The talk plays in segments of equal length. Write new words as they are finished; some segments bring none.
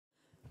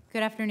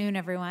Good afternoon,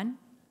 everyone.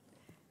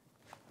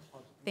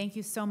 Thank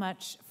you so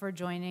much for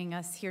joining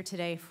us here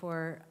today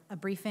for a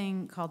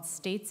briefing called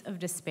States of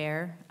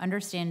Despair,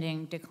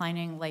 Understanding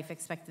Declining Life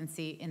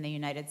Expectancy in the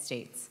United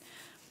States.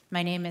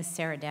 My name is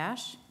Sarah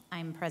Dash.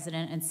 I'm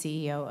President and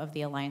CEO of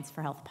the Alliance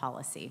for Health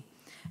Policy.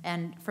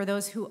 And for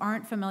those who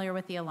aren't familiar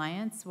with the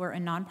Alliance, we're a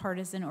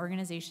nonpartisan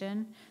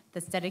organization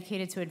that's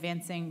dedicated to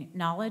advancing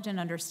knowledge and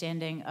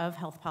understanding of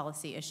health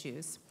policy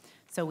issues.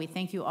 So we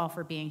thank you all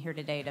for being here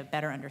today to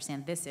better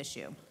understand this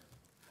issue.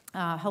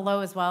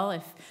 Hello as well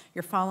if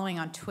you're following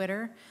on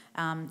Twitter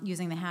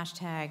using the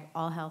hashtag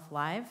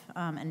AllHealthLive,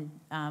 and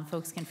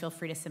folks can feel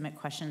free to submit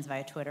questions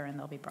via Twitter and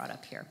they'll be brought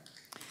up here.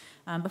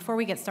 Before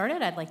we get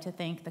started, I'd like to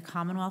thank the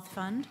Commonwealth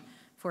Fund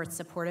for its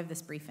support of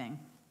this briefing.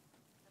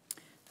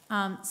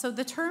 So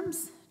the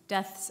terms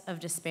deaths of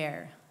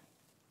despair,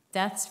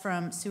 deaths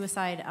from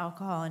suicide,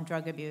 alcohol, and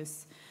drug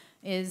abuse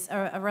is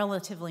a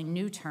relatively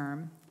new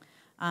term.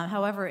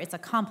 However, it's a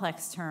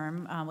complex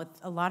term with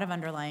a lot of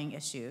underlying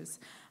issues.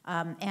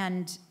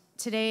 And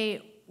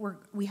today,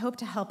 we hope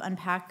to help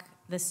unpack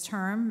this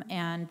term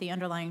and the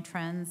underlying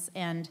trends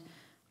and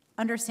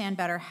understand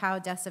better how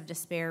deaths of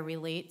despair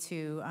relate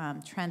to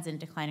trends in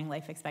declining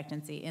life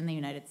expectancy in the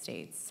United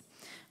States.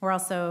 We're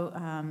also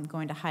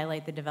going to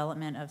highlight the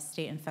development of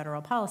state and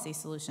federal policy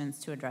solutions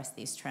to address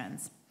these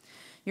trends.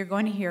 You're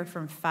going to hear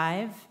from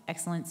 5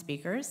 excellent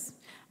speakers,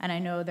 and I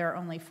know there are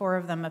only 4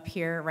 of them up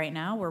here right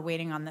now. We're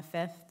waiting on the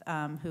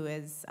 5th, who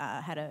has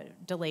had a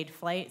delayed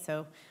flight,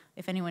 so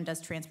if anyone does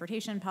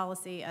transportation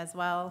policy as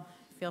well,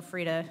 feel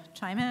free to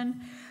chime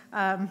in.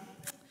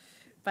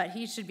 But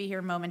he should be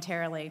here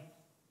momentarily,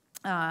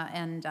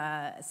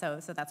 so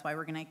that's why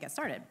we're going to get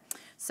started.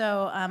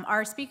 So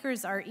our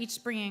speakers are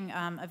each bringing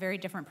a very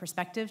different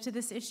perspective to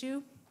this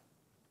issue,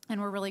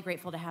 and we're really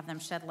grateful to have them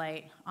shed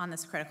light on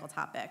this critical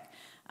topic.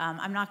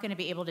 I'm not going to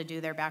be able to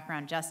do their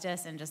background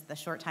justice in just the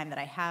short time that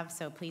I have,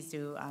 so please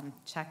do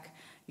check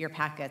your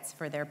packets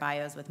for their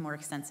bios with more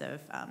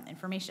extensive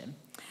information.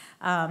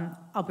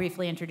 I'll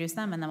briefly introduce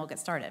them and then we'll get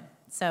started.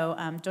 So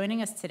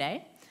joining us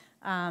today,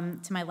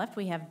 to my left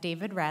we have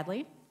David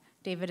Radley.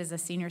 David is a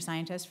senior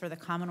scientist for the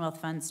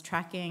Commonwealth Fund's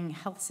Tracking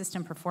Health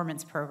System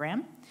Performance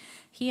Program.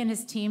 He and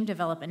his team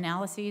develop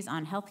analyses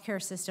on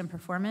healthcare system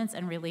performance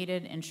and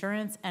related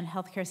insurance and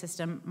healthcare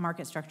system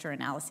market structure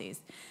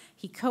analyses.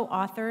 He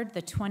co-authored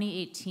the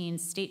 2018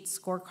 State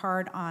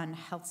Scorecard on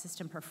health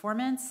system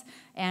performance,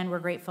 and we're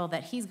grateful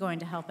that he's going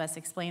to help us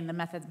explain the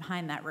methods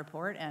behind that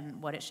report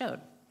and what it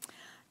showed.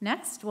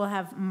 Next, we'll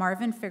have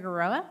Marvin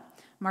Figueroa.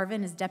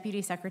 Marvin is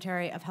Deputy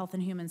Secretary of Health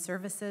and Human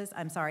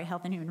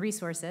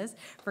Resources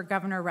for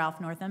Governor Ralph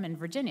Northam in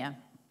Virginia.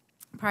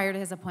 Prior to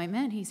his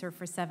appointment, he served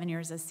for 7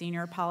 years as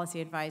Senior Policy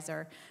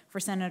Advisor for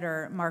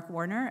Senator Mark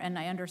Warner, and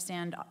I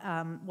understand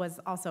was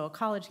also a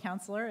college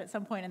counselor at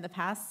some point in the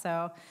past,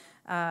 so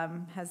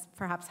has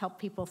perhaps helped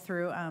people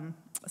through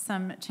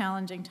some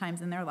challenging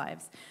times in their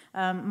lives.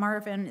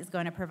 Marvin is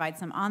going to provide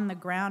some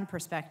on-the-ground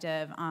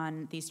perspective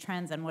on these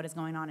trends and what is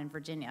going on in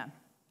Virginia.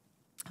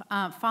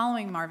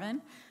 Following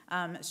Marvin,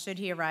 should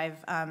he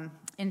arrive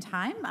in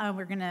time,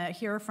 we're going to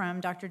hear from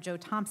Dr. Joe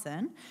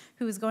Thompson,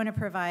 who is going to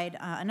provide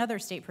another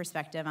state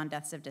perspective on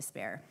deaths of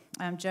despair.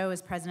 Joe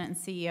is president and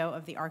CEO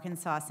of the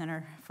Arkansas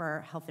Center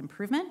for Health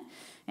Improvement,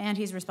 and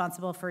he's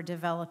responsible for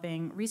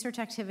developing research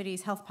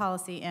activities, health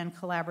policy, and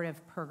collaborative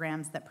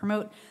programs that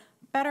promote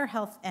better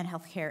health and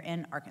healthcare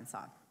in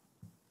Arkansas.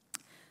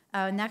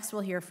 Next,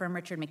 we'll hear from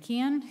Richard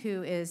McKeon,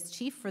 who is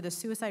chief for the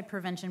Suicide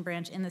Prevention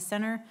Branch in the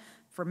Center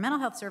for Mental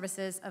Health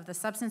Services of the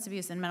Substance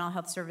Abuse and Mental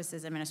Health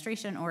Services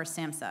Administration, or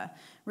SAMHSA.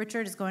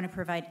 Richard is going to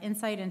provide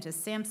insight into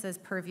SAMHSA's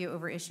purview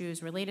over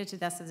issues related to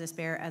deaths of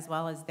despair, as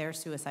well as their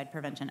suicide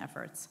prevention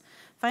efforts.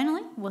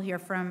 Finally, we'll hear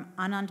from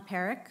Anand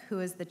Parekh,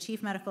 who is the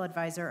Chief Medical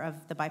Advisor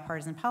of the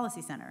Bipartisan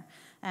Policy Center.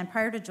 And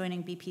prior to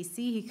joining BPC,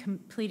 he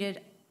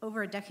completed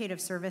over a decade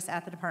of service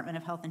at the Department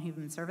of Health and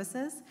Human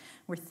Services.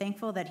 We're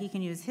thankful that he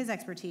can use his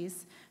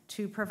expertise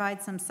to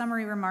provide some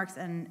summary remarks,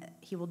 and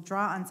he will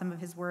draw on some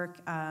of his work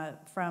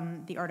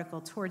from the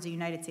article Towards a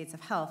United States of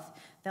Health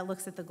that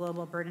looks at the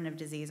global burden of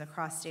disease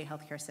across state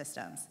healthcare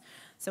systems.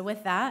 So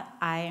with that,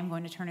 I am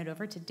going to turn it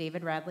over to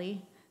David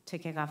Radley to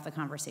kick off the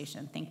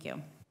conversation. Thank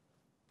you.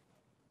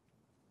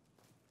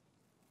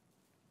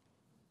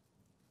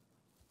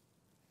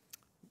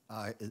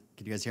 Can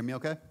you guys hear me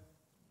okay?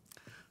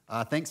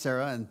 Thanks,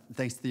 Sarah, and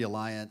thanks to the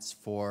Alliance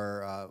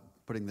for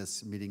putting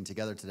this meeting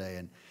together today.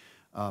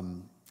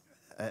 And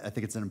I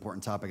think it's an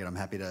important topic, and I'm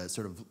happy to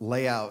sort of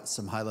lay out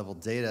some high-level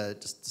data,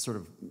 just to sort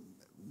of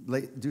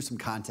do some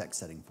context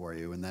setting for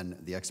you, and then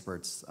the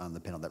experts on the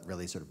panel that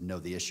really sort of know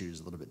the issues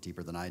a little bit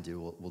deeper than I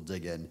do will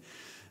dig in.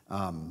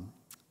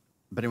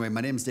 But anyway, my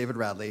name is David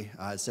Radley.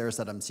 As Sarah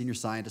said, I'm senior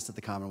scientist at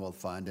the Commonwealth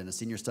Fund and a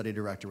senior study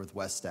director with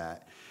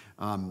WestStat.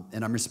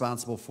 And I'm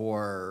responsible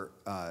for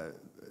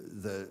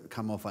the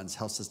Commonwealth Fund's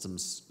Health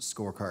Systems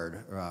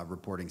Scorecard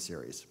reporting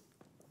series.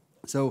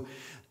 So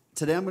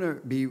today I'm going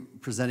to be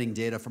presenting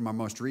data from our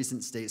most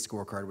recent state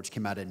scorecard, which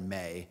came out in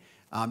May.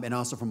 and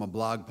also from a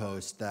blog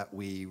post that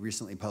we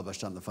recently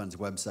published on the Fund's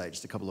website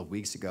just a couple of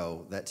weeks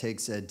ago that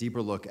takes a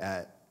deeper look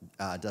at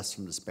deaths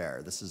from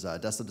despair. This is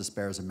deaths of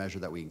despair is a measure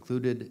that we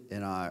included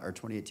in our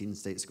 2018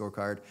 State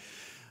Scorecard.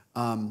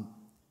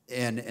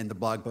 And the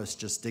blog post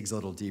just digs a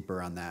little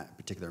deeper on that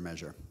particular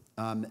measure.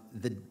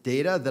 The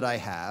data that I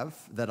have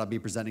that I'll be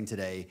presenting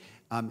today,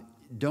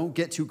 don't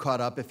get too caught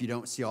up if you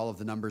don't see all of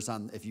the numbers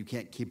if you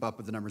can't keep up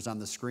with the numbers on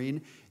the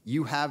screen.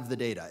 You have the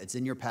data. It's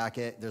in your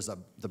packet.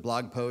 The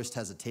blog post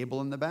has a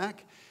table in the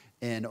back,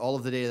 and all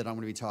of the data that I'm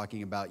going to be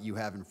talking about you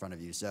have in front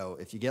of you. So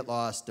if you get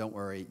lost, don't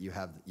worry. You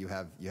have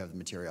the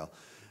material.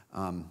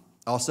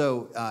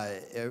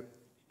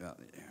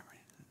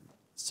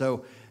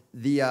 So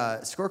the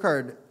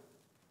scorecard.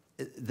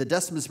 The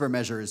deaths from despair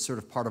measure is sort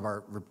of part of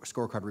our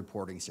scorecard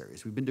reporting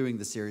series. We've been doing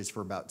this series for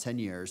about 10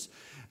 years,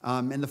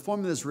 and the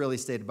formula's really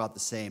stayed about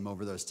the same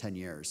over those 10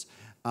 years.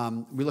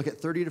 We look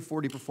at 30 to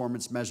 40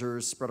 performance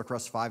measures spread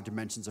across 5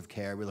 dimensions of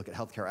care. We look at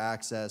healthcare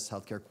access,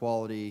 healthcare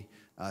quality,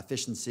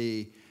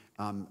 efficiency,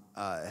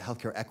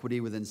 healthcare equity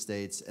within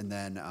states, and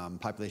then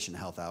population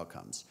health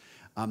outcomes.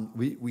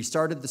 We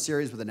started the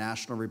series with a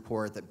national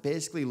report that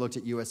basically looked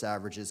at U.S.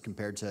 averages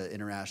compared to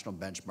international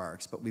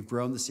benchmarks, but we've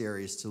grown the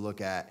series to look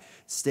at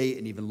state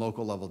and even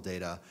local level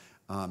data,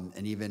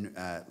 and even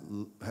a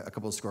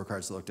couple of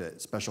scorecards that looked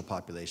at special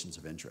populations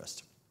of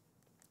interest.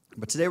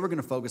 But today we're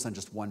going to focus on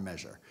just one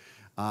measure,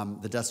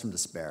 the deaths from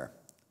despair.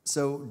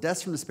 So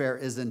deaths from despair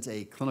isn't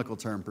a clinical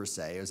term per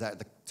se.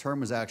 The term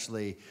was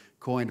actually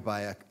coined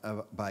by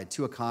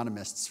 2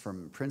 economists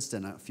from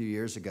Princeton a few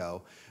years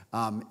ago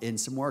in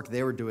some work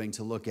they were doing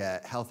to look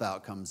at health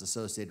outcomes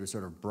associated with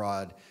sort of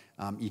broad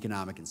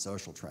economic and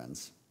social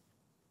trends.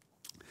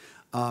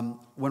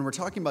 When we're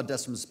talking about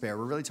deaths from despair,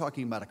 we're really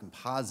talking about a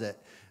composite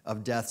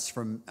of deaths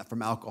from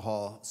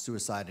alcohol,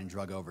 suicide, and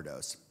drug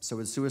overdose. So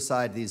with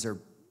suicide, these are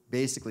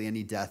basically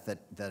any death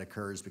that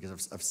occurs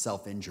because of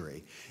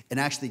self-injury, and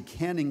actually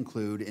can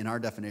include, in our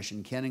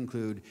definition,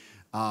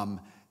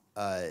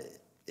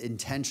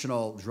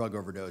 intentional drug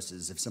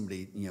overdoses if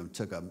somebody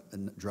took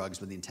drugs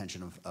with the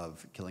intention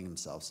of killing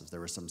themselves, if there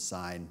was some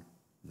sign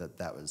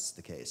that was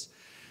the case.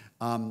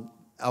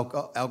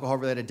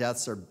 Alcohol-related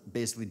deaths are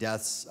basically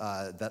deaths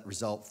that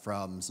result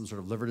from some sort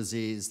of liver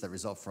disease, that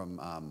result from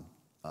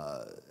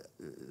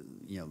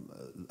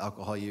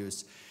alcohol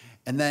use.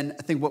 And then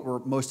I think what we're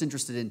most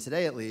interested in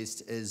today, at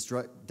least, is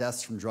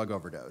deaths from drug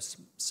overdose.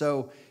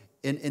 So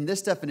in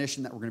this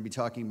definition that we're going to be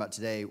talking about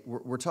today,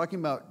 we're talking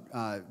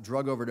about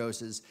drug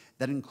overdoses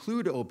that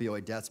include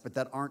opioid deaths, but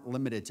that aren't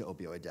limited to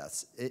opioid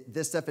deaths.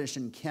 This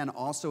definition can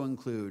also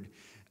include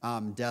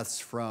deaths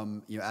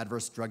from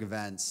adverse drug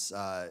events,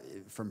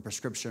 from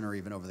prescription or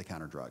even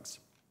over-the-counter drugs.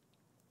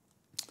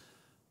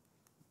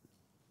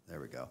 There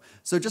we go.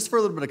 So just for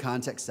a little bit of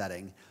context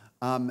setting,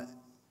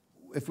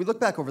 if we look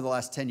back over the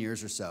last 10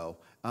 years or so,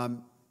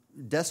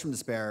 deaths from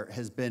despair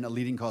has been a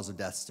leading cause of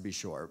deaths, to be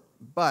sure.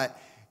 But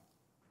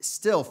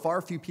still,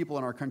 far few people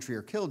in our country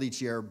are killed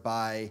each year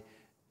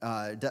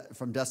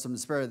from deaths from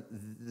despair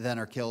than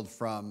are killed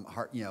from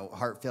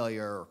heart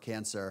failure or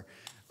cancer.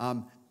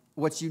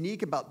 What's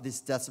unique about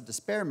this deaths of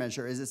despair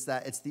measure is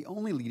that it's the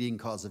only leading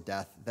cause of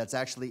death that's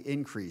actually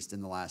increased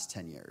in the last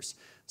 10 years.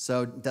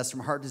 So deaths from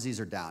heart disease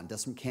are down,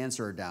 deaths from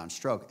cancer are down,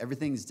 stroke,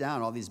 everything's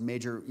down. All these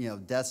major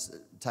deaths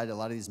tied to a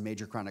lot of these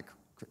major chronic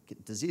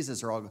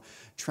diseases are all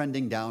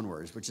trending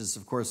downwards, which is,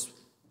 of course,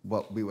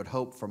 what we would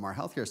hope from our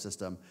healthcare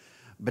system.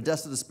 But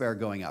deaths of despair are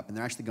going up, and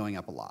they're actually going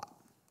up a lot.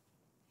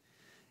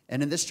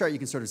 And in this chart, you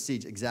can sort of see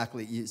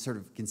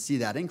can see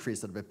that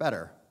increase a little bit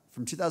better.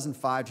 From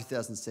 2005 to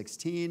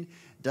 2016,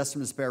 deaths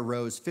from despair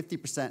rose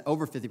 50%,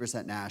 over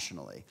 50%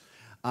 nationally.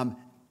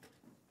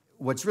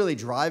 What's really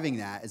driving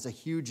that is a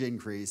huge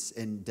increase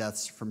in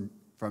deaths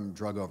from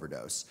drug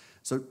overdose.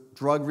 So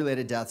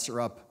drug-related deaths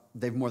are up,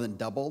 they've more than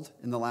doubled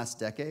in the last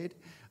decade.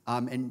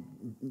 And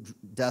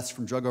deaths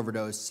from drug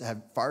overdose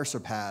have far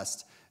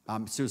surpassed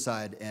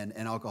suicide and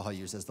alcohol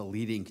use as the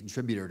leading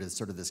contributor to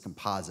sort of this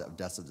composite of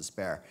deaths of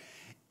despair.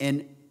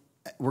 And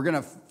we're going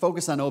to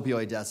focus on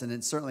opioid deaths,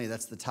 and certainly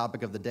that's the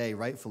topic of the day,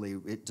 rightfully.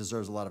 It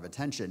deserves a lot of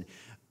attention.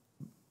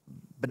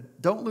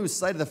 But don't lose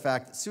sight of the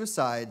fact that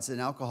suicides and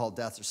alcohol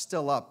deaths are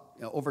still up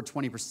over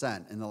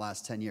 20% in the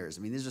last 10 years.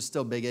 I mean, these are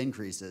still big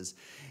increases,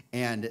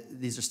 and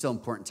these are still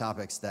important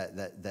topics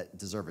that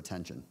deserve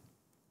attention.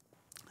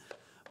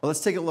 Well,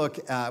 let's take a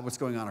look at what's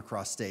going on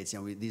across states.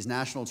 These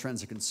national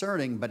trends are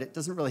concerning, but it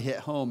doesn't really hit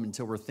home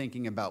until we're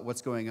thinking about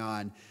what's going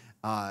on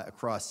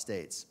across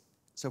states.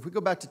 So if we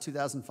go back to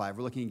 2005,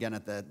 we're looking again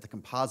at the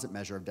composite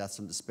measure of deaths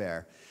from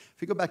despair.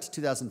 If we go back to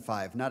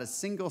 2005, not a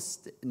single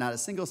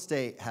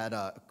state had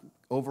a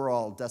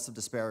overall deaths of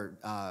despair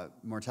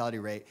mortality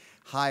rate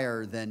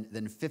higher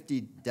than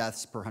 50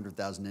 deaths per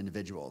 100,000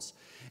 individuals.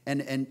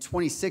 And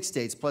 26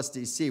 states plus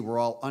D.C. were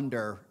all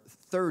under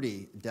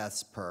 30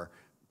 deaths per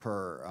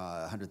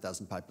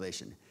 100,000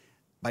 population.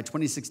 By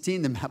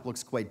 2016, the map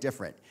looks quite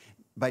different.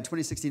 By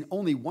 2016,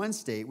 only one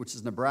state, which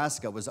is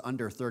Nebraska, was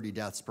under 30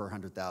 deaths per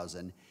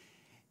 100,000.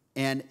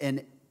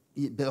 And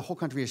the whole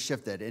country has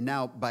shifted. And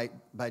now by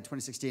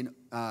 2016,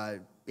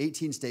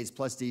 18 states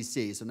plus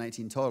D.C., so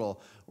 19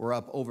 total, were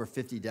up over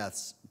 50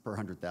 deaths per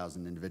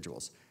 100,000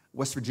 individuals.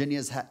 West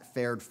Virginia's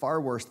fared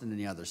far worse than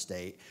any other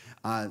state.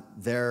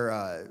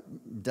 Their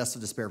deaths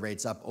of despair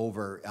rate's up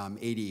over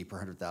 80 per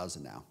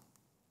 100,000 now.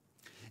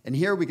 And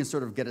here we can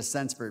sort of get a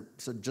sense for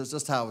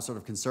just how sort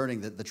of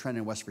concerning the trend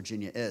in West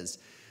Virginia is.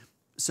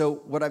 So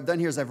what I've done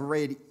here is I've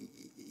arrayed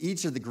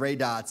each of the gray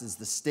dots is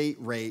the state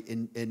rate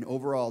in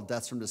overall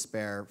deaths from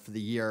despair for the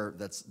year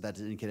that's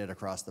indicated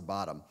across the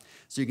bottom.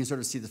 So you can sort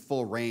of see the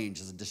full range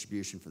as a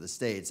distribution for the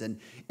states. And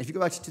if you go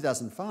back to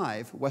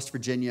 2005, West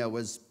Virginia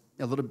was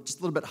just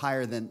a little bit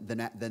higher than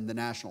the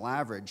national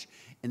average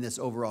in this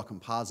overall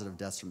composite of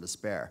deaths from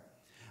despair.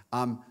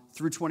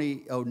 Through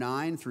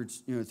 2009, through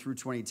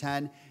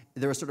 2010,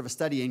 there was sort of a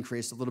steady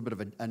increase, a little bit of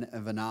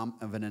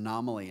an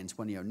anomaly in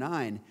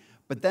 2009.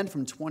 But then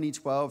from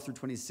 2012 through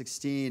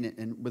 2016,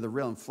 and with a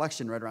real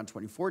inflection right around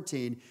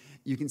 2014,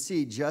 you can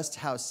see just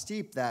how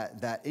steep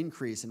that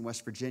increase in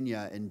West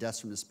Virginia in deaths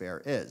from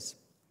despair is.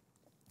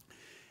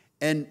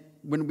 And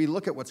when we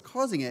look at what's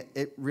causing it,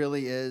 it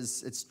really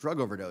is, it's drug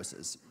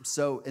overdoses.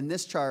 So in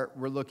this chart,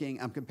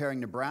 I'm comparing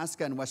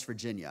Nebraska and West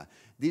Virginia.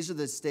 These are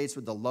the states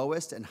with the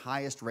lowest and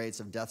highest rates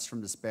of deaths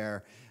from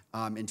despair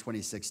in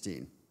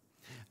 2016.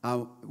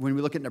 When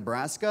we look at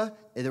Nebraska,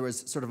 there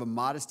was sort of a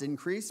modest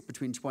increase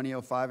between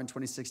 2005 and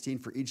 2016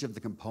 for each of the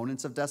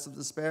components of deaths of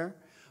despair.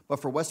 But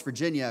for West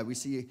Virginia, we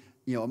see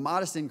a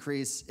modest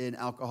increase in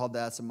alcohol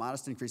deaths, a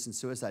modest increase in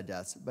suicide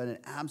deaths, but an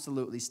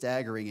absolutely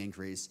staggering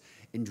increase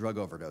in drug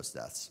overdose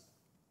deaths,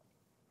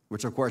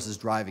 which of course is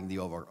driving the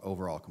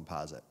overall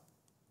composite.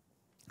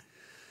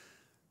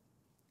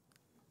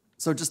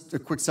 So just a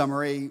quick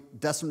summary,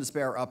 deaths from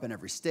despair are up in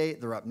every state.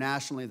 They're up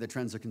nationally. The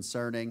trends are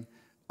concerning.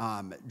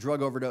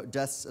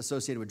 Deaths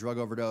associated with drug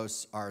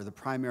overdose are the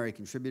primary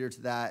contributor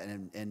to that,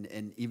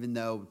 and even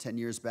though 10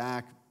 years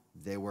back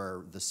they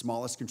were the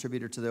smallest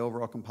contributor to the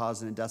overall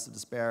composite in deaths of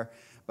despair,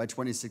 by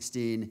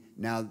 2016,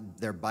 now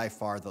they're by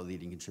far the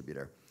leading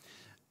contributor.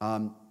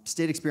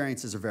 State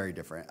experiences are very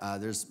different.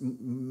 There's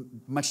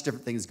much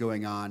different things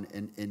going on,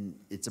 and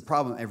it's a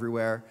problem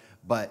everywhere,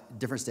 but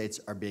different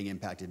states are being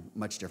impacted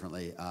much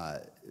differently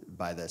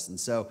by this. And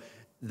so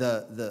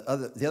the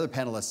other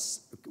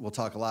panelists will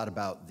talk a lot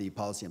about the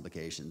policy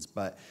implications,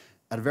 but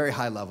at a very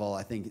high level,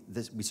 I think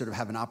we sort of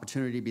have an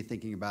opportunity to be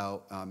thinking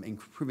about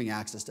improving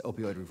access to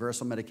opioid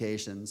reversal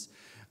medications.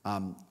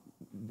 I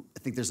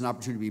think there's an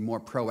opportunity to be more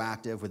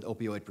proactive with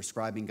opioid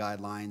prescribing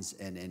guidelines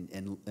and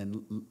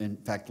in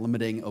fact,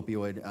 limiting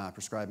opioid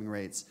prescribing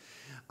rates.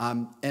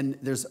 And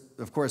there's,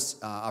 of course,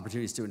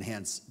 opportunities to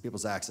enhance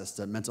people's access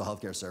to mental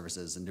health care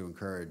services and to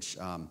encourage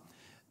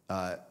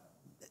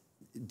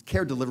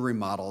care delivery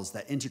models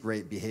that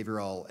integrate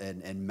behavioral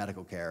and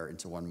medical care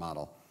into one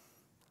model.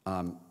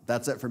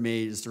 That's it for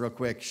me. Just a real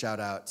quick shout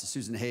out to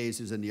Susan Hayes,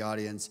 who's in the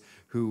audience,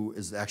 who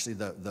is actually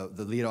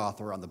the lead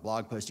author on the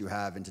blog post you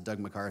have, and to Doug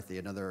McCarthy,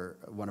 another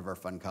one of our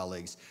fun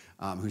colleagues,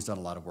 who's done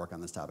a lot of work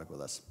on this topic with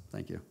us.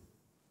 Thank you.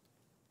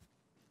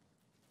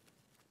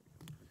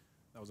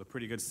 That was a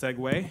pretty good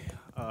segue.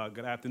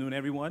 Good afternoon,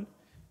 everyone.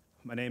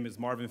 My name is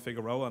Marvin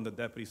Figueroa. I'm the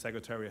Deputy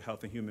Secretary of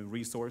Health and Human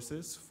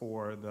Resources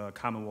for the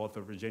Commonwealth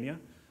of Virginia.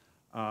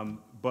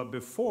 But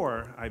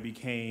before I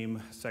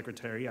became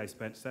secretary, I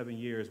spent 7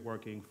 years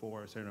working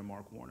for Senator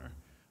Mark Warner.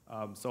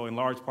 So in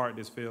large part,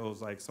 this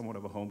feels like somewhat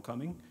of a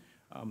homecoming.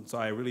 So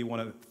I really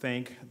want to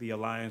thank the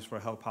Alliance for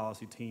Health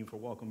Policy team for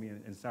welcoming me,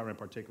 and Sarah in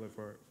particular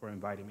for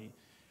inviting me.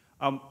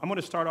 I'm going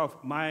to start off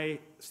my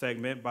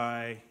segment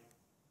by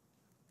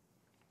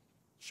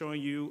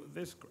showing you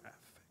this graph.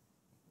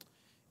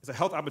 It's a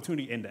health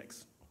opportunity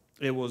index.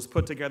 It was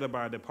put together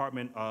by the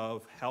Department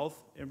of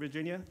Health in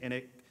Virginia, and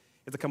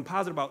it's a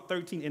composite of about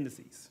 13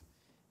 indices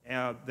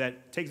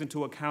that takes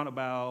into account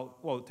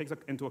it takes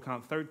into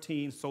account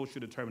 13 social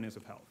determinants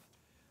of health.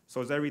 So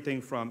it's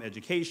everything from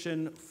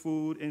education,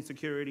 food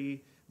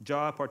insecurity,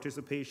 job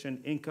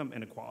participation, income,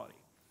 and equality.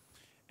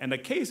 And the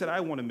case that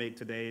I want to make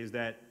today is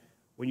that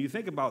when you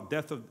think about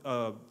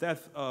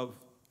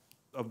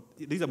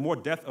these are more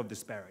death of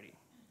disparity.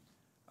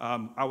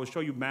 I will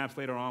show you maps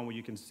later on where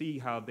you can see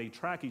how they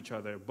track each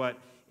other, but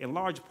in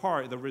large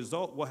part,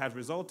 what has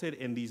resulted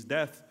in these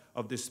deaths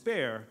of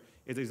despair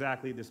is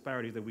exactly the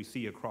disparities that we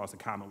see across the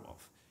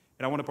Commonwealth.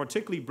 And I want to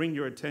particularly bring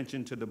your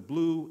attention to the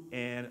blue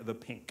and the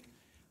pink.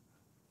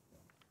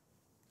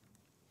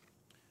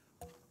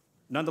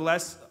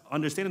 Nonetheless,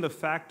 understanding the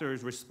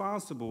factors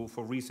responsible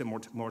for recent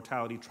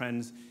mortality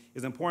trends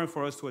is important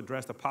for us to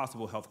address the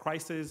possible health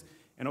crisis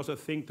and also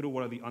think through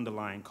what are the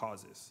underlying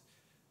causes.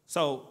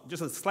 So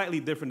just a slightly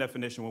different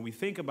definition. When we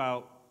think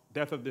about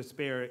death of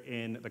despair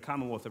in the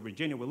Commonwealth of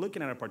Virginia, we're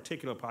looking at a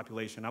particular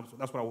population.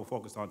 That's what I will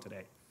focus on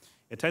today.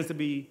 It tends to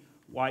be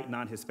white,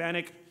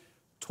 non-Hispanic,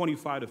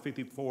 25 to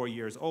 54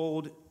 years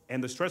old,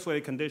 and the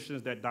stress-related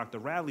conditions that Dr.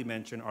 Radley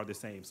mentioned are the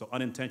same. So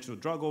unintentional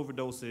drug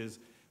overdoses,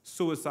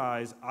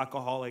 suicides,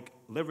 alcoholic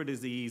liver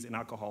disease, and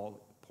alcohol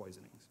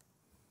poisonings.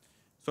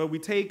 So we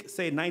take,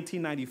 say,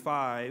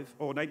 1995,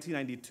 or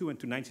 1992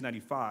 into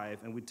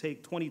 1995, and we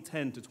take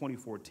 2010 to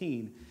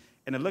 2014,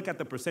 and then look at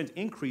the percent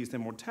increase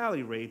in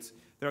mortality rates,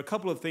 there are a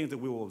couple of things that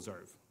we will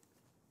observe.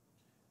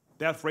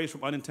 Death rates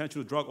from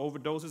unintentional drug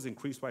overdoses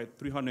increased by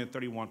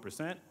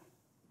 331%.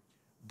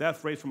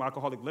 Death rates from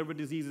alcoholic liver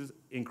diseases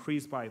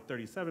increased by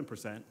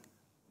 37%.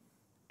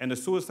 And the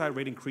suicide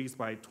rate increased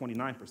by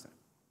 29%.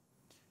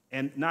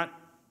 And not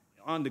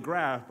on the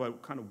graph,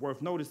 but kind of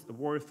worth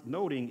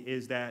noting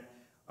is that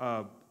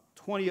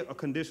 20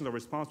 conditions are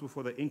responsible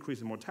for the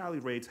increase in mortality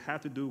rates have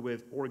to do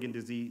with organ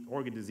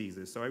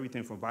diseases. So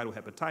everything from vital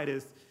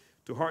hepatitis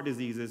to heart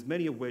diseases,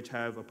 many of which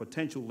have a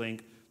potential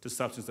link to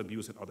substance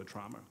abuse and other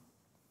trauma.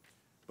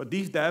 But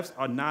these deaths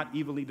are not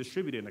evenly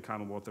distributed in the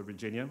Commonwealth of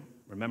Virginia.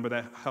 Remember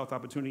that Health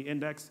Opportunity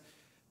Index?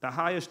 The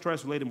highest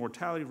stress-related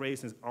mortality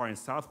rates are in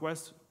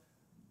Southwest,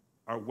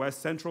 our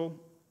West Central,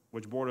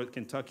 which border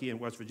Kentucky and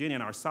West Virginia,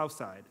 and our South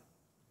Side.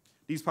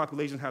 These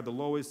populations have the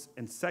lowest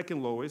and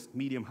second lowest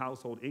median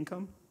household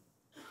income,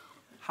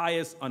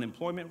 highest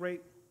unemployment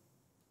rate,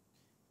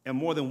 and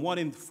more than 1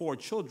 in 4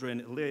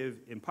 children live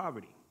in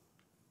poverty.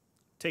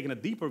 Taking a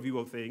deeper view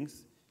of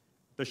things,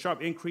 the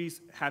sharp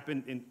increase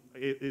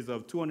is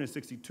of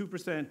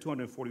 262%,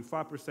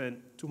 245%,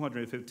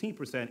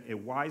 215%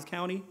 in Wise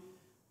County,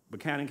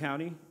 Buchanan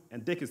County,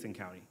 and Dickinson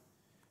County.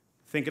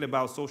 Thinking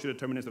about social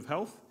determinants of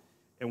health,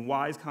 in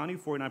Wise County,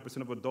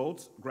 49% of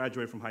adults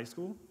graduate from high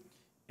school.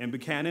 In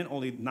Buchanan,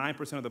 only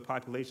 9% of the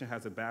population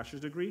has a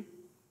bachelor's degree.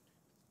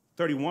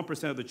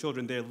 31% of the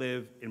children there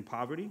live in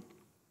poverty.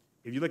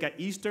 If you look at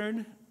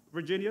Eastern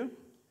Virginia,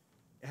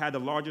 it had the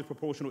largest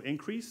proportional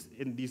increase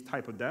in these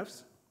type of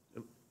deaths,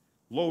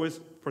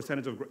 lowest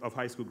percentage of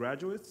high school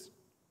graduates,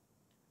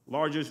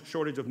 largest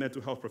shortage of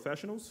mental health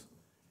professionals,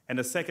 and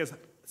the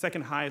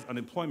second highest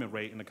unemployment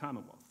rate in the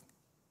Commonwealth.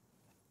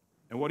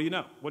 And what do you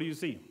know? What do you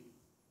see?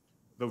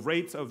 The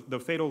rates of the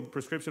fatal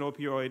prescription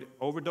opioid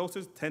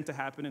overdoses tend to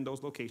happen in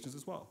those locations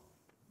as well.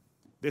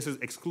 This is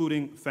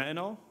excluding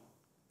fentanyl.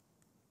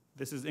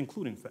 This is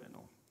including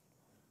fentanyl.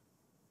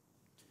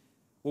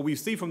 What we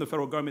see from the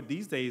federal government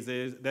these days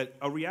is that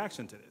a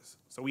reaction to this.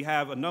 So we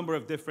have a number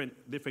of different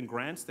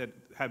grants that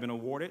have been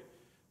awarded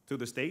to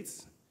the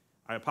states.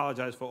 I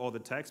apologize for all the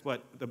text,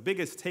 but the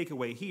biggest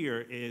takeaway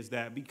here is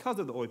that because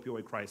of the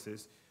opioid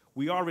crisis,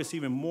 we are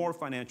receiving more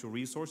financial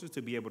resources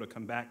to be able to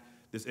combat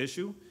this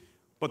issue.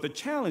 But the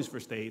challenge for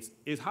states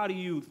is how do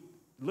you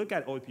look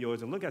at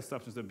opioids and look at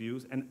substance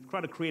abuse and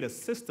try to create a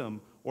system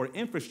or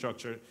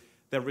infrastructure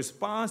that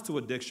responds to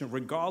addiction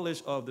regardless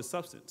of the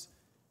substance.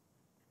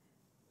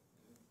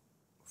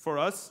 For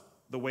us,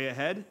 the way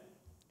ahead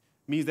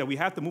means that we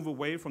have to move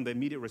away from the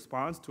immediate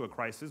response to a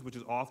crisis, which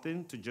is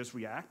often to just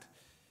react,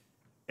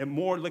 and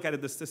more look at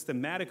the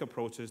systematic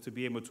approaches to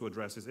be able to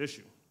address this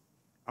issue.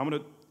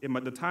 In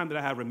the time that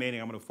I have remaining,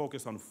 I'm going to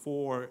focus on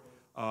four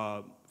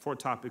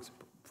topics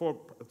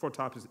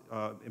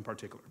in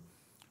particular.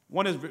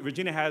 One is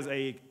Virginia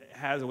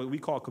has what we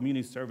call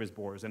community service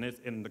boards, and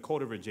it's in the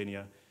Code of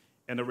Virginia.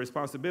 And the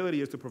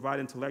responsibility is to provide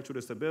intellectual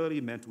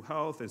disability, mental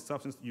health, and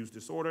substance use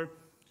disorder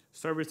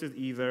services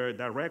either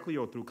directly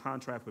or through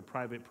contract with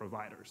private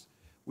providers.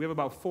 We have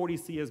about 40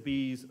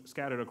 CSBs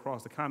scattered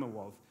across the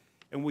Commonwealth.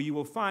 And what you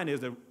will find is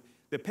that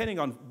depending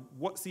on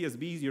what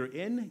CSBs you're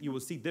in, you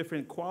will see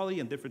different quality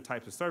and different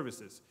types of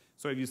services.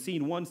 So if you've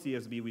seen one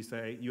CSB, we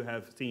say you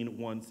have seen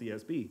one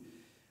CSB.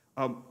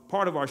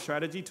 Part of our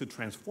strategy to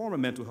transform a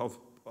mental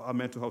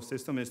health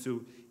system is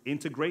to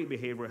integrate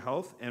behavioral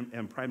health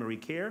and primary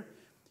care,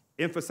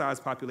 emphasize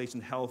population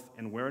health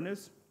and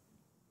awareness,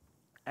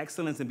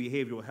 excellence in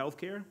behavioral health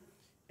care,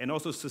 and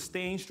also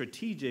sustain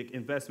strategic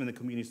investment in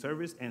community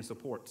service and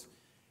supports,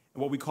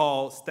 and what we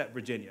call STEP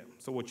Virginia.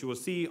 So what you will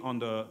see on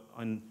the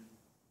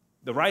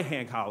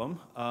right-hand column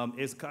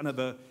is kind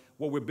of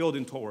what we're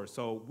building towards.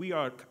 So we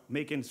are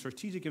making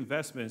strategic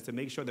investments to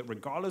make sure that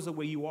regardless of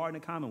where you are in the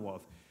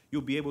Commonwealth,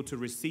 you'll be able to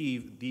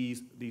receive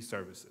these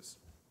services.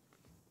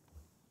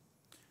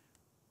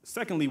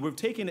 Secondly, we've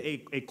taken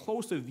a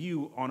closer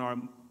view on our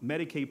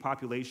Medicaid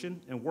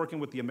population and working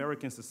with the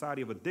American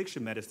Society of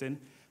Addiction Medicine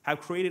have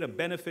created a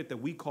benefit that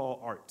we call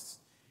ARTS.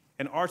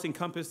 And ARTS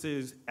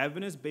encompasses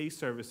evidence-based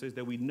services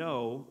that we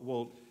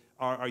know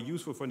are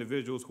useful for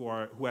individuals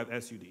who have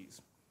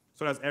SUDs.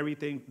 So that's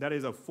everything. That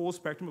is a full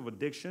spectrum of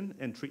addiction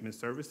and treatment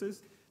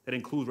services that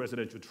includes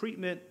residential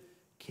treatment,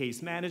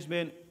 case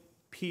management,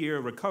 peer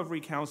recovery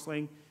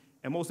counseling,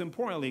 and most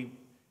importantly,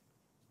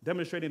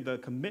 demonstrating the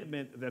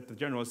commitment that the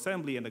General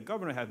Assembly and the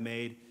governor have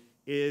made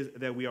is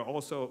that we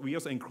also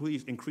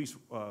increase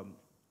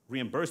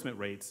reimbursement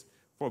rates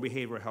for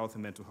behavioral health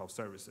and mental health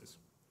services.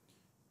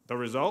 The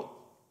result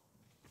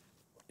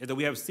is that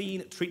we have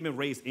seen treatment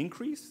rates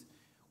increase.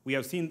 We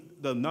have seen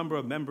the number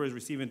of members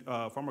receiving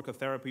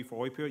pharmacotherapy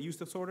for opioid use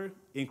disorder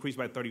increase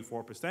by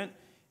 34%,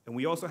 and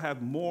we also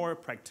have more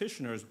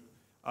practitioners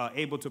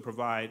able to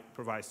provide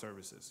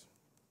services.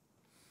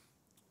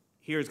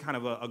 Here's kind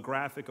of a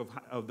graphic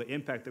of the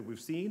impact that we've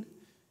seen.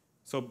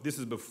 So this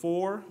is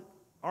before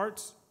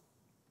ARTS.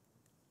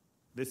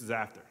 This is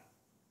after.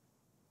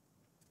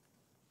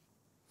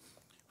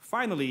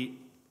 finally,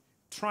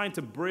 trying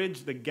to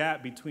bridge the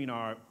gap between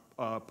our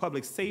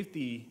Public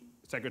Safety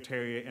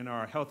Secretariat and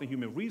our Health and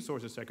Human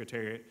Resources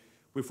Secretariat,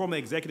 we formed an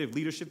executive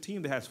leadership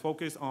team that has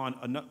focused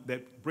on,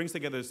 that brings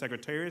together the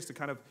secretariats to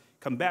kind of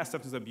combat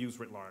substance abuse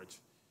writ large.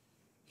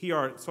 Here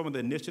are some of the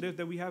initiatives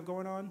that we have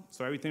going on.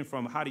 So everything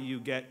from how do you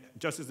get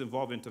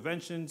justice-involved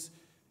interventions,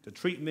 to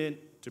treatment,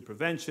 to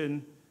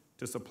prevention,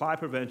 to supply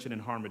prevention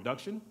and harm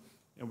reduction.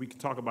 And we can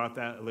talk about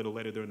that a little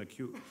later during the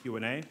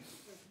Q&A.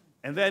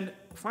 And then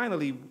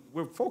finally,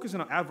 we're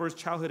focusing on adverse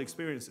childhood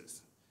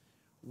experiences.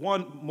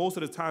 One, most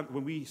of the time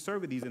when we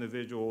survey these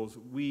individuals,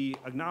 we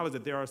acknowledge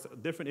that there are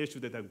different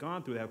issues that they've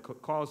gone through that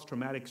have caused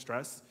traumatic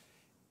stress.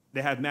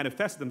 They have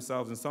manifested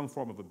themselves in some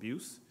form of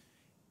abuse.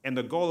 And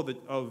the goal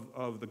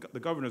of the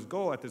governor's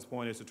goal at this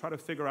point is to try to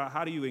figure out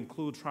how do you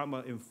include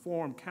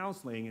trauma-informed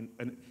counseling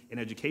in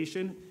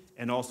education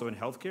and also in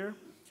healthcare.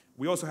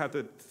 We also have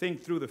to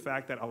think through the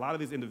fact that a lot of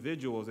these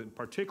individuals, in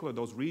particular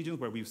those regions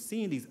where we've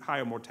seen these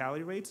higher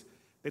mortality rates,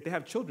 that they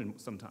have children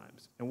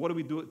sometimes. And what do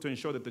we do to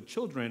ensure that the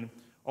children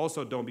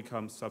also don't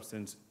become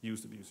substance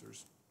use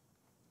abusers?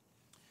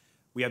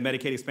 We have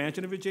Medicaid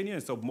expansion in Virginia,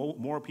 and so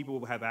more people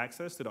will have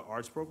access to the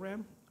ARTS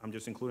program. I'm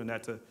just including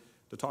that to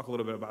talk a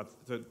little bit about,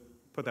 to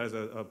put that as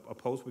a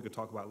post we could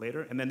talk about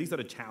later. And then these are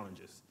the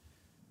challenges.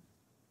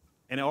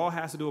 And it all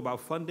has to do about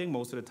funding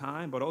most of the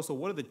time, but also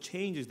what are the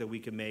changes that we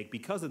can make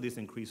because of this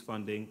increased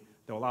funding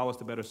that will allow us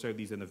to better serve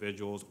these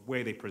individuals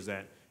where they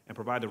present and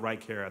provide the right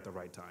care at the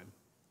right time.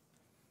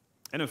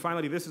 And then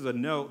finally, this is a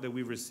note that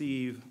we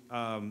received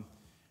from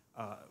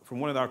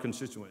one of our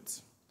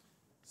constituents.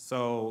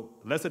 So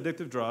less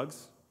addictive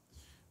drugs.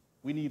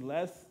 We need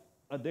less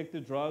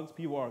addictive drugs.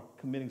 People are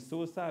committing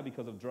suicide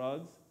because of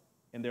drugs,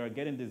 and they are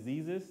getting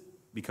diseases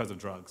because of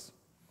drugs.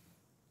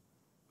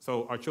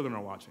 So our children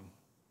are watching.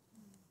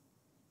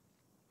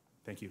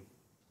 Thank you.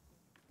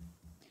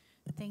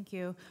 Thank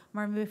you.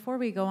 Marvin, before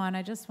we go on,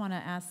 I just want to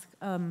ask,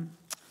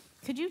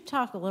 could you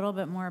talk a little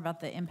bit more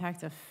about the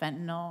impact of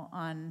fentanyl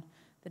on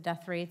the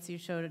death rates you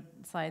showed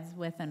slides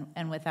with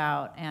and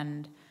without?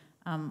 And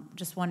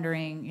just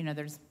wondering, you know,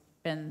 there's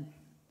been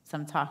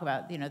some talk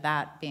about, you know,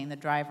 that being the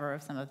driver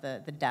of some of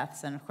the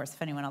deaths. And of course,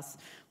 if anyone else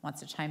wants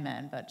to chime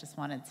in, but just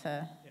wanted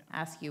to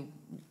ask you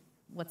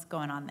what's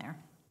going on there.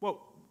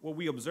 Well, what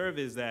we observe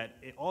is that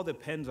it all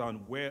depends on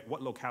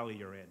what locality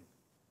you're in.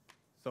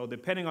 So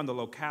depending on the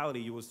locality,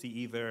 you will see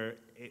either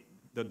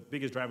the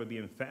biggest driver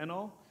being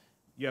fentanyl.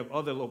 You have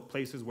other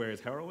places where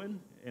it's heroin,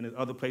 and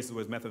other places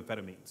where it's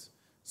methamphetamines.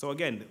 So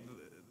again,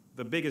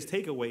 the biggest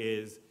takeaway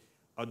is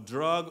a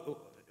drug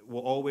will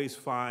always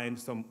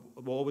will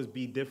always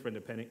be different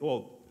depending,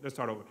 well, let's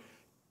start over.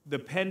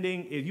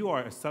 Depending, if you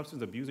are a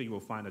substance abuser, you will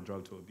find a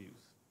drug to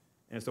abuse.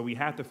 And so we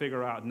have to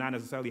figure out not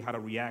necessarily how to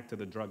react to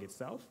the drug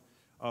itself,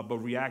 but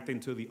reacting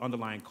to the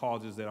underlying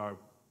causes that are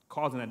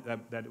causing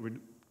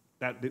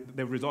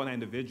that result in an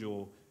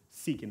individual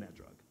seeking that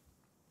drug.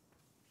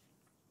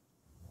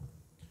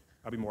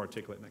 I'll be more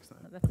articulate next time.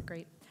 That's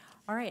great.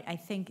 All right, I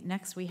think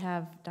next we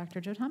have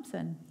Dr. Joe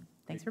Thompson.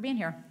 Thanks for being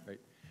here.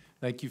 Great.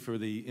 Thank you for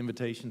the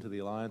invitation to the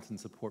Alliance and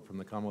support from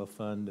the Commonwealth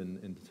Fund,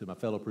 and to my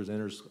fellow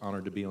presenters,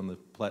 honored to be on the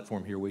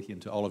platform here with you,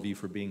 and to all of you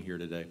for being here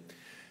today.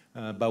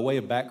 By way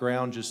of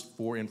background, just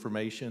for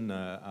information,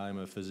 I'm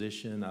a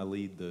physician. I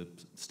lead the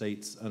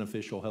state's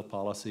unofficial health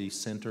policy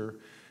center.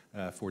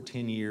 For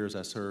 10 years,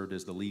 I served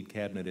as the lead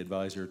cabinet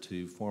advisor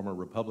to former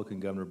Republican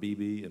Governor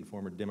Beebe and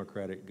former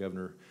Democratic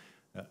Governor,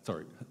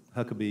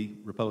 Huckabee,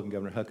 Republican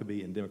Governor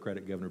Huckabee and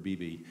Democratic Governor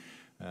Beebe.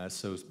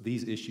 So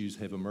these issues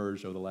have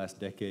emerged over the last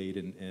decade,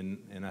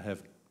 and I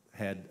have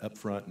had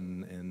upfront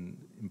and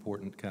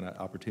important kind of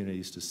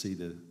opportunities to see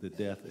the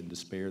death and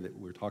despair that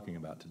we're talking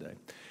about today.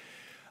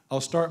 I'll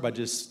start by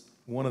just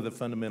one of the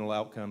fundamental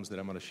outcomes that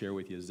I'm going to share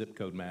with you. Zip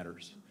code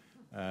matters.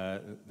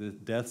 The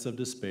deaths of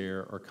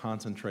despair are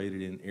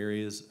concentrated in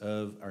areas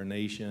of our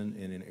nation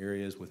and in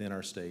areas within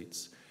our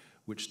states,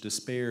 which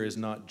despair is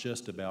not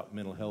just about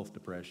mental health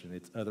depression.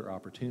 It's other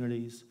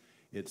opportunities.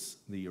 It's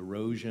the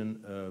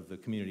erosion of the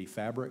community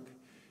fabric.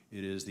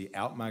 It is the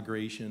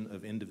outmigration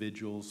of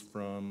individuals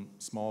from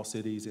small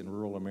cities in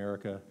rural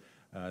America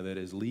that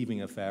is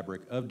leaving a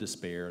fabric of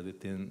despair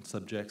that then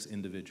subjects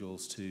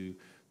individuals to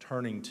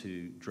turning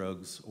to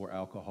drugs or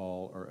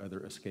alcohol or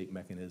other escape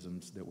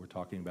mechanisms that we're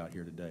talking about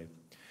here today.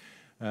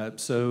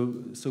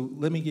 So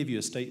let me give you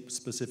a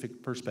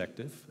state-specific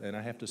perspective, and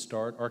I have to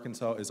start.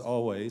 Arkansas is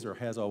always, or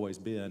has always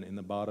been, in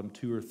the bottom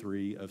 2 or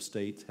 3 of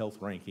states'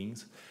 health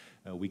rankings.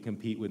 We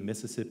compete with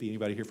Mississippi.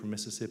 Anybody here from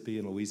Mississippi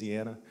and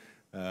Louisiana?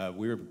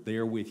 We're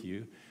there with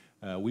you.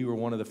 We were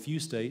one of the few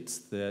states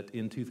that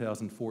in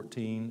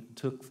 2014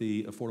 took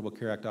the Affordable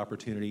Care Act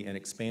opportunity and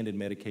expanded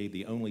Medicaid,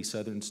 the only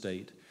southern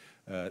state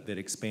that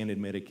expanded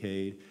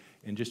Medicaid.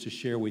 And just to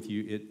share with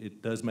you,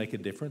 it does make a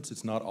difference.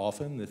 It's not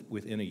often that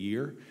within a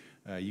year.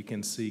 You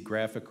can see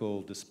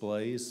graphical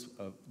displays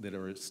that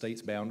are at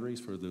states' boundaries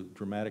for the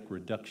dramatic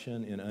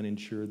reduction in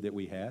uninsured that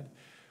we had.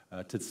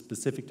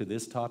 Specific to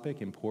this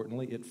topic,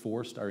 importantly, it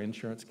forced our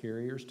insurance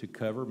carriers to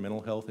cover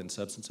mental health and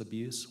substance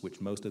abuse,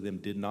 which most of them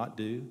did not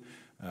do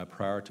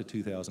prior to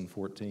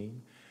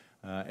 2014.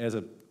 As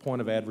a point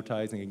of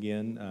advertising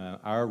again,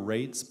 our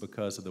rates,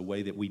 because of the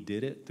way that we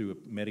did it through a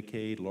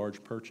Medicaid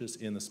large purchase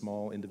in the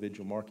small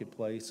individual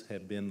marketplace,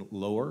 have been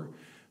lower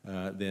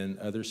than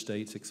other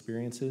states'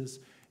 experiences,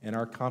 and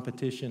our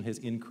competition has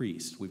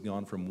increased. We've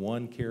gone from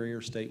 1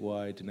 carrier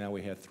statewide to now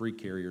we have 3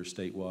 carriers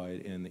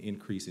statewide, and the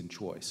increase in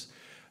choice.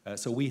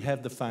 So we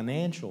have the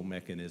financial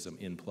mechanism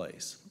in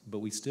place, but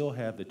we still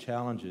have the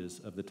challenges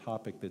of the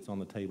topic that's on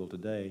the table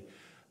today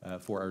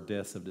for our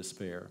deaths of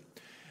despair.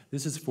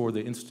 This is for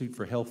the Institute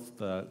for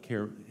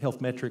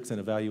Health Metrics and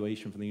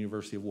Evaluation from the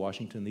University of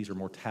Washington. These are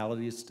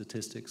mortality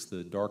statistics.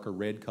 The darker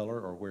red color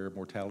are where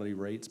mortality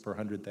rates per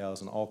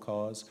 100,000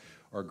 all-cause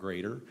are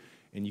greater.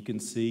 And you can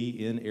see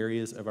in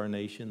areas of our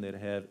nation that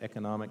have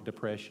economic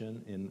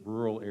depression, in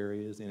rural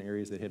areas, in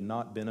areas that have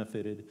not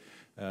benefited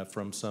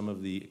from some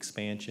of the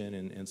expansion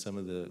and some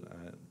of the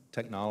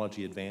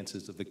technology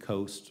advances of the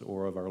coast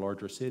or of our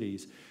larger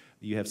cities,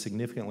 you have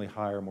significantly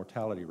higher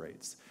mortality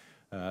rates.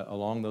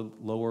 Along the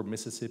lower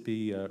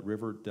Mississippi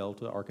River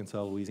Delta,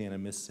 Arkansas, Louisiana,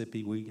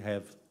 Mississippi, we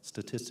have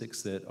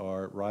statistics that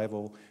are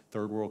rival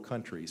third world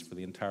countries for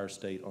the entire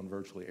state on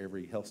virtually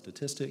every health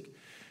statistic.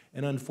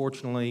 And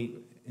unfortunately,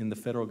 in the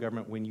federal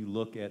government, when you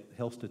look at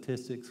health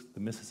statistics, the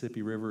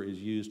Mississippi River is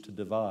used to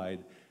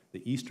divide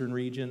the eastern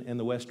region and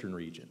the western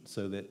region,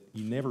 so that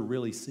you never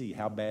really see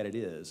how bad it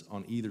is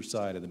on either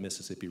side of the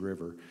Mississippi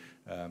River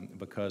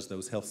because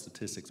those health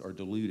statistics are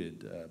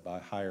diluted by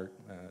higher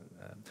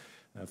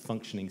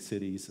functioning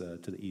cities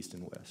to the east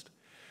and west.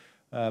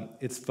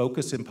 It's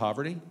focused in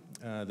poverty.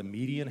 The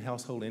median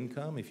household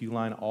income, if you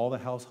line all the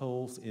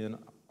households in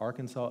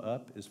Arkansas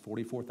up, is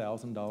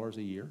 $44,000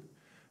 a year.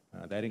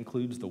 That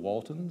includes the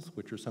Waltons,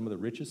 which are some of the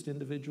richest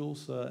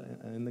individuals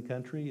in the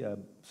country.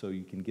 So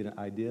you can get an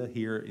idea.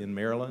 Here in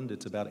Maryland,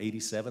 it's about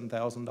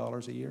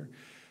 $87,000 a year.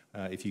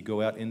 If you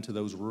go out into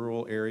those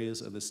rural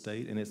areas of the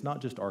state, and it's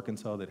not just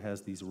Arkansas that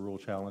has these rural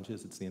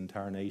challenges, it's the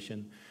entire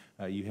nation,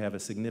 you have a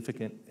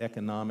significant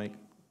economic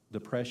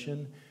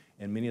depression,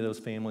 and many of those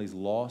families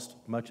lost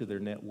much of their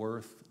net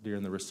worth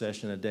during the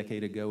recession a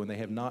decade ago, and they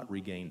have not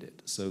regained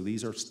it. So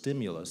these are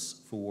stimulus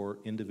for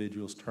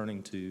individuals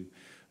turning to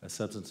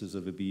substances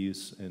of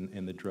abuse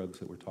and the drugs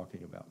that we're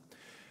talking about.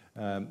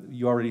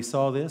 You already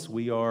saw this.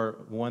 We are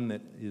one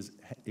that is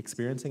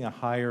experiencing a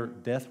higher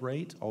death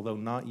rate, although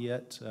not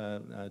yet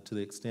to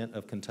the extent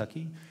of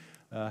Kentucky.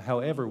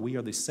 However, we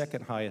are the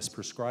second highest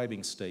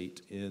prescribing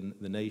state in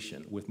the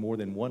nation, with more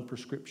than 1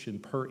 prescription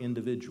per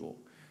individual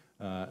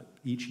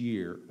each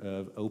year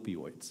of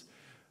opioids.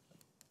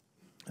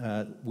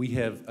 We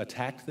have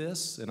attacked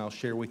this, and I'll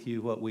share with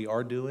you what we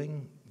are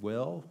doing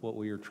well, what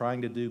we are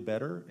trying to do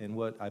better, and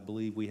what I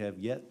believe we have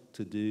yet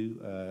to do,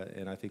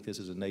 and I think this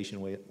is a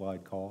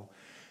nationwide call.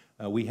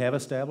 We have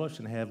established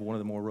and have one of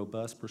the more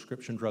robust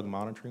prescription drug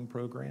monitoring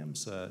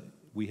programs.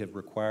 We have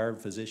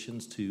required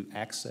physicians to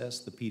access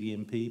the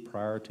PDMP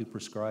prior to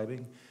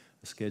prescribing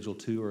a Schedule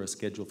II or a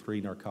Schedule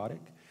III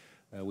narcotic.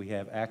 We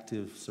have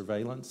active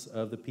surveillance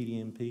of the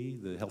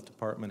PDMP. The health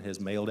department has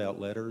mailed out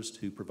letters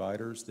to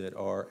providers that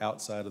are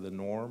outside of the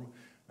norm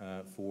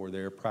for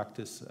their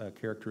practice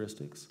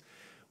characteristics.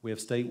 We have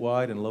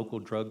statewide and local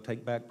drug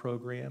take-back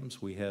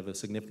programs. We have a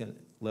significant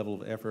level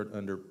of effort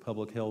under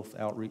public health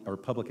outreach or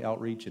public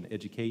outreach and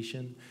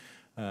education.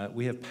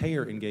 We have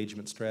payer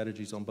engagement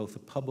strategies on both the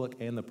public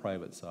and the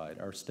private side.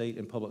 Our state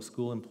and public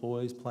school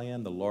employees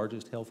plan, the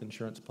largest health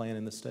insurance plan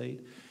in the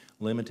state,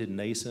 limited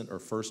nascent or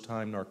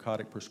first-time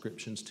narcotic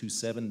prescriptions to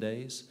 7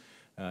 days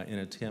in an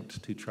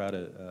attempt to try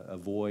to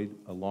avoid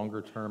a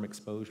longer-term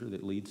exposure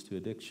that leads to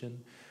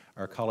addiction.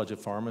 Our College of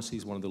Pharmacy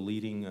is one of the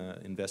leading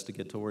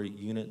investigatory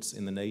units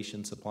in the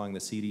nation, supplying the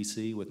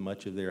CDC with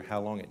much of their how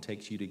long it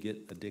takes you to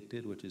get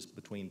addicted, which is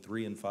between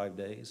 3 and 5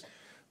 days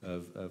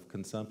of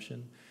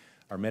consumption.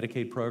 Our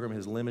Medicaid program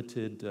has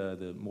limited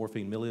the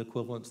morphine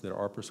milliequivalents that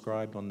are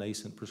prescribed on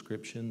nascent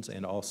prescriptions,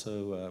 and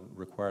also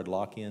required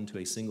lock-in to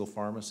a single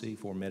pharmacy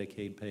for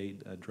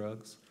Medicaid-paid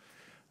drugs.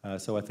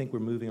 So I think we're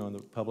moving on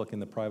the public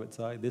and the private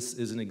side. This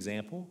is an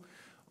example.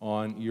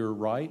 On your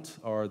right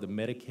are the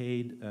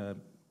Medicaid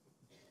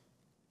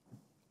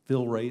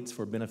fill rates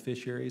for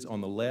beneficiaries.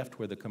 On the left,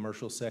 where the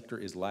commercial sector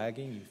is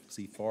lagging, you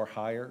see far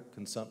higher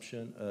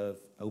consumption of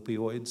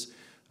opioids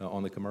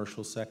on the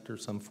commercial sector,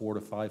 some 4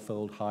 to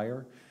 5-fold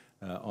higher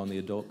on the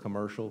adult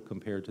commercial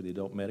compared to the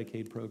adult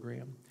Medicaid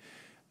program.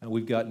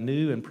 We've got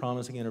new and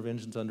promising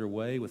interventions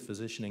underway with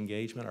physician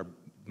engagement. Our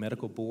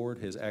medical board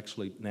has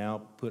actually now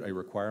put a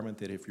requirement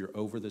that if you're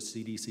over the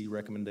CDC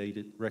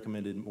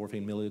recommended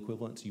morphine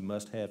milliequivalents, you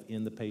must have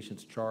in the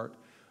patient's chart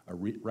a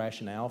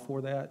rationale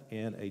for that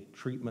and a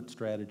treatment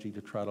strategy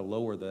to try to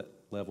lower that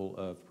level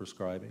of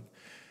prescribing,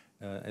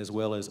 as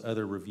well as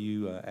other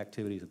review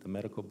activities at the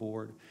medical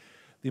board.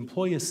 The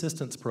employee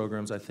assistance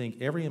programs, I think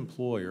every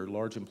employer,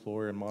 large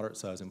employer and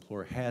moderate-sized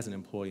employer, has an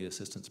employee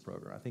assistance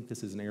program. I think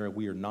this is an area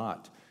we are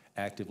not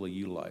actively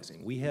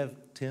utilizing. We have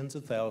tens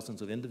of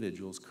thousands of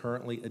individuals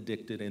currently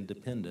addicted and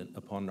dependent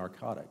upon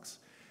narcotics.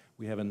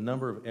 We have a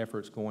number of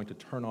efforts going to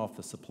turn off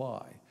the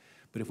supply,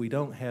 But if we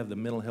don't have the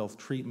mental health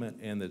treatment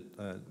and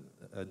the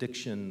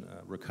addiction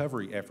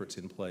recovery efforts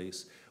in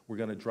place, we're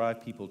going to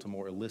drive people to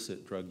more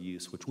illicit drug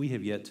use, which we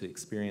have yet to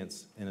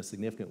experience in a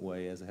significant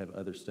way, as have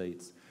other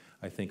states,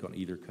 I think, on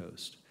either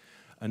coast.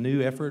 A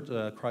new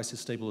effort, crisis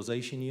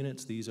stabilization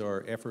units. These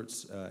are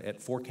efforts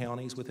at 4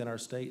 counties within our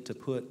state to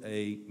put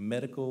a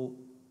medical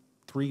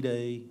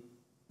 3-day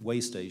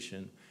way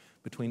station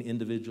between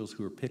individuals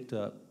who are picked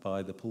up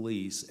by the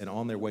police and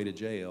on their way to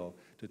jail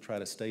to try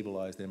to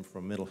stabilize them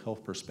from a mental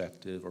health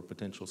perspective or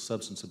potential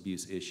substance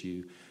abuse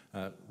issue,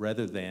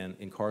 rather than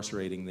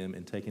incarcerating them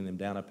and taking them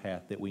down a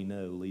path that we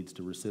know leads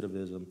to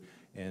recidivism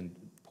and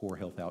poor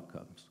health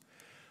outcomes.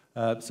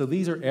 So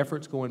these are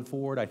efforts going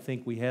forward. I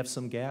think we have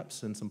some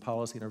gaps and some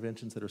policy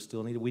interventions that are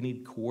still needed. We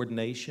need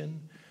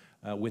coordination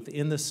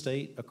within the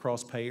state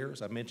across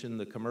payers. I mentioned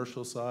the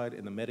commercial side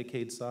and the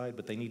Medicaid side,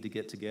 but they need to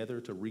get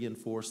together to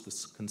reinforce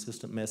this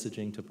consistent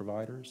messaging to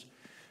providers.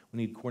 We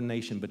need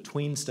coordination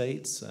between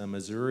states.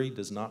 Missouri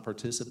does not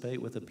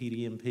participate with a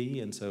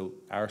PDMP, and so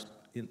our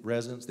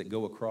residents that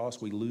go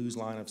across, we lose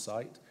line of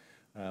sight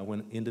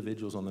when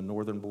individuals on the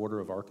northern border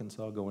of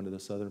Arkansas go into the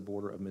southern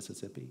border of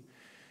Mississippi.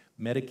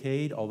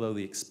 Medicaid, although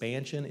the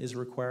expansion is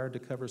required to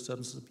cover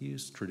substance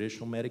abuse,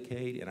 traditional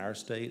Medicaid in our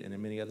state and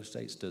in many other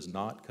states does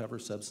not cover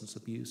substance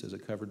abuse as a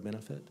covered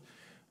benefit.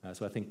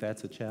 So I think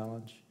that's a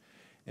challenge.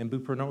 And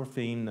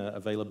buprenorphine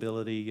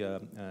availability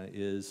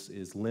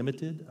is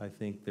limited. I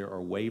think there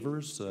are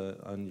waivers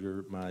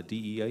under my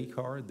DEA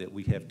card that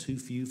we have too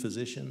few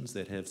physicians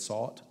that have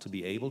sought to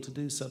be able to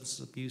do substance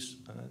abuse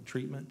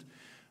treatment.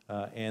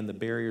 And the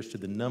barriers to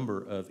the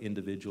number of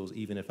individuals,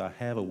 even if I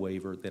have a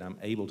waiver that I'm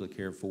able to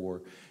care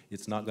for,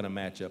 it's not going to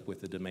match up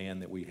with the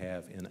demand that we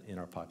have in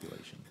our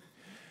population.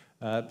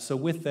 So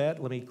with that,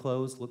 let me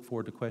close. Look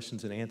forward to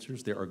questions and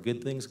answers. There are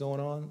good things going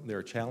on. There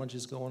are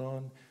challenges going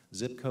on.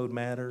 Zip code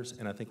matters,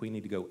 and I think we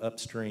need to go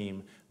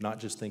upstream, not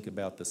just think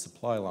about the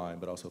supply line,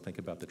 but also think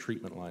about the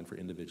treatment line for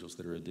individuals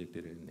that are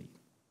addicted and in need.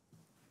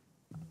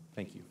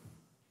 Thank you.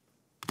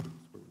 That's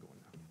where we're going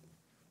now.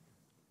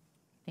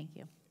 Thank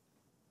you.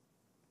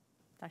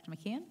 Dr.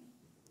 McKeon?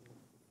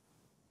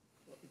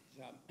 Well,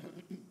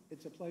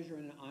 it's a pleasure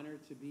and an honor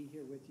to be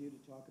here with you to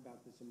talk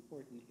about this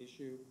important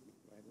issue.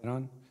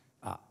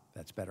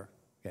 That's better.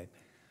 Okay.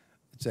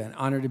 It's an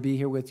honor to be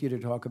here with you to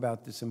talk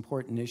about this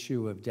important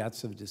issue of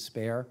deaths of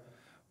despair,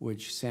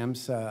 which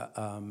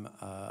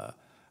SAMHSA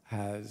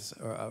has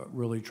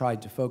really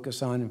tried to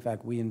focus on. In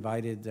fact, we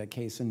invited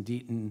Case and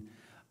Deaton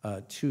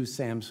to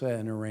SAMHSA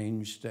and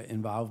arranged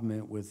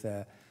involvement with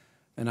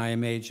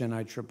NIMH,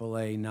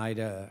 NIAAA,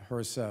 NIDA,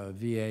 HRSA,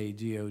 VA,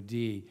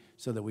 DOD,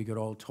 so that we could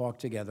all talk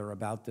together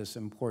about this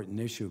important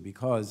issue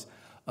because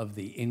of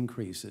the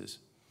increases.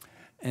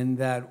 And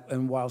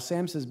while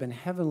SAMHSA has been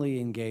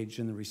heavily engaged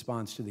in the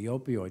response to the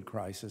opioid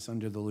crisis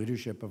under the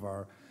leadership of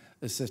our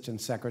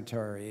Assistant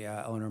Secretary,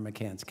 Eleanor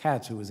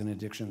McCants-Katz, who is an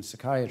addiction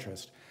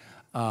psychiatrist,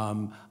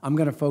 I'm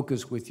going to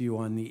focus with you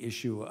on the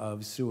issue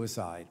of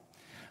suicide.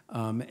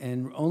 And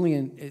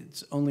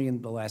it's only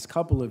in the last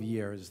couple of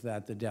years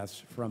that the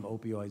deaths from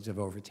opioids have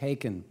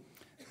overtaken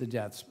the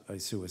deaths by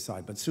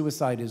suicide. But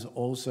suicide is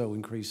also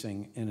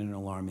increasing in an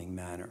alarming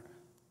manner.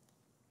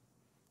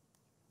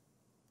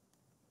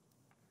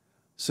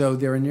 So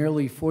there are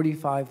nearly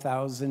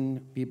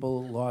 45,000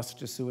 people lost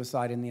to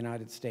suicide in the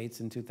United States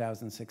in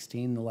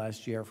 2016, the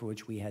last year for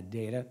which we had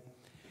data.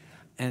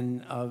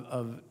 And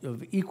of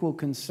equal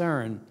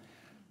concern,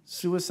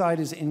 suicide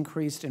has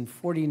increased in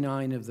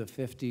 49 of the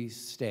 50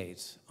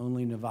 states.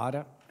 Only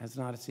Nevada has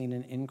not seen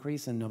an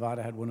increase, and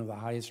Nevada had one of the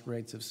highest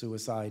rates of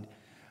suicide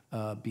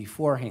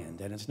beforehand,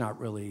 and it's not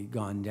really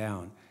gone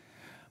down.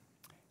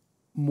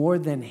 More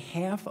than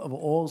half of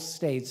all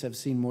states have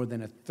seen more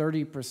than a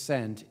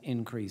 30%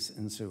 increase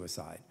in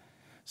suicide.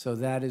 So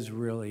that is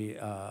really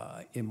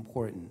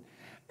important.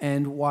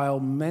 And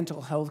while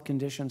mental health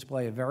conditions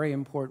play a very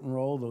important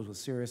role, those with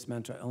serious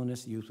mental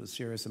illness, youth with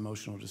serious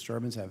emotional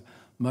disturbance have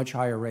much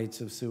higher rates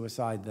of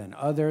suicide than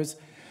others.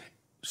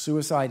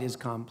 Suicide is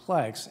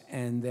complex,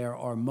 and there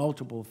are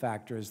multiple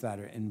factors that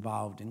are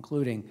involved,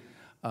 including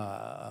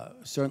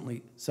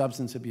certainly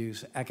substance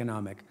abuse,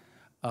 economic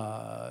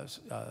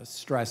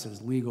stresses,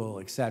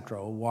 legal, et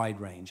cetera, a wide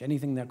range.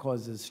 Anything that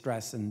causes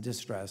stress and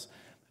distress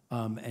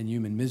and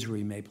human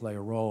misery may play a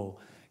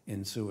role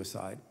in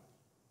suicide.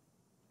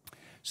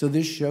 So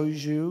this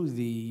shows you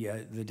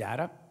the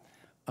data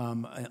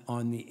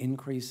on the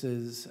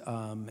increases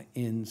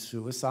in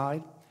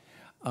suicide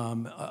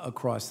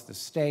across the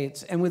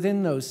states. And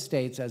within those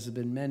states, as has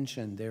been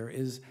mentioned, there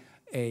is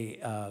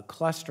a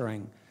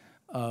clustering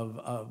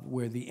of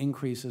where the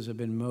increases have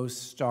been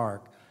most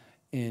stark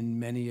in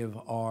many of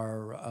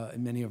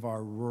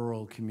our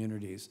rural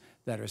communities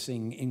that are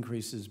seeing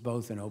increases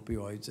both in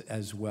opioids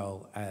as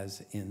well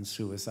as in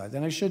suicide.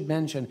 And I should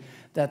mention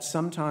that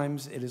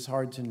sometimes it is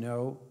hard to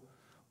know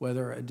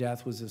whether a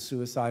death was a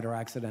suicide or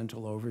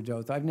accidental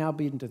overdose. I've now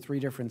been to 3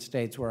 different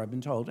states where I've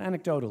been told,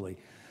 anecdotally,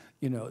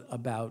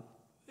 about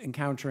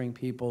encountering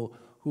people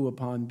who,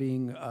 upon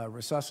being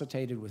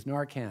resuscitated with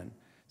Narcan,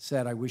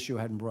 said, "I wish you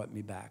hadn't brought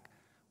me back."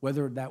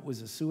 Whether that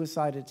was a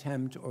suicide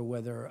attempt or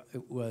whether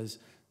it was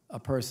a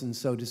person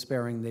so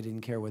despairing they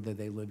didn't care whether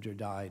they lived or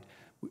died,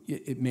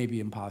 it may be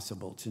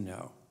impossible to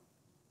know.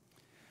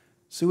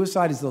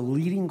 Suicide is the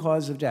leading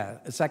cause of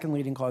death, a second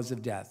leading cause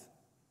of death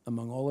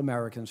among all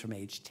Americans from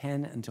age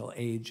 10 until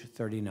age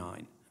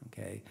 39,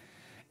 okay?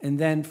 And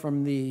then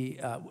from the,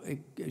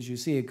 as you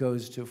see, it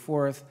goes to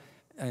fourth,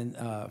 and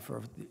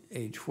for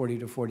age 40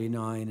 to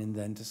 49, and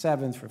then to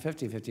seventh for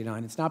 50 to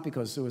 59. It's not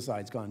because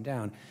suicide's gone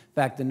down. In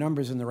fact, the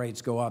numbers and the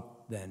rates go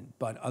up then,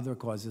 but other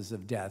causes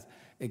of death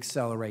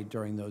accelerate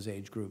during those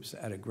age groups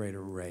at a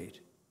greater rate.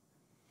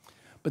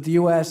 But the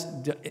U.S.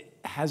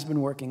 has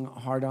been working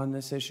hard on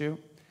this issue.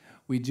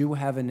 We do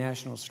have a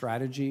national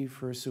strategy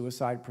for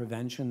suicide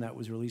prevention that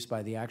was released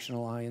by the Action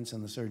Alliance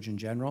and the Surgeon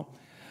General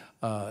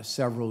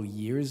several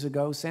years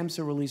ago.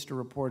 SAMHSA released a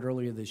report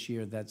earlier this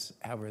year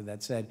that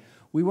said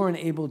we weren't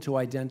able to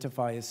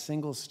identify a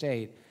single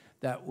state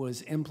that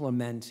was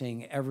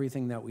implementing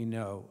everything that we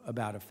know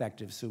about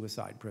effective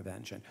suicide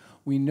prevention.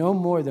 We know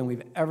more than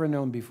we've ever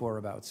known before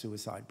about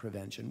suicide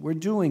prevention. We're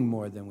doing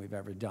more than we've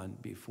ever done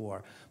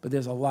before, but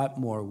there's a lot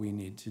more we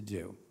need to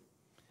do.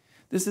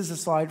 This is a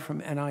slide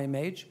from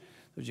NIMH,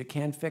 because you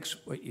can't fix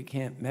what you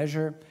can't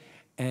measure,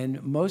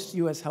 and most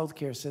U.S.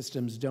 healthcare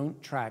systems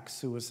don't track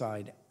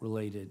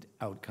suicide-related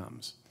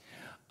outcomes.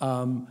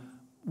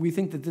 We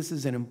think that this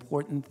is an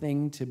important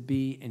thing to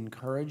be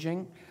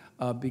encouraging,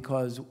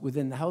 because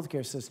within the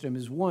healthcare system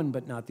is one,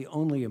 but not the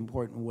only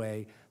important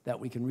way that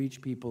we can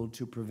reach people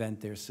to prevent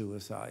their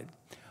suicide.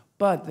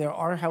 But there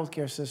are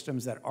healthcare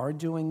systems that are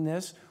doing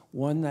this.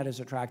 One that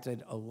has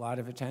attracted a lot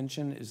of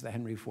attention is the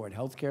Henry Ford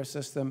healthcare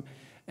system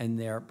and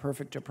their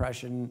perfect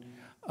depression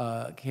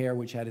care,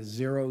 which had a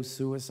zero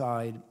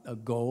suicide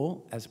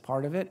goal as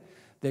part of it.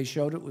 They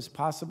showed it was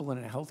possible in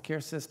a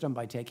healthcare system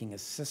by taking a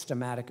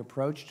systematic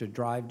approach to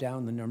drive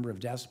down the number of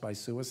deaths by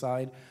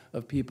suicide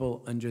of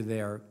people under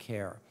their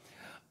care.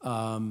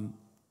 That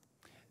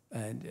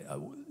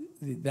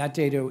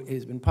data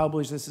has been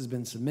published. This has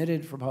been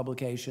submitted for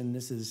publication.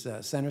 This is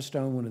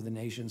Centerstone, one of the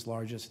nation's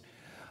largest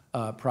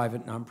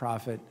private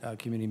nonprofit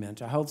community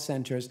mental health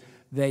centers.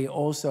 They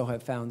also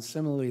have found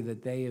similarly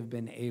that they have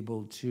been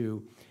able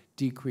to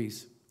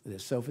decrease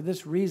this. So for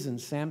this reason,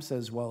 SAMHSA,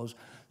 as well as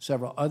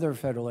several other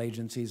federal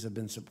agencies, have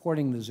been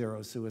supporting the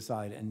Zero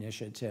Suicide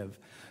Initiative.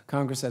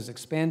 Congress has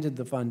expanded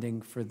the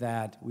funding for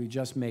that. We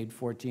just made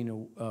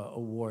 14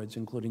 awards,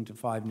 including to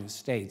 5 new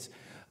states,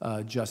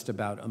 just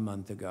about a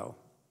month ago.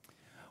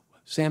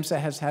 SAMHSA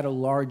has had a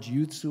large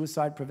youth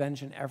suicide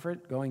prevention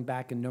effort going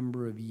back a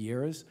number of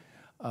years.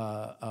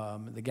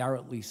 The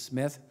Garrett Lee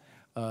Smith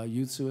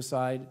Youth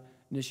Suicide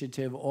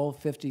Initiative, all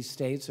 50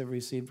 states have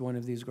received one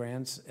of these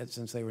grants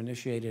since they were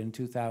initiated in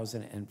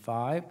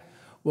 2005.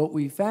 What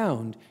we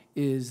found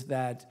is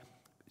that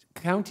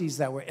counties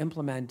that were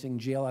implementing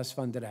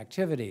GLS-funded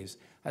activities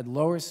had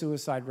lower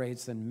suicide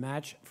rates than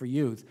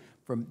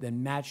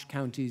than matched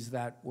counties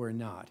that were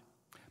not.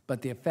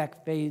 But the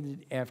effect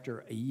faded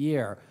after a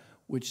year,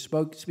 which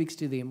speaks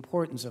to the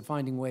importance of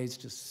finding ways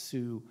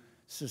to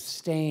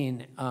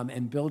sustain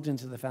and build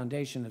into the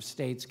foundation of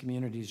states,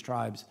 communities,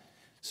 tribes,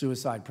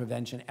 suicide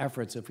prevention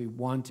efforts if we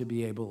want to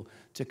be able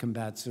to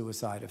combat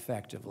suicide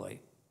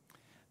effectively.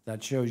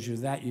 That shows you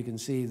that. You can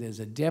see there's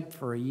a dip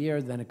for a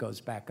year, then it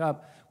goes back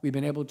up. We've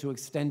been able to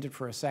extend it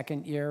for a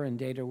second year, and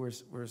data we're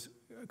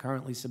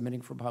currently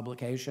submitting for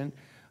publication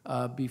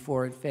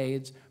before it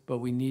fades, but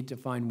we need to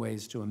find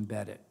ways to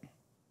embed it.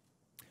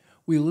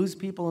 We lose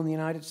people in the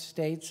United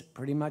States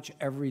pretty much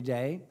every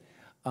day.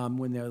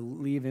 When they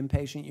leave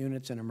inpatient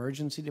units and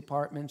emergency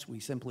departments, we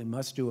simply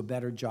must do a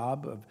better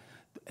job of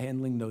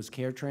handling those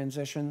care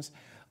transitions.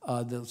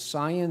 The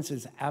science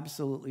is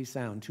absolutely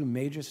sound. 2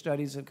 major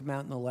studies have come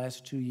out in the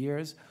last 2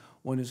 years.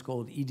 One is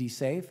called ED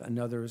Safe,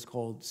 another is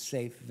called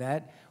Safe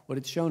Vet. What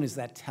it's shown is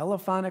that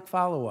telephonic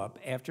follow-up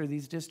after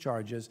these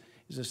discharges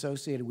is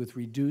associated with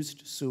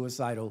reduced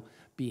suicidal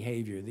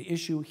behavior. The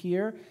issue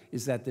here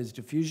is that there's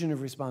diffusion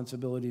of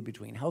responsibility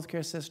between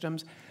healthcare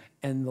systems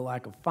and the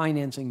lack of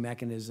financing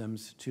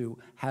mechanisms to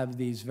have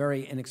these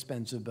very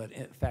inexpensive but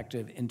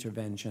effective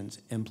interventions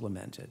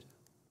implemented.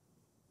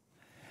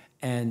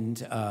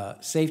 And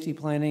safety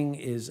planning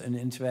is an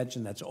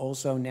intervention that's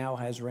also now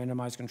has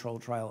randomized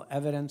controlled trial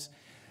evidence.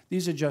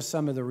 These are just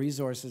some of the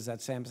resources that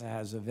SAMHSA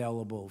has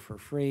available for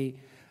free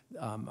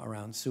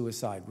around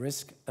suicide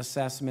risk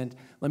assessment.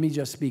 Let me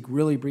just speak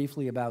really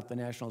briefly about the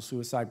National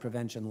Suicide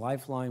Prevention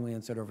Lifeline. We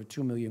answered over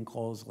 2 million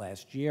calls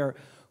last year.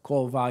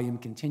 Call volume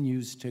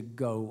continues to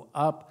go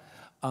up,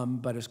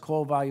 but as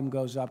call volume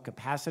goes up,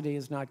 capacity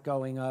is not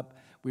going up.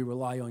 We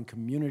rely on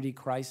community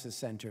crisis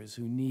centers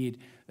who need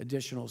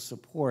additional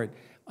support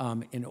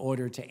in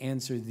order to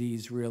answer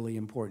these really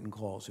important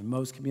calls. In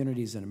most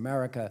communities in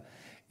America,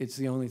 it's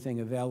the only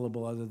thing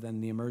available other than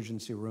the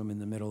emergency room in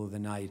the middle of the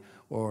night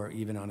or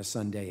even on a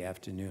Sunday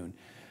afternoon.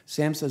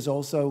 SAMHSA has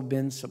also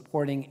been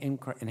supporting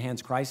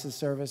enhanced crisis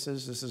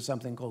services. This is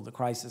something called the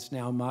Crisis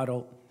Now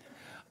model.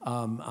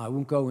 I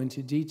won't go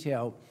into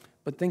detail,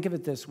 but think of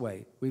it this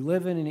way. We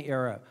live in an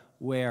era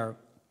where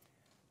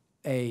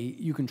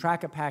you can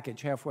track a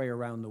package halfway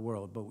around the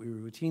world, but we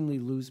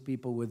routinely lose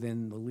people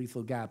within the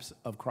lethal gaps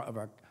of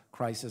our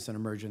crisis and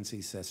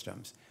emergency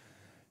systems.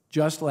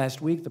 Just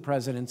last week, the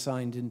President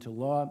signed into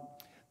law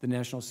the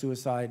National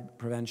Suicide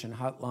Prevention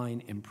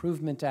Hotline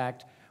Improvement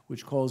Act,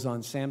 which calls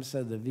on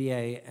SAMHSA, the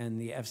VA, and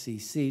the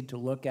FCC to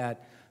look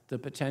at the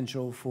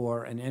potential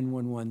for an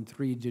N11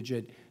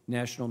 three-digit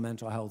national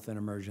mental health and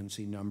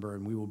emergency number,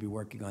 and we will be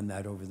working on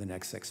that over the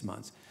next 6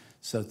 months.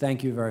 So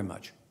thank you very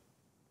much.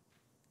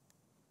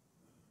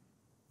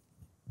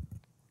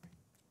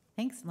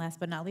 Thanks. And last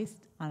but not least,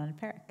 Anand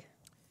Parikh.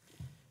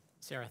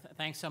 Sarah,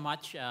 thanks so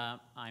much.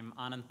 I'm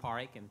Anand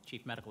Parikh, and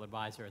Chief Medical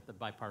Advisor at the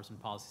Bipartisan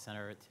Policy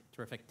Center. It's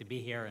terrific to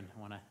be here, and I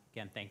want to,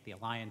 again, thank the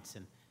Alliance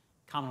and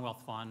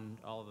Commonwealth Fund,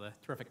 all of the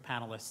terrific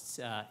panelists,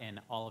 and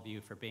all of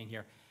you for being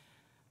here.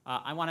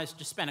 I want to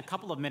just spend a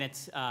couple of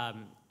minutes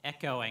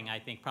echoing, I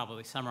think,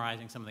 probably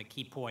summarizing some of the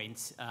key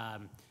points,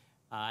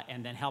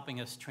 and then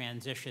helping us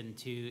transition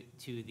to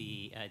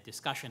the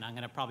discussion. I'm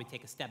going to probably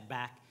take a step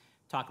back,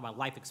 talk about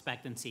life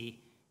expectancy,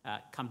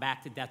 come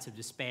back to deaths of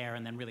despair,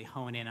 and then really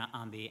hone in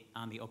on the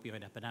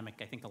opioid epidemic.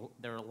 I think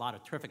there are a lot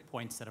of terrific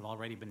points that have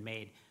already been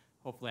made.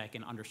 Hopefully I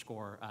can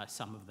underscore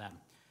some of them.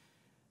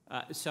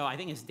 So I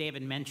think, as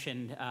David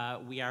mentioned,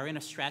 we are in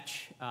a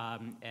stretch,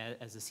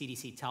 as the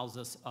CDC tells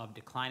us, of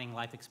declining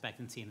life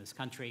expectancy in this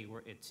country.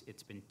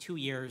 It's been 2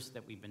 years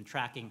that we've been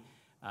tracking,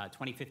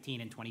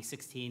 2015 and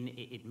 2016.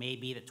 It may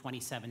be that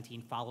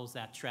 2017 follows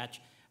that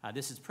stretch.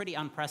 This is pretty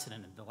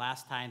unprecedented. The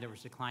last time there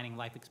was declining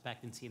life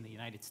expectancy in the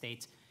United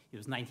States, it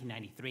was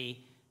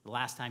 1993. The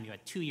last time you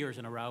had 2 years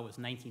in a row was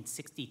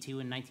 1962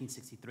 and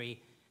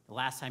 1963. The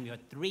last time you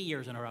had 3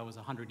 years in a row was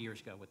 100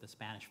 years ago with the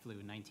Spanish flu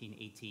in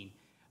 1918.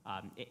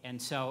 And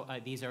so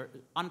these are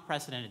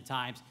unprecedented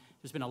times.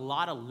 There's been a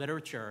lot of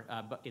literature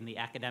in the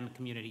academic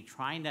community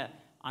trying to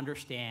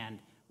understand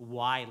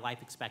why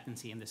life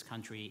expectancy in this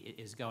country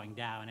is going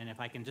down. And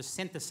if I can just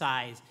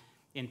synthesize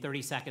in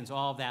 30 seconds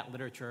all of that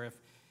literature,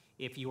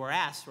 if you were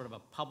asked sort of a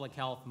public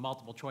health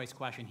multiple choice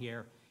question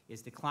here,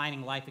 is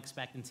declining life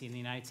expectancy in the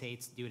United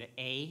States due to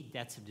A,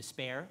 deaths of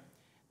despair,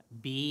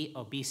 B,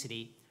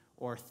 obesity,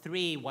 or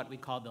 3, what we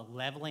call the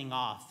leveling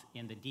off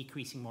in the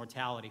decreasing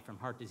mortality from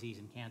heart disease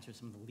and cancer,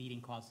 some of the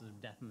leading causes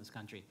of death in this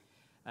country?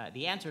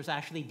 The answer is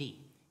actually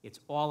D.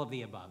 It's all of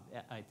the above.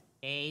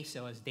 A,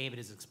 so as David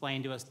has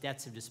explained to us,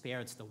 deaths of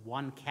despair, it's the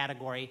one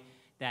category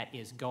that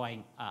is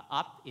going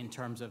up in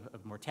terms of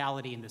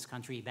mortality in this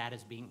country. That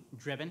is being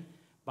driven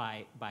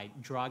by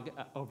drug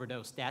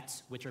overdose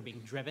deaths, which are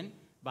being driven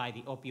by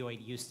the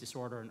opioid use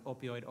disorder and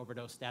opioid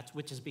overdose deaths,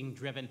 which is being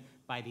driven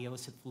by the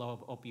illicit flow of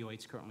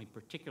opioids currently,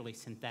 particularly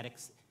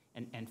synthetics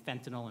and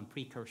fentanyl and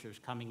precursors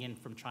coming in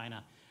from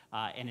China.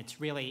 And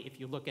it's really, if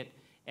you look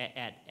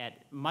at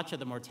much of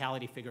the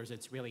mortality figures,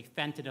 it's really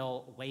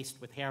fentanyl laced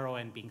with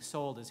heroin being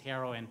sold as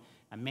heroin,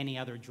 and many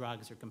other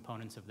drugs are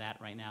components of that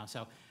right now.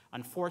 So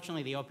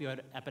unfortunately, the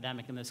opioid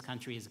epidemic in this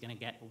country is going to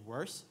get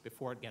worse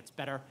before it gets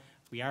better.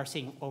 We are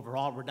seeing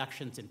overall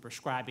reductions in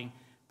prescribing,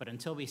 but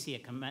until we see a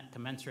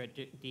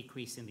commensurate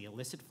decrease in the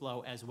illicit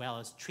flow as well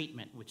as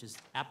treatment, which is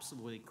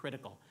absolutely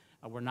critical,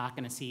 we're not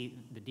going to see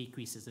the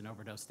decreases in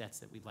overdose deaths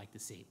that we'd like to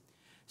see.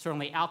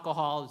 Certainly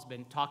alcohol has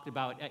been talked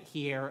about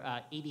here.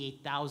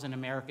 88,000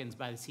 Americans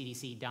by the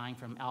CDC dying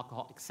from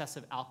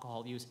excessive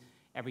alcohol use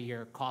every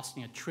year,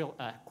 costing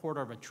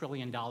 $250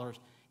 billion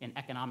in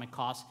economic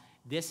costs.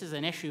 This is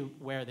an issue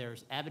where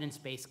there's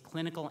evidence-based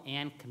clinical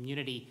and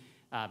community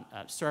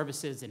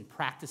services and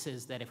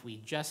practices that if we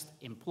just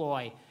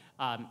employ,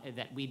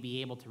 that we'd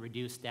be able to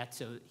reduce death.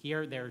 So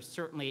here, there's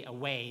certainly a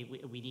way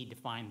we need to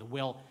find the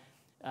will.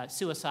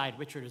 Suicide,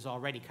 Richard has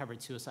already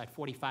covered suicide,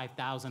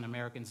 45,000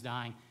 Americans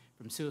dying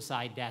from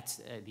suicide deaths.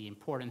 The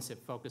importance of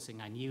focusing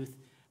on youth,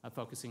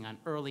 focusing on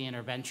early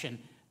intervention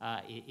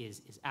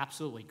is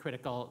absolutely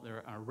critical. There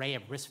are an array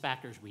of risk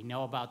factors we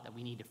know about that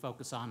we need to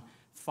focus on.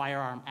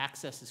 Firearm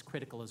access is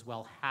critical as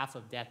well. Half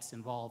of deaths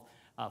involve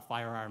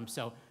firearms.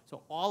 So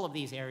all of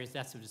these areas,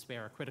 deaths of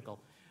despair, are critical.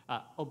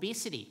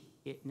 Obesity.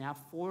 Now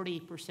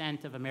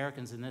 40% of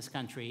Americans in this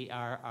country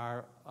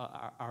are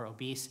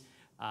obese.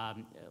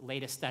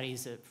 Latest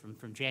studies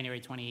from January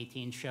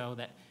 2018 show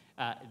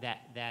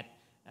that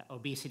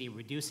obesity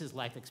reduces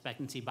life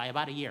expectancy by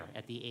about a year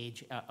at the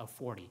age of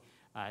 40.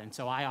 And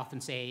so I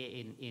often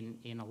say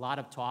in a lot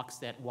of talks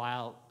that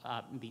while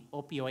the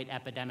opioid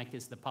epidemic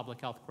is the public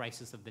health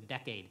crisis of the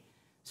decade,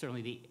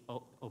 certainly the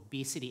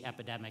obesity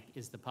epidemic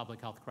is the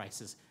public health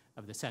crisis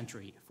of the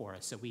century for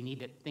us. So we need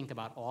to think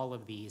about all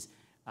of these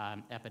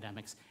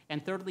epidemics.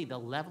 And thirdly, the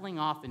leveling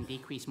off and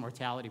decreased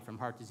mortality from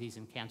heart disease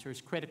and cancer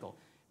is critical,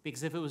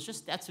 because if it was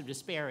just deaths of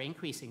despair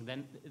increasing,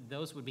 then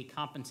those would be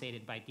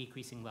compensated by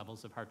decreasing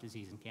levels of heart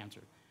disease and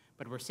cancer.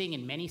 But we're seeing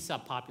in many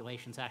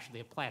subpopulations actually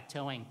a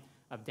plateauing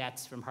of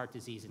deaths from heart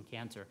disease and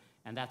cancer,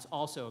 and that's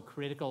also a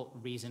critical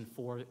reason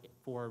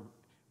for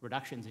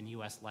reductions in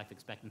U.S. life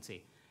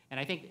expectancy. And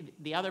I think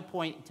the other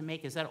point to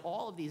make is that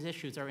all of these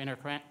issues are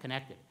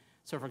interconnected.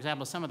 So, for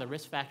example, some of the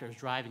risk factors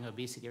driving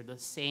obesity are the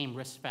same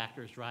risk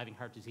factors driving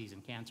heart disease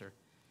and cancer.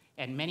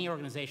 And many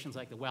organizations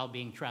like the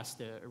Wellbeing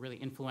Trust, a really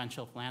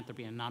influential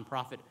philanthropy and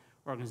nonprofit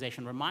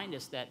organization, remind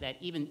us that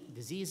even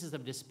diseases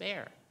of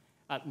despair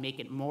make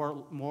it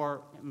more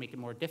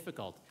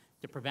difficult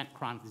to prevent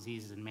chronic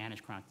diseases and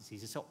manage chronic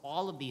diseases. So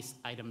all of these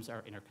items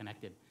are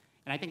interconnected.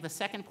 And I think the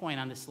second point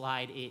on this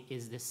slide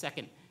is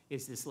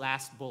this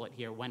last bullet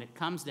here. When it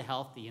comes to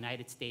health, the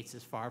United States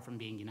is far from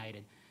being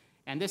united.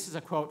 And this is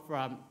a quote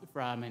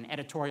from an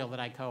editorial that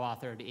I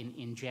co-authored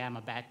in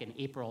JAMA back in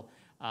April,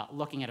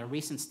 looking at a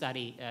recent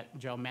study.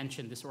 Joe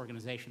mentioned this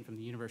organization from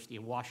the University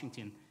of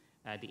Washington,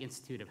 the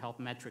Institute of Health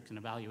Metrics and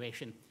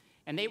Evaluation.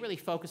 And they really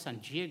focus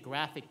on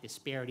geographic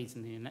disparities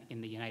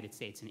in the United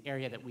States, an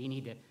area that we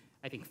need to,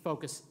 I think,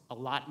 focus a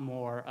lot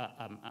more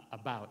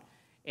about.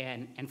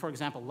 And for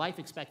example, life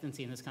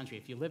expectancy in this country,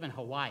 if you live in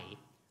Hawaii,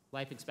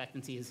 life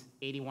expectancy is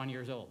 81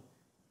 years old.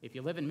 If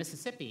you live in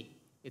Mississippi,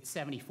 it's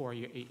 74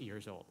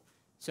 years old.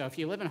 So if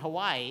you live in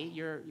Hawaii,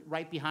 you're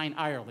right behind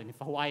Ireland. If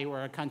Hawaii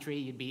were a country,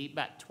 you'd be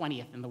about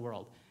 20th in the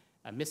world.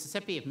 If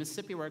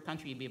Mississippi were a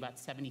country, you'd be about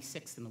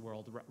 76th in the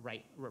world,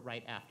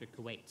 right after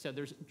Kuwait. So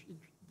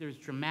there's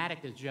dramatic,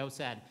 as Joe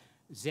said,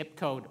 zip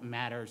code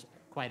matters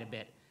quite a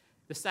bit.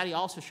 The study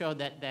also showed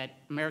that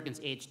Americans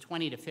aged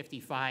 20 to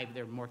 55,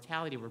 their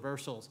mortality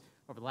reversals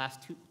over the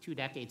last two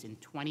decades in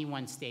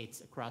 21 states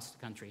across the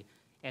country,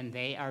 and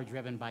they are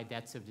driven by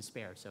deaths of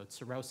despair. So it's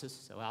cirrhosis,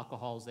 so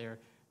alcohol's there,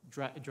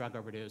 drug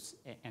overdose,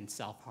 and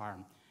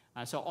self-harm.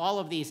 So all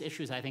of these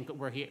issues, I think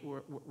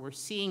we're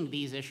seeing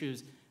these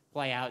issues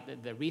play out.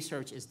 The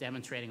research is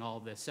demonstrating all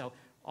of this. So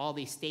all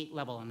these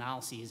state-level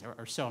analyses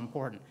are so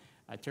important.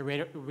 To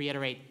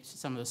reiterate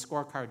some of the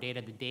scorecard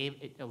data that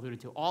Dave alluded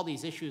to, all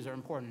these issues are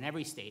important in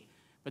every state,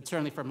 but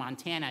certainly for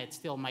Montana, it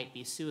still might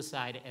be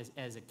suicide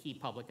as a key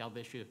public health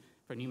issue.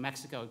 For New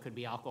Mexico, it could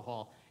be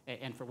alcohol,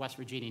 and for West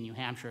Virginia and New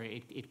Hampshire,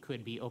 it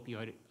could be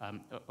opioid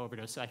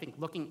overdose. So I think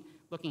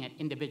looking at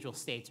individual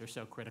states are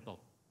so critical.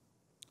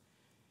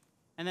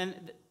 And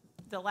then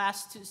the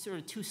last sort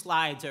of two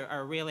slides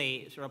are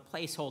really sort of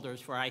placeholders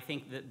for, I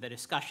think, the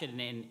discussion,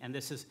 and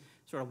this is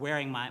sort of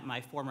wearing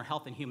my former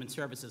Health and Human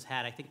Services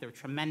hat. I think there are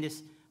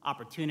tremendous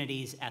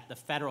opportunities at the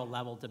federal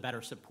level to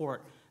better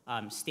support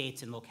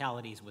states and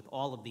localities with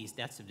all of these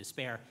deaths of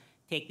despair.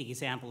 Take the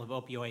example of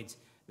opioids.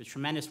 There's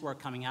tremendous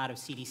work coming out of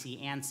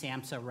CDC and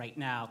SAMHSA right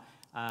now.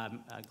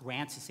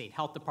 Grants to state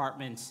health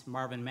departments.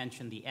 Marvin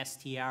mentioned the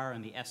STR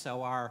and the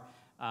SOR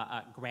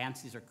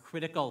grants. These are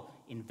critical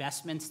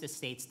investments to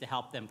states to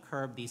help them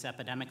curb these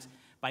epidemics.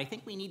 But I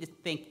think we need to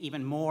think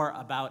even more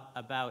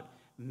about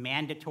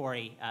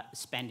mandatory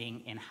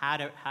spending and how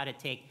to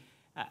take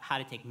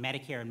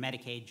Medicare and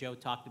Medicaid. Joe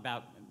talked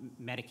about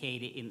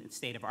Medicaid in the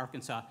state of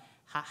Arkansas.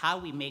 How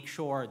we make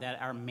sure that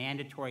our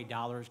mandatory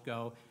dollars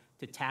go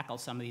to tackle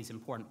some of these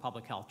important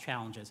public health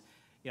challenges.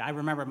 I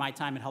remember my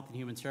time in Health and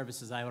Human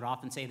Services, I would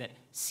often say that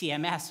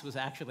CMS was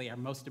actually our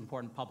most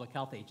important public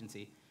health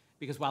agency,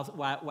 because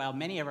while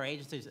many of our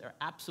agencies are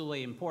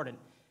absolutely important,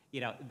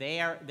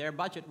 their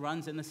budget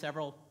runs in the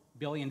several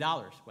 $billion,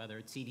 whether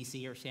it's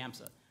CDC or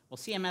SAMHSA. Well,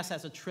 CMS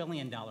has $1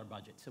 trillion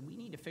budget, so we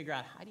need to figure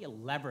out how do you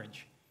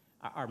leverage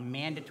our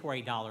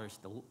mandatory dollars,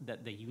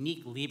 the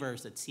unique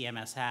levers that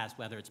CMS has,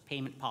 whether it's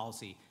payment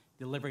policy,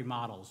 delivery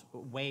models,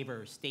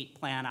 waivers, state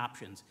plan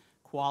options,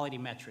 quality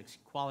metrics,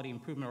 quality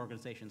improvement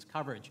organizations,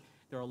 coverage.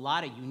 There are a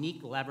lot of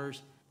unique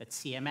levers that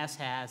CMS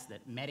has,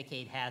 that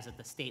Medicaid has at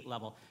the state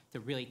level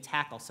to really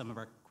tackle some of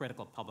our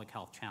critical public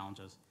health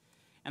challenges.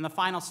 And the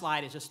final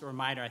slide is just a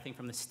reminder, I think,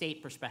 from the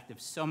state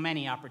perspective, so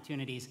many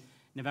opportunities.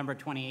 November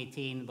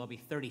 2018, there'll be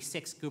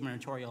 36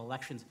 gubernatorial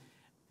elections.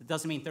 It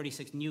doesn't mean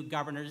 36 new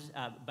governors,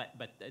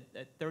 but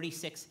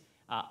 36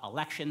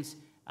 elections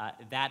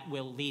that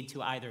will lead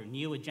to either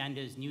new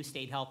agendas, new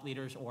state health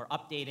leaders, or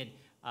updated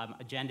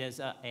agendas,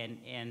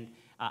 and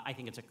I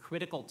think it's a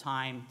critical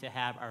time to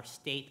have our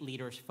state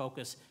leaders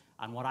focus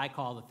on what I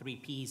call the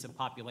 3 Ps of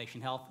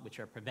population health, which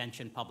are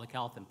prevention, public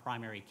health, and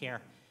primary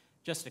care.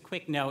 Just a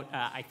quick note,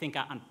 I think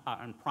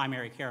on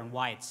primary care and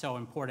why it's so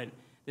important.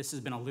 This has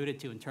been alluded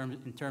to in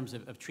terms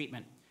of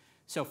treatment.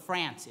 So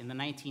France in the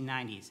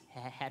 1990s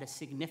had a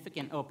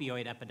significant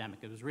opioid epidemic.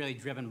 It was really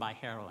driven by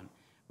heroin.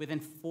 Within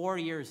 4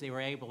 years, they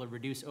were able to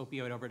reduce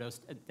opioid overdose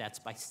deaths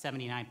by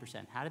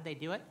 79%. How did they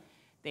do it?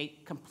 They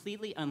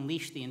completely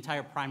unleashed the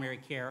entire primary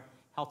care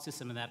health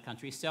system in that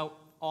country. So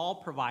all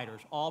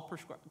providers,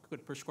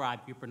 could prescribe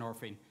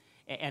buprenorphine,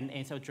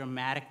 and so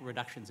dramatic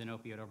reductions in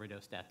opioid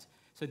overdose deaths.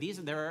 So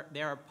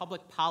there are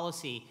public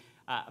policies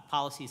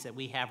that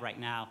we have right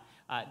now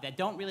that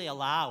don't really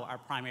allow our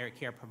primary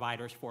care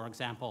providers, for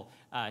example,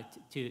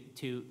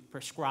 to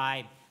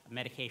prescribe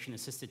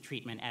medication-assisted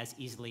treatment as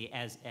easily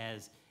as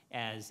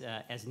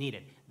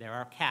needed. There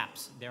are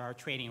caps, there are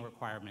training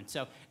requirements.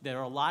 So there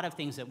are a lot of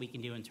things that we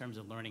can do in terms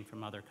of learning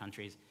from other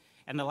countries.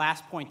 And the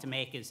last point to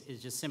make is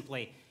just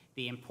simply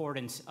the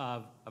importance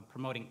of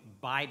promoting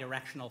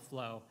bi-directional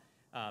flow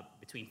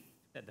between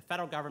the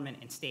federal government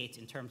and states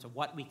in terms of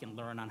what we can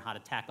learn on how to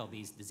tackle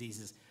these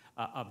diseases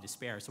of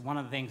despair. So one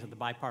of the things that the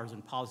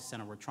Bipartisan Policy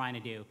Center we're trying to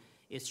do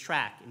is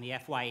track in the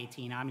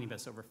FY18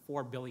 omnibus over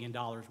 $4 billion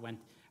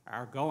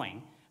are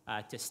going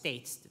to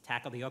states to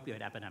tackle the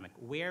opioid epidemic.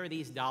 Where are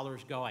these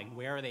dollars going?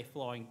 Where are they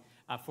flowing?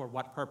 For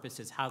what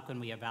purposes? How can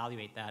we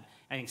evaluate that?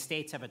 I think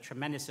states have a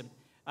tremendous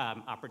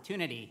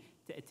opportunity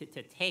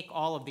to take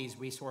all of these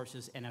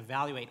resources and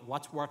evaluate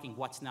what's working,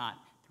 what's not,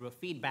 through a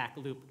feedback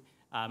loop,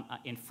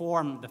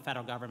 inform the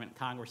federal government,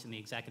 Congress, and the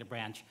executive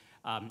branch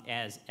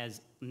as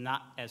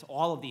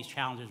all of these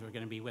challenges are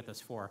going to be with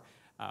us for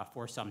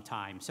some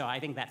time. So I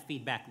think that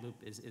feedback loop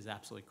is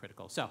absolutely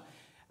critical. So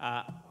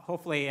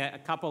hopefully a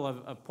couple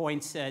of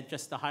points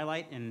just to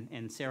highlight,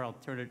 and Sarah, I'll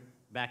turn it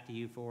back to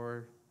you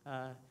for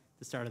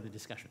the start of the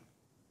discussion.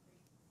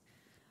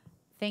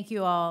 Thank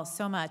you all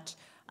so much.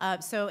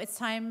 So it's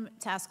time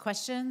to ask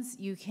questions.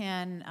 You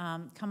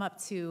can come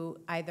up to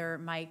either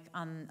mic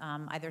on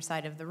either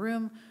side of the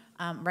room,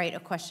 write a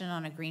question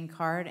on a green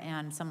card,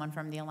 and someone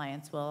from the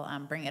Alliance will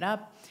bring it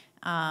up.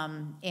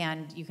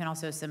 And you can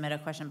also submit a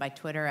question by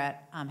Twitter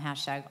at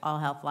hashtag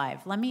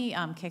AllHealthLive. Let me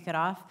kick it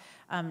off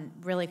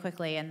really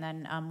quickly, and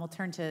then we'll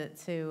turn to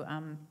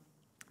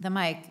the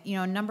mic. You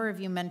know, a number of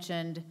you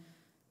mentioned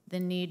the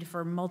need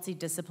for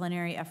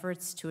multidisciplinary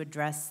efforts to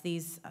address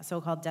these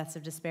so-called deaths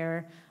of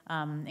despair,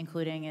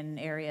 including in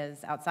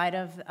areas outside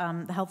of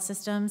the health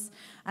systems.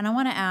 And I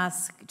want to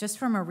ask, just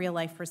from a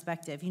real-life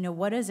perspective, you know,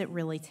 what does it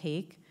really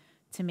take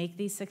to make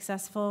these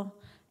successful,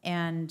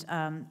 and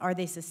are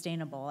they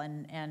sustainable?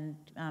 And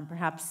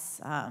perhaps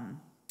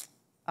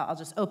I'll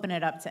just open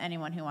it up to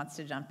anyone who wants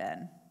to jump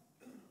in.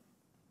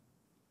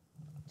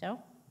 Joe?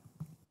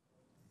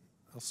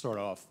 I'll start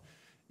off.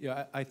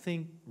 Yeah, I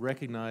think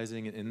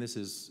recognizing, and this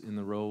is in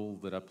the role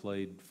that I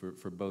played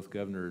for both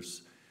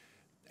governors,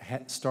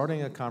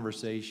 starting a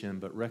conversation,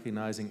 but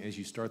recognizing as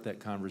you start that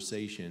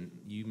conversation,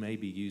 you may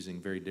be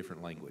using very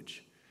different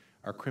language.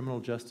 Our criminal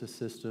justice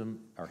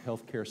system, our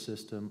healthcare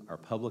system, our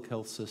public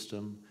health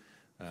system,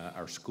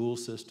 our school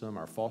system,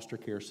 our foster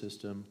care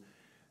system,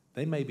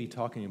 they may be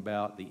talking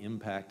about the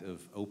impact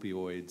of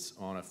opioids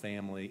on a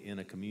family in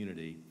a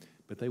community,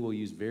 but they will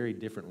use very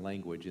different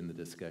language in the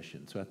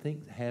discussion. So I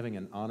think having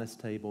an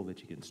honest table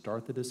that you can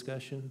start the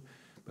discussion,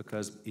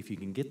 because if you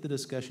can get the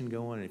discussion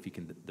going, and if you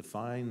can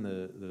define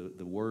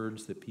the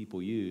words that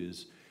people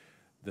use,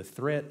 the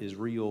threat is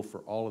real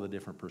for all of the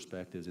different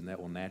perspectives, and that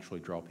will naturally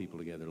draw people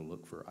together to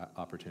look for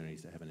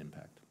opportunities to have an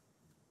impact.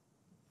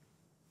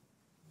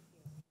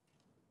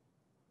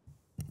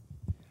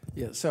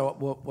 Yeah, so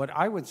what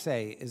I would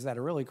say is that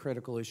a really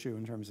critical issue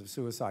in terms of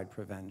suicide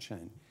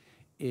prevention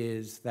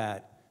is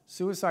that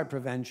suicide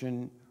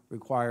prevention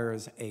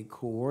requires a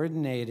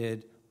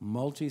coordinated,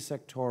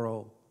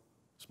 multi-sectoral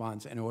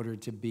response in order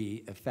to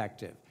be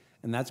effective.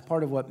 And that's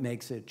part of what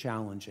makes it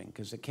challenging,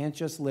 because it can't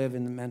just live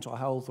in the mental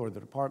health or the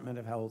Department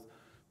of Health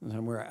or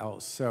somewhere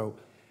else. So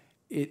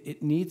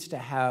it needs to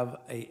have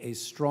a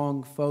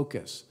strong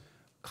focus.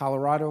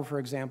 Colorado, for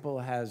example,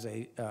 has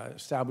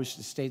established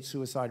a state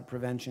suicide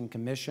prevention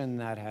commission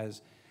that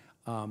has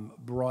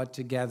brought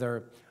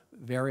together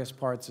various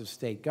parts of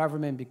state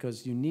government,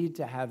 because you need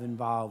to have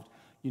involved,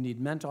 you need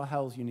mental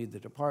health, you need the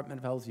Department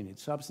of Health, you need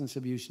substance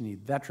abuse, you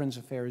need Veterans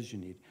Affairs, you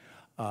need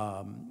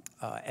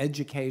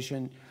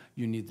education,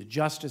 you need the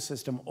justice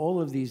system.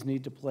 All of these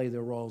need to play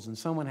their roles, and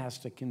someone has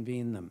to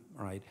convene them,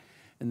 right?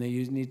 And they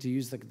need to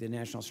use the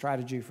National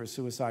Strategy for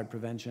Suicide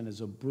Prevention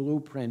as a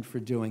blueprint for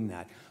doing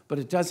that. But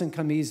it doesn't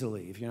come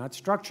easily. If you're not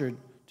structured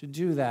to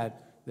do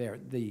that there.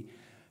 The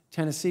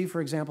Tennessee,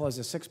 for example, has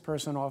a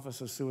 6-person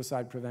Office of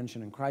Suicide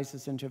Prevention and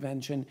Crisis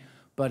Intervention,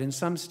 but in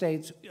some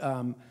states,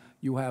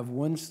 you have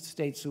one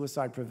state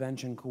suicide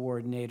prevention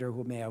coordinator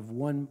who may have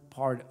one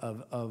part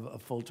of a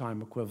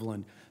full-time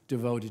equivalent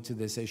devoted to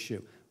this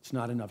issue. It's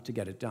not enough to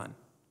get it done.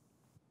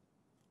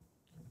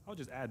 I'll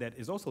just add that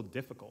it's also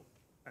difficult.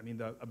 I mean,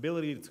 the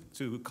ability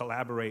to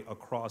collaborate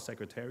across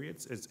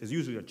secretariats is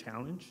usually a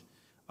challenge,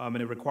 and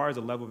it requires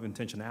a level of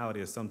intentionality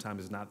that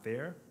sometimes is not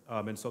there,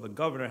 and so the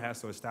governor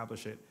has to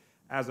establish it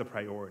as a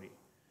priority.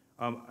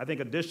 I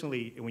think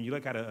additionally, when you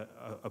look at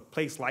a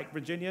place like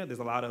Virginia, there's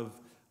a lot of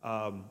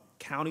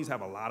counties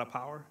have a lot of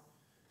power,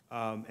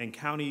 and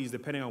counties,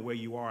 depending on where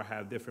you are,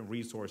 have different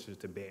resources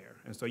to bear.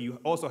 And so you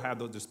also have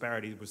those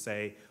disparities with,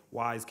 say,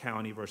 Wise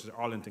County versus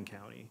Arlington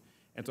County.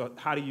 And so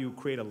how do you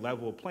create a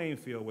level playing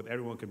field where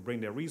everyone can bring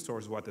their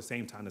resources while at the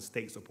same time the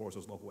state supports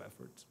those local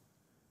efforts?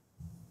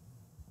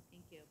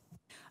 Thank you.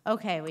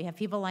 Okay, we have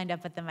people lined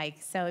up at the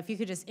mic. So if you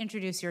could just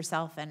introduce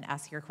yourself and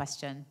ask your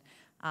question.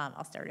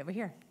 I'll start over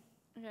here.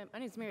 Okay, my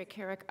name is Mary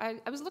Carrick. I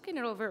was looking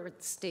it over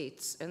at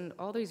states, and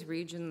all these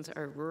regions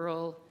are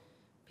rural,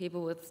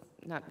 people with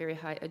not very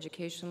high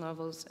education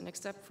levels, and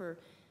except for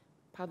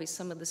probably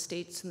some of the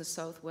states in the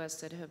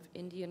Southwest that have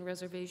Indian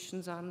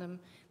reservations on them,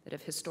 that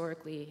have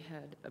historically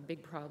had a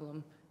big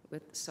problem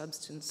with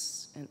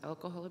substance and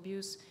alcohol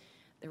abuse,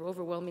 they're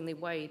overwhelmingly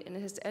white. And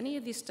has any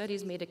of these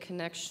studies made a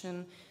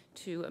connection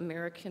to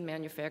American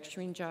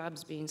manufacturing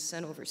jobs being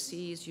sent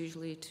overseas,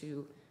 usually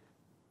to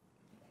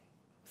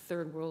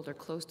third world or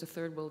close to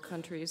third world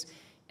countries,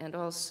 and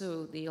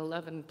also the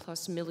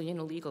 11+ million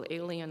illegal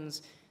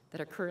aliens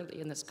that are currently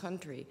in this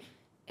country?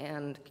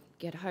 and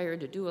get hired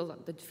to do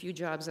the few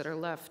jobs that are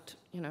left,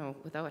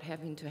 without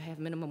having to have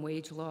minimum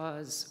wage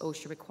laws,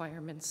 OSHA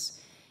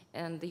requirements.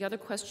 And the other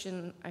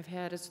question I've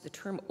had is the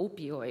term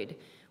opioid.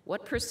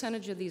 What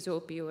percentage of these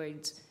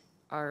opioids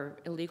are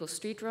illegal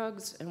street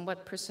drugs, and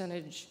what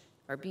percentage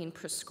are being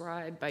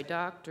prescribed by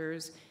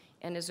doctors?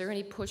 And is there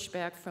any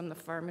pushback from the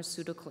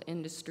pharmaceutical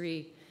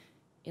industry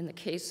in the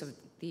case of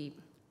the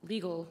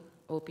legal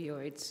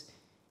opioids,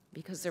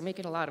 because they're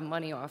making a lot of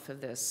money off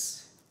of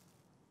this?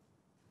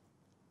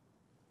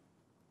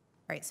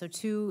 All right, so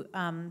two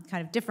kind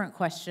of different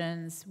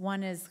questions.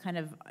 One is kind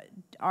of,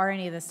 are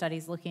any of the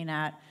studies looking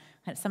at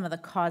kind of some of the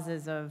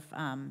causes of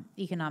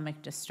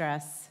economic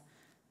distress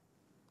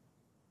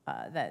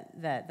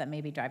that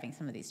may be driving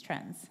some of these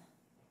trends?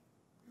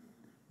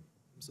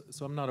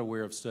 So I'm not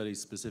aware of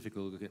studies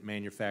specifically looking at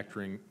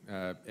manufacturing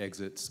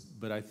exits,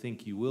 but I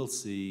think you will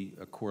see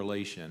a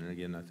correlation. And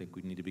again, I think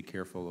we need to be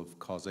careful of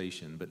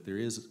causation, but there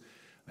is,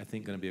 I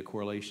think, going to be a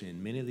correlation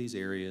in many of these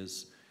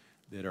areas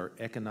that are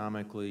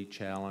economically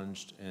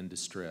challenged and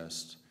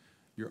distressed.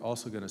 You're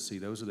also going to see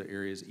those are the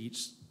areas,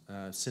 each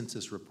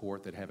census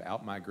report, that have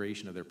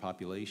outmigration of their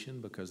population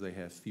because they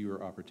have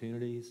fewer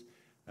opportunities.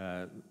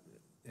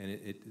 And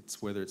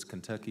it's whether it's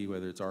Kentucky,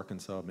 whether it's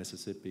Arkansas,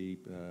 Mississippi,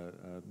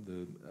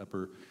 the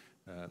upper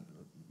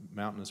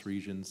mountainous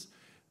regions.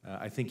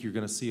 I think you're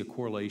going to see a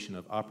correlation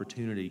of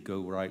opportunity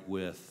go right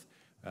with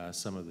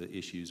some of the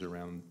issues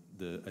around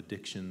the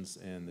addictions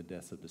and the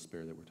deaths of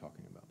despair that we're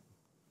talking about.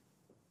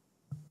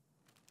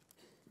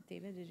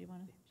 David, did you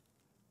want to?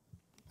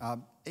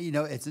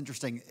 It's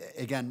interesting.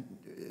 Again,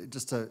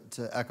 just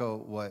to echo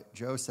what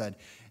Joe said,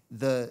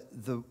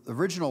 the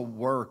original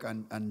work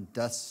on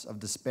deaths of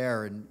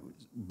despair and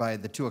by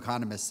the two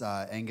economists,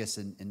 Angus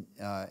and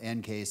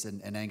Ann Case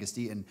and Angus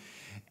Deaton,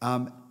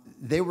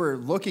 they were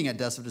looking at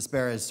deaths of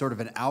despair as sort of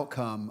an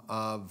outcome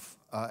of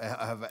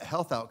a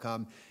health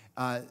outcome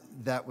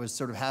that was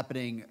sort of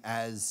happening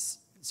as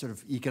sort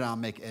of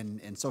economic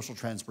and social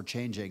trends were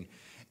changing.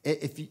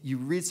 If you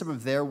read some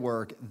of their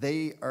work,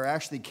 they are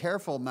actually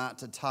careful not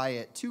to tie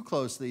it too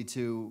closely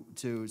to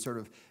sort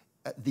of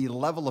the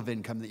level of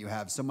income that you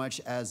have, so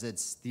much as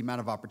it's the amount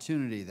of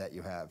opportunity that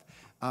you have.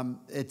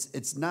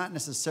 It's not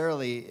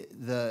necessarily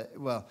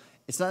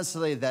it's not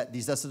necessarily that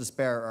these deaths of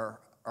despair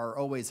are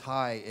always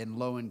high in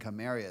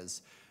low-income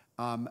areas,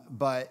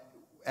 but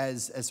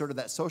as sort of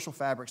that social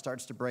fabric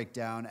starts to break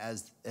down,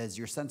 as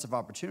your sense of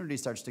opportunity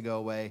starts to go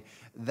away,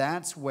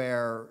 that's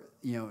where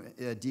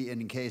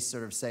in case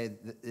sort of say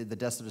the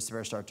deaths of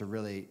despair start to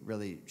really,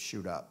 really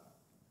shoot up.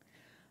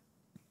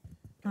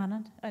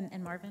 Anand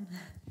and Marvin?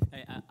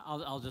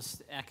 I'll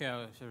just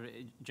echo sort of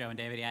Joe and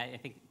David. I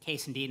think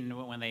Case and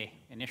Deaton, when they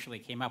initially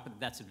came up with the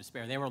deaths of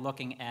despair, they were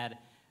looking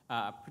at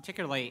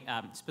particularly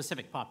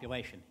specific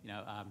population.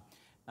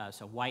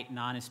 So white,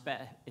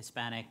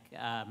 non-Hispanic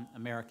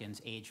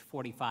Americans aged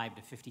 45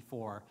 to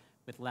 54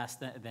 with less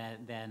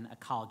than a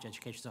college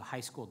education, so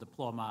high school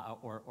diploma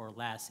or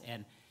less.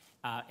 And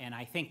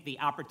I think the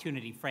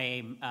opportunity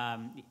frame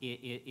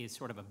is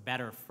sort of a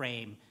better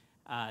frame.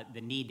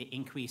 The need to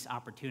increase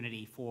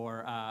opportunity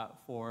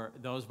for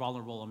those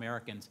vulnerable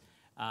Americans,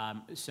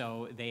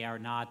 so they are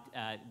not,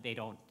 they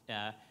don't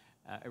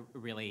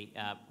really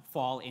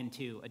fall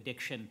into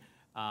addiction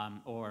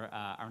or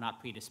are not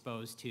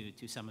predisposed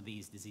to some of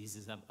these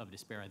diseases of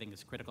despair. I think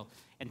is critical.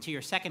 And to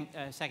your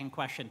second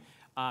question,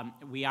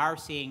 we are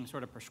seeing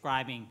sort of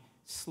prescribing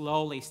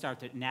slowly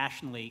start to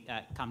nationally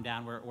come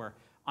down. We're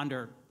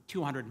under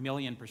 200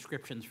 million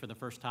prescriptions for the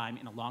first time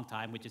in a long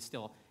time, which is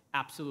still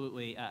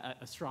absolutely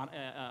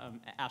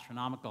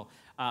astronomical,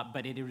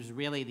 but it is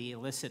really the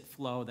illicit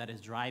flow that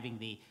is driving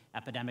the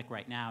epidemic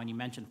right now. And you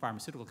mentioned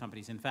pharmaceutical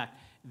companies. In fact,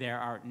 there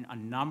are a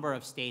number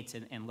of states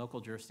and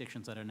local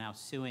jurisdictions that are now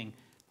suing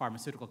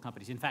pharmaceutical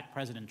companies. In fact,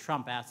 President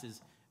Trump asked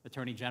his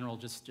Attorney General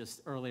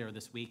just earlier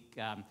this week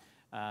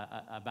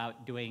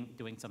about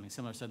doing something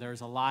similar. So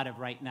there's a lot of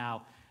right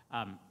now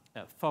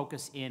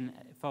focus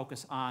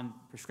on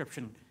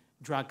prescription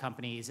drug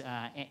companies,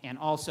 and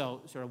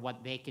also sort of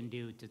what they can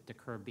do to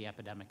curb the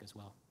epidemic as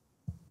well.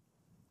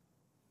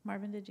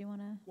 Marvin, did you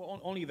want to?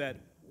 Well, only that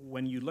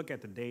when you look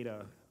at the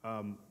data,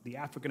 the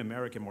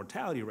African-American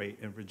mortality rate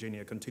in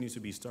Virginia continues to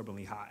be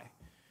stubbornly high.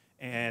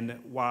 And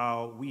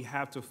while we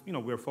have to,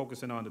 we're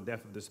focusing on the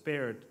death of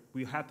despair,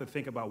 we have to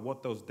think about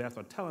what those deaths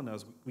are telling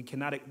us. It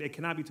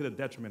cannot be to the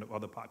detriment of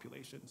other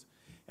populations.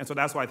 And so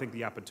that's why I think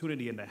the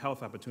opportunity and the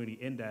health opportunity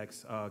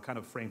index kind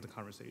of frames the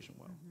conversation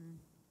well. Mm-hmm.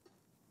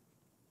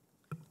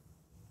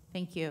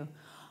 Thank you.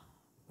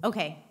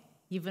 Okay,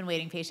 you've been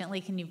waiting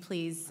patiently. Can you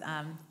please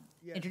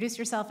Yes. introduce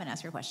yourself and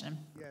ask your question?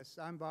 Yes,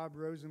 I'm Bob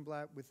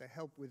Rosenblatt with the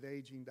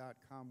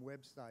helpwithaging.com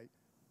website.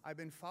 I've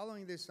been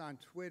following this on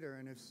Twitter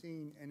and have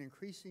seen an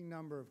increasing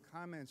number of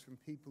comments from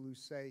people who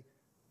say,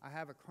 I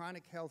have a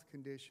chronic health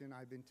condition,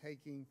 I've been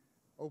taking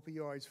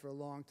opioids for a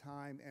long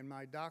time, and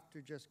my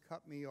doctor just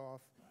cut me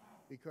off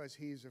because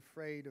he's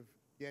afraid of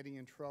getting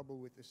in trouble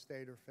with the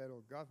state or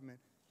federal government.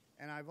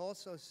 And I've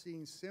also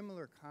seen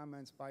similar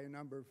comments by a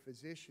number of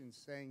physicians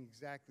saying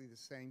exactly the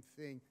same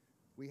thing.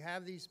 we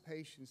have these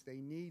patients, they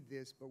need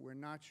this, but we're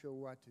not sure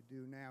what to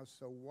do now.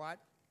 So what,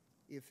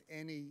 if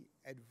any,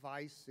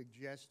 advice,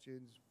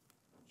 suggestions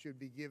should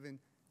be given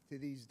to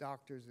these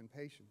doctors and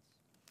patients?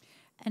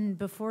 And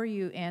before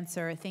you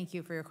answer, thank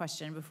you for your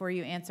question. Before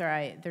you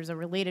answer, there's a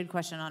related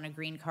question on a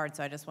green card,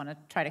 so I just want to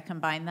try to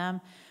combine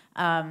them.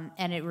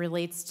 And it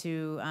relates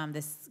to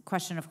this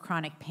question of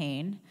chronic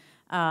pain.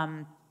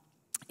 And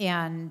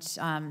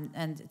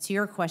to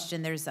your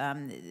question, there's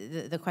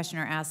the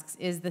questioner asks,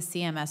 is the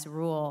CMS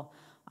rule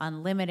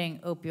on limiting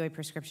opioid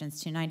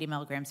prescriptions to 90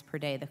 milligrams per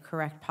day the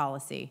correct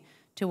policy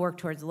to work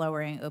towards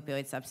lowering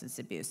opioid substance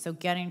abuse? So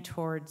getting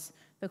towards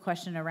the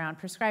question around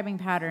prescribing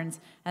patterns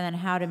and then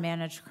how to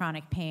manage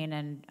chronic pain,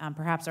 and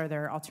perhaps are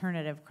there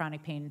alternative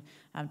chronic pain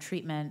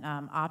treatment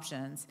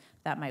options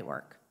that might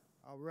work?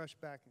 I'll rush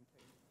back and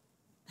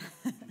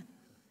take it.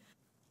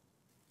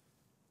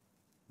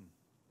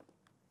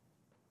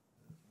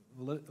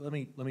 Well, let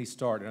me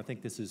start, and I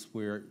think this is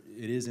where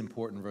it is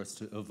important for us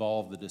to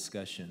evolve the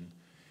discussion.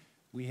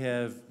 We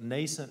have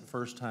nascent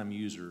first-time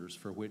users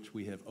for which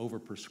we have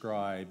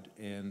overprescribed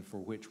and for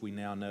which we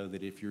now know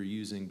that if you're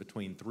using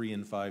between 3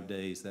 and 5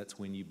 days, that's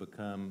when you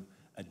become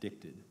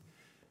addicted.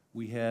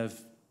 We have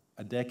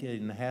a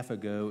decade and a half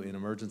ago in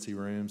emergency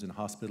rooms and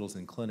hospitals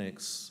and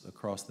clinics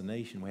across the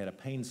nation, we had a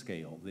pain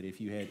scale that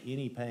if you had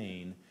any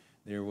pain,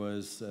 there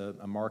was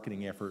a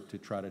marketing effort to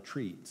try to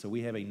treat. So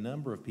we have a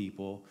number of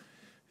people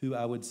who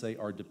I would say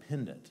are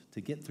dependent.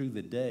 To get through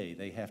the day,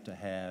 they have to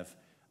have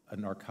a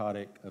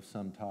narcotic of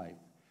some type.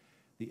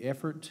 The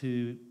effort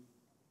to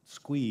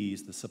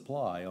squeeze the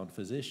supply on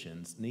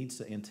physicians needs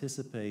to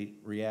anticipate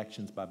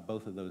reactions by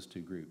both of those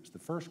two groups. The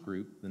first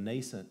group, the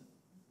nascent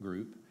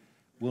group,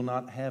 will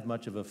not have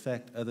much of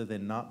effect other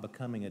than not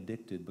becoming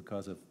addicted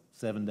because of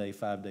 7-day,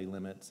 5-day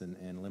limits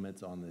and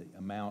limits on the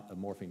amount of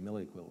morphine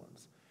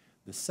milliequivalents.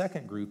 The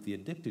second group, the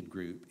addicted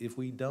group, if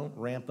we don't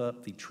ramp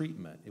up the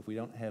treatment, if we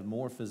don't have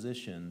more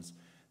physicians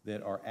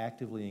that are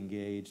actively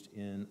engaged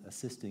in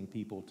assisting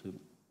people to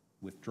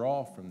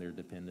withdraw from their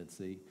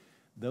dependency,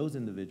 those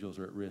individuals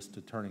are at risk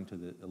to turning to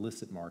the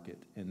illicit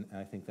market. And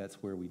I think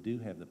that's where we do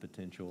have the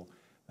potential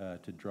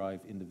to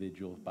drive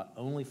individuals by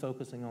only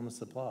focusing on the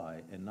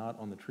supply and not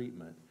on the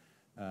treatment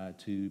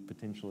to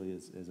potentially,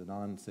 as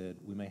Anand said,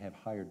 we may have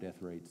higher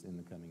death rates in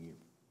the coming year.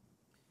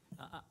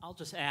 I'll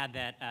just add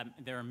that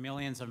there are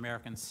millions of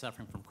Americans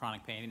suffering from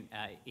chronic pain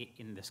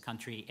in this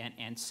country,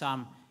 and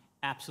some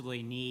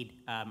absolutely need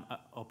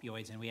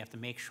opioids, and we have to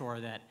make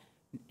sure that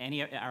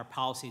any of our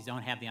policies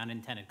don't have the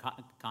unintended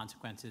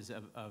consequences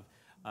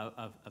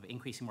of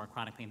increasing more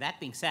chronic pain. That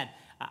being said,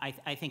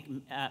 I think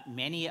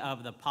many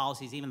of the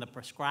policies, even the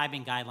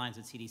prescribing guidelines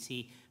that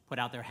CDC put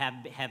out there,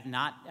 have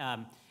not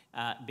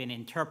been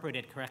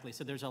interpreted correctly.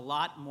 So there's a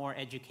lot more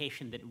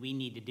education that we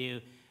need to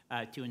do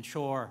to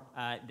ensure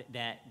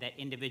that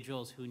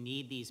individuals who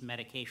need these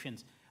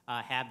medications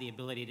have the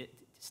ability to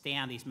stay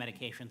on these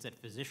medications,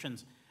 that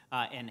physicians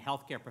and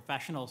healthcare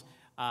professionals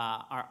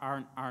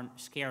aren't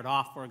scared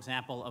off, for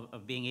example,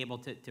 of being able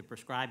to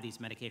prescribe these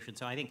medications.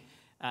 So I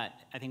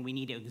think we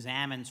need to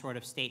examine sort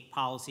of state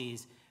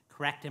policies,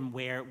 correct them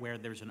where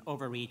there's an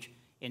overreach,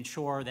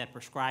 ensure that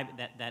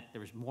that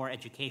there's more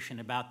education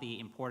about the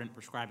important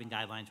prescribing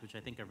guidelines, which I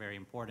think are very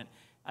important.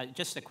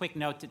 Just a quick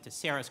note to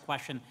Sarah's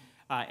question,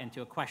 and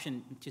to a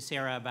question to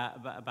Sarah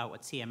about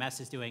what CMS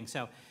is doing.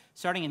 So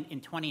starting in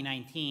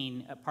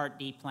 2019, Part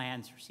D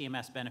plans for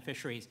CMS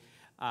beneficiaries,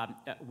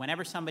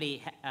 whenever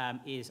somebody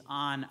is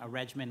on a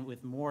regimen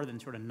with more than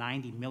sort of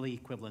 90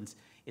 milliequivalents,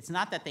 it's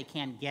not that they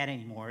can't get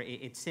any more.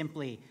 It's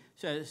simply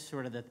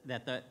sort of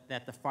that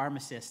the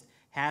pharmacist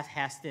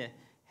has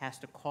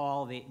to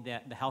call the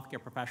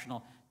healthcare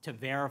professional to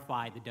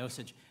verify the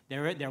dosage.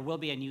 There will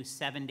be a new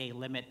 7-day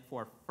limit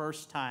for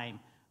first-time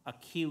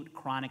acute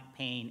chronic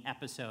pain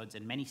episodes,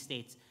 and many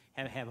states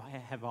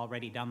have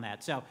already done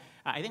that. So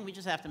I think we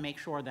just have to make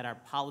sure that our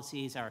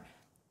policies are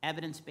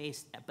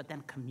evidence-based, but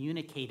then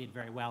communicated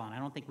very well. And I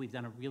don't think we've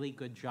done a really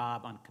good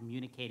job on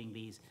communicating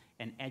these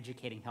and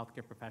educating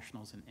healthcare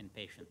professionals and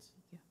patients.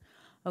 Thank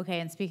you. Okay,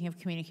 and speaking of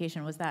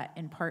communication, was that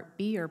in Part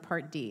B or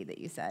Part D that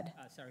you said?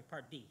 Sorry,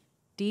 Part D.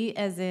 D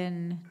as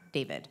in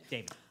David.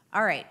 David.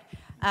 All right.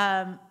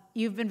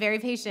 You've been very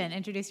patient.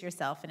 Introduce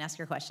yourself and ask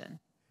your question.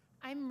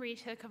 I'm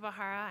Rita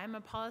Kawahara. I'm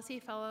a policy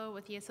fellow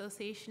with the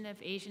Association of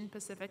Asian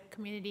Pacific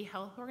Community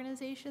Health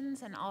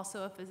Organizations and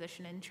also a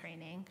physician in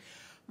training.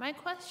 My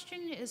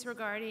question is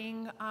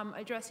regarding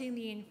addressing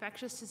the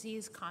infectious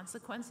disease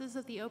consequences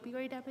of the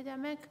opioid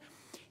epidemic.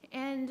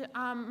 And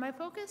my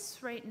focus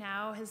right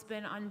now has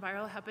been on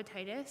viral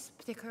hepatitis,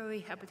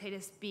 particularly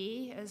hepatitis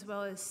B as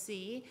well as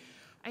C.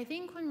 I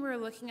think when we're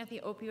looking at the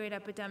opioid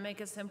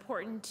epidemic, it's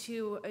important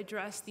to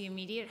address the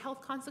immediate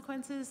health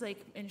consequences,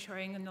 like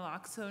ensuring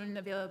naloxone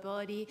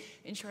availability,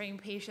 ensuring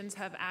patients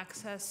have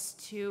access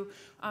to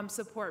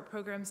support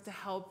programs to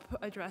help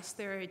address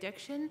their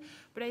addiction.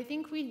 But I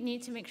think we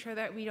need to make sure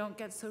that we don't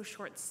get so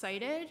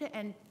short-sighted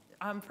and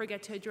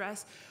forget to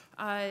address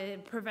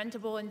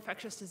preventable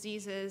infectious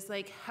diseases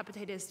like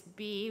hepatitis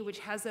B, which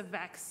has a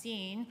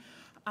vaccine.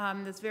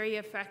 that's very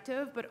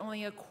effective, but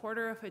only a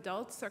quarter of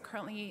adults are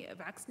currently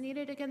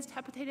vaccinated against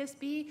hepatitis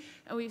B,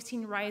 and we've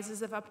seen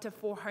rises of up to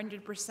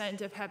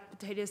 400% of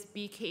hepatitis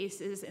B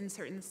cases in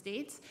certain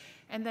states.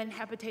 And then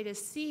hepatitis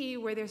C,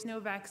 where there's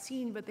no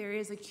vaccine, but there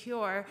is a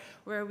cure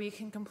where we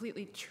can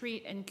completely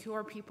treat and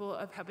cure people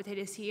of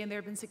hepatitis C, and there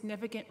have been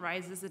significant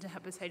rises in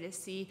hepatitis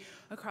C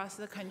across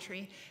the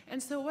country.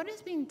 And so what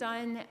is being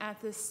done at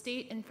the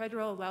state and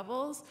federal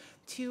levels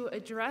to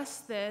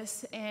address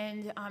this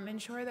and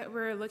ensure that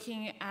we're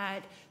looking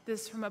at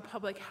this from a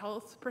public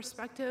health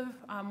perspective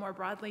more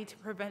broadly to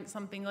prevent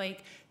something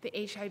like the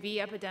HIV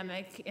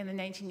epidemic in the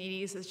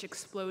 1980s, which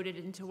exploded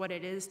into what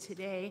it is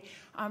today,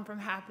 from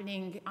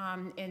happening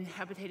in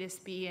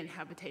hepatitis B and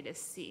hepatitis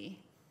C?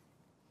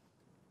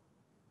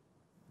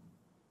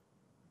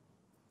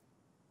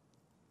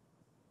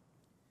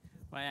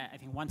 Well, I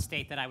think one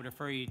state that I would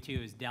refer you to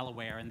is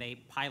Delaware, and they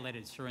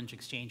piloted syringe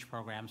exchange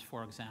programs,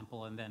 for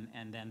example, and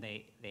then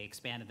they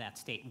expanded that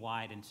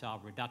statewide and saw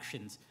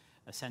reductions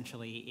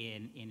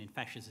essentially in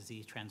infectious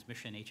disease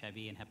transmission, HIV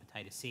and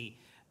hepatitis C.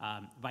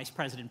 Vice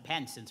President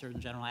Pence and Surgeon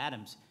General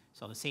Adams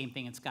saw the same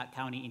thing in Scott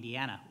County,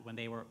 Indiana, when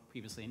they were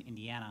previously in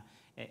Indiana,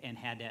 and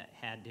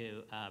had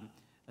to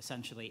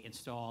essentially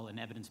install an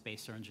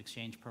evidence-based syringe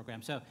exchange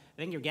program. So I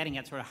think you're getting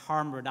at sort of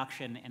harm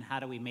reduction and how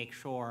do we make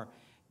sure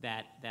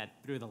that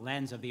through the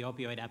lens of the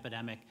opioid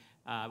epidemic,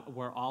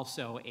 we're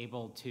also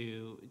able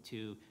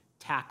to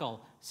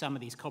tackle some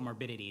of these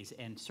comorbidities.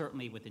 And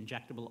certainly with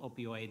injectable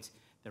opioids,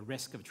 the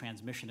risk of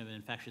transmission of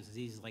infectious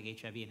diseases like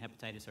HIV and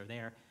hepatitis are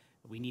there.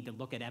 We need to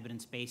look at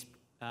evidence-based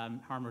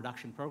harm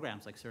reduction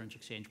programs like syringe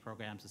exchange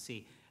programs to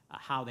see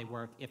how they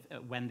work,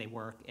 when they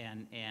work,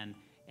 and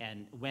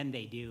when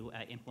they do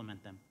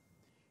implement them.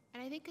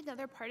 And I think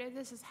another part of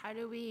this is how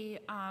do we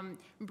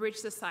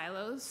bridge the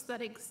silos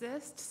that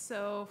exist?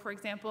 So, for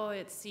example,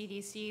 at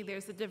CDC,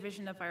 there's the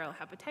Division of Viral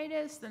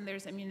Hepatitis, then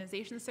there's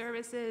immunization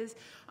services,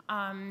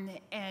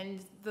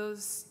 and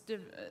those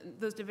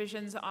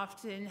divisions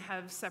often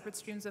have separate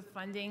streams of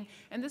funding.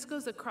 And this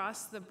goes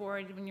across the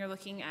board when you're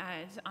looking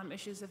at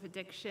issues of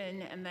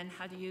addiction, and then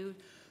how do you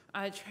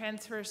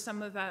transfer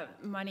some of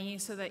that money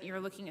so that you're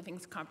looking at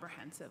things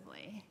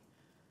comprehensively?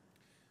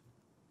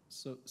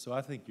 So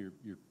I think your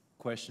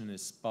question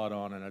is spot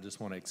on, and I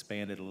just want to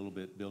expand it a little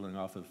bit, building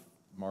off of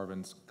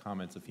Marvin's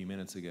comments a few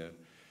minutes ago.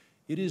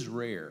 It is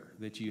rare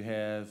that you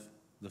have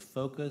the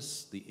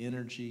focus, the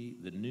energy,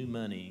 the new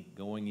money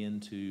going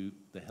into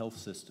the health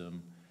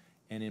system,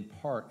 and in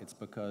part it's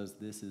because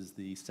this is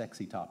the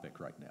sexy topic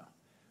right now.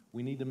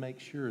 We need to make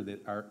sure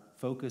that our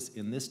focus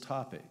in this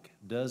topic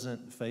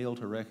doesn't fail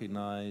to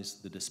recognize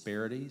the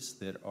disparities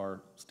that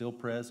are still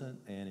present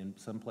and in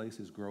some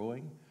places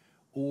growing,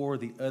 or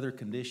the other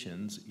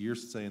conditions. You're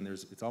saying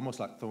it's almost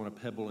like throwing a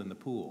pebble in the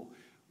pool.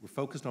 We're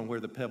focused on where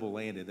the pebble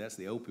landed, that's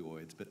the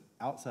opioids, but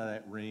outside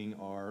that ring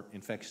are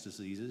infectious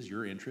diseases,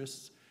 your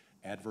interests,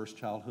 adverse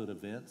childhood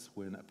events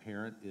when a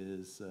parent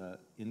is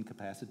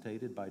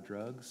incapacitated by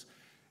drugs,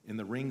 and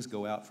the rings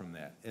go out from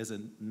that. As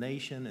a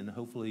nation, and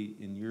hopefully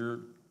in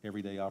your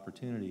everyday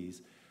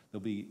opportunities,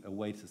 there'll be a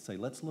way to say,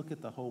 let's look at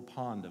the whole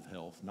pond of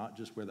health, not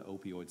just where the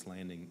opioid's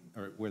landing,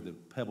 or where the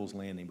pebble's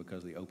landing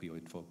because of the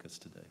opioid focus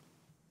today.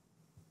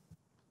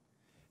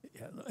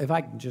 If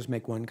I can just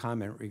make one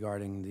comment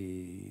regarding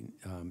the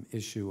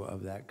issue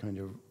of that kind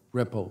of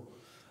ripple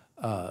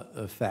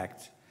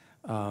effect.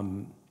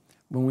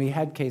 When we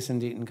had Case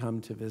and Deaton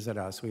come to visit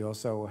us, we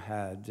also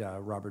had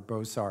Robert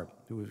Bosart,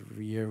 who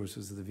for years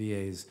was the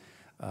VA's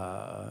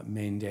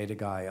main data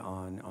guy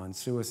on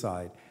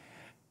suicide.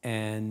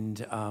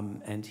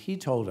 And he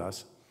told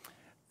us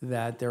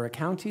that there are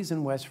counties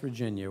in West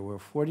Virginia where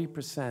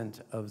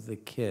 40% of the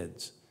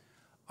kids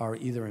are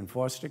either in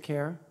foster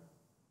care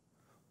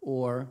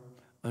or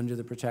under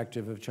the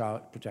protection of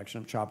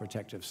Child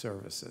Protective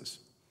Services.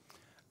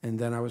 And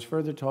then I was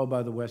further told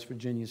by the West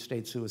Virginia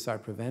State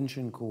Suicide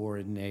Prevention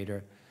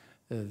Coordinator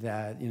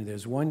that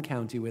there's one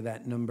county where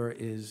that number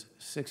is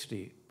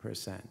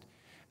 60%.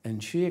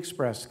 And she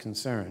expressed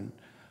concern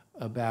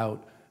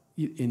about,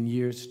 in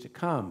years to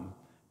come,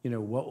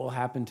 what will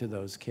happen to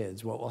those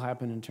kids, what will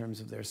happen in terms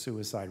of their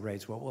suicide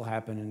rates, what will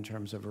happen in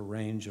terms of a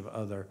range of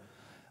other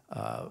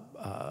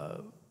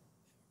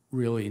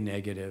really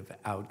negative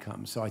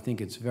outcomes. So I think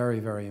it's very,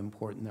 very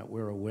important that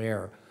we're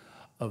aware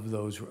of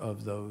those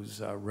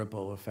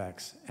ripple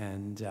effects.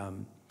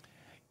 And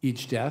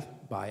each death,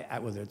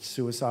 whether it's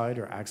suicide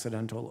or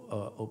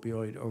accidental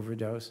opioid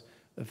overdose,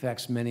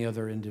 affects many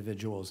other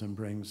individuals and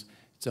brings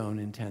its own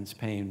intense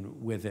pain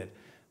with it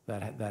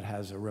that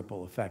has a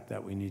ripple effect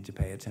that we need to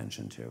pay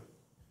attention to.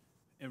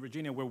 In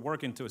Virginia, we're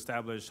working to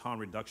establish harm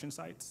reduction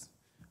sites.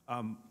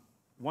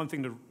 One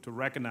thing to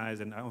recognize,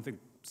 and I don't think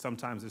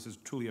sometimes this is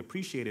truly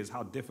appreciated, is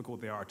how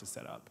difficult they are to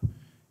set up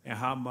and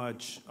how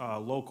much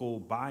local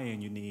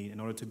buy-in you need in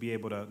order to be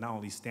able to not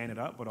only stand it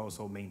up, but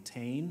also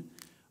maintain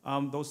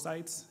those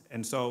sites.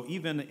 And so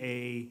even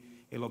a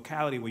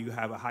locality where you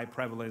have a high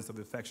prevalence of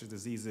infectious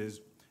diseases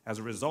as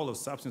a result of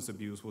substance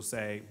abuse will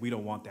say, we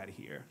don't want that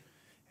here.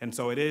 And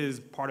so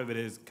part of it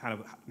is kind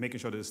of making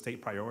sure that the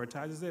state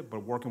prioritizes it,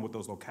 but working with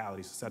those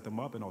localities to set them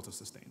up and also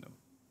sustain them.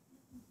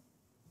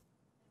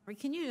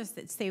 Can you just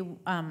say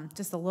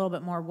just a little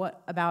bit more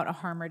about a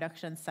harm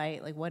reduction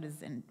site? Like what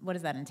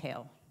does that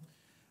entail?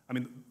 I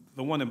mean,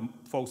 the one that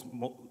folks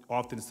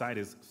often cite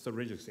is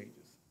syringe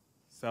exchanges.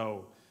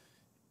 So,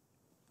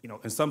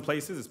 in some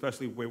places,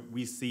 especially where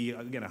we see,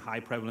 again, a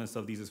high prevalence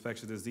of these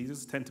infectious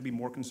diseases, tend to be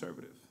more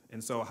conservative.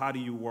 And so how do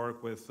you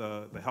work with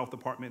the health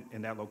department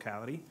in that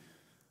locality?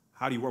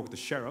 How do you work with the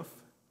sheriff?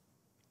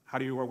 How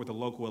do you work with the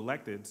local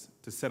electeds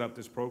to set up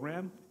this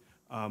program?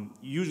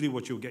 Usually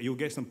what you'll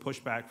get some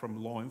pushback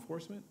from law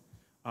enforcement.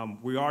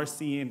 We are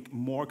seeing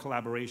more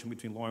collaboration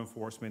between law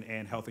enforcement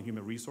and health and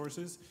human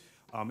resources,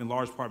 in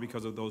large part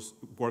because of those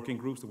working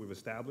groups that we've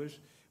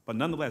established. But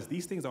nonetheless,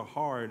 these things are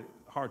hard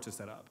to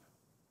set up.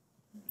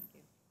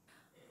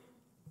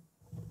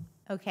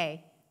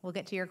 Okay, we'll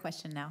get to your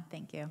question now.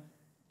 Thank you.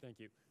 Thank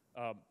you.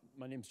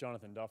 My name's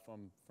Jonathan Duff.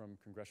 I'm from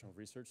Congressional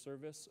Research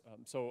Service.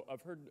 So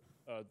I've heard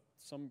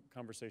some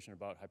conversation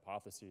about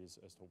hypotheses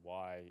as to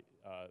why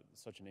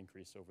such an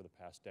increase over the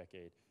past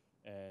decade.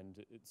 And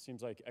it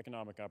seems like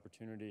economic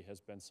opportunity has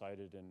been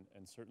cited,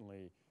 and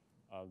certainly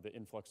the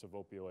influx of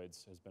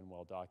opioids has been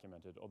well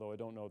documented, although I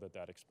don't know that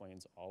that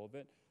explains all of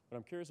it. But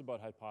I'm curious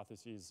about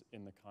hypotheses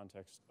in the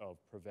context of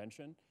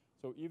prevention.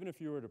 So even if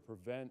you were to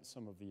prevent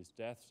some of these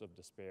deaths of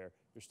despair,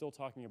 you're still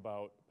talking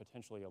about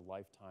potentially a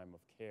lifetime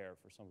of care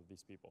for some of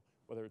these people,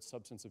 whether it's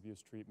substance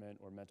abuse treatment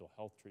or mental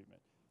health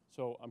treatment.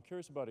 So I'm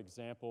curious about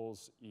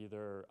examples,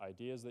 either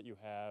ideas that you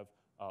have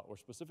or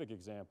specific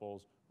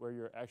examples where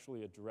you're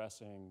actually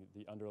addressing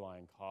the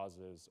underlying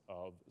causes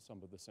of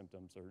some of the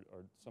symptoms or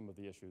some of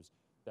the issues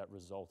that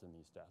result in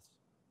these deaths.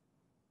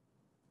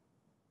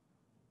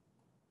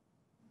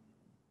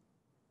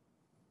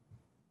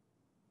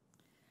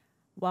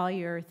 While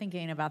you're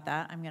thinking about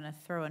that, I'm going to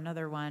throw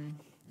another one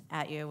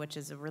at you, which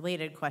is a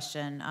related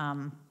question.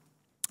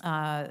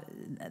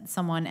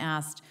 Someone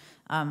asked,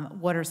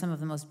 what are some of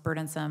the most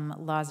burdensome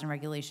laws and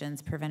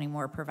regulations preventing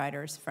more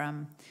providers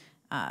from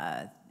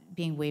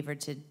being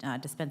waived to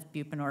dispense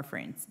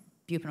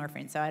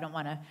buprenorphine? So I don't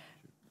want to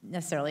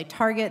necessarily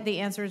target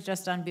the answers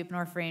just on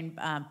buprenorphine,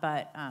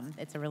 but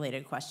it's a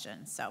related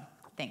question. So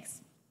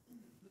thanks.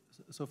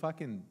 So if I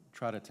can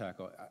try to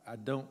tackle, I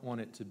don't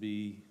want it to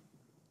be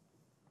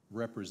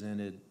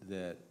represented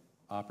that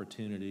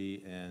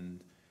opportunity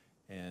and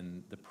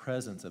the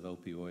presence of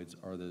opioids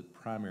are the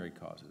primary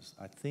causes.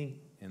 I think,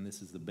 and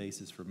this is the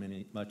basis for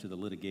much of the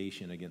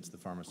litigation against the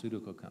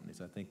pharmaceutical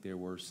companies, I think there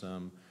were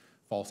some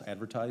false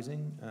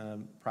advertising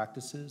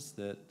practices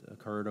that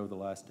occurred over the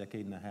last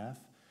decade and a half.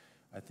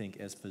 I think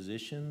as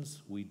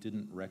physicians, we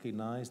didn't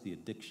recognize the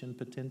addiction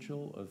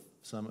potential of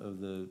some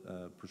of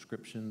the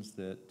prescriptions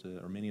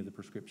or many of the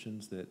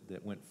prescriptions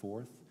that went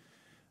forth.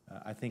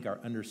 I think our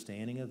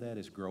understanding of that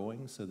is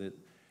growing so that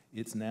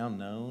it's now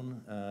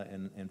known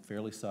and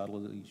fairly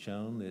solidly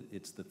shown that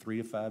it's the 3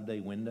 to 5 day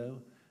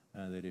window,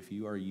 that if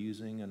you are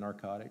using a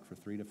narcotic for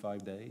 3 to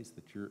 5 days,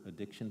 that your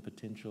addiction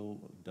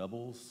potential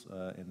doubles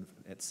and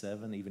at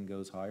 7 even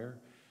goes higher.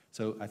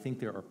 So I think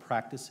there are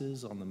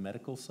practices on the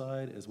medical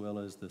side as well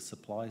as the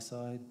supply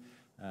side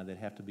that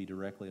have to be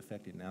directly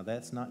affected. Now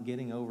that's not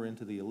getting over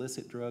into the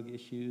illicit drug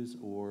issues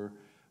or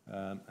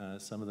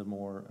some of the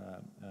more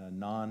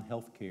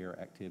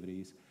non-healthcare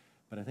activities,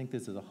 but I think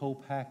this is a whole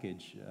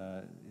package.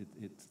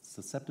 It's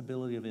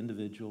susceptibility of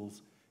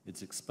individuals,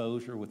 it's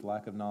exposure with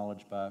lack of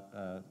knowledge by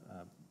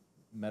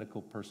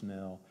medical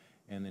personnel,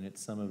 and then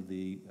it's some of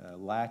the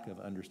lack of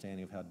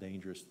understanding of how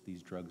dangerous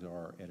these drugs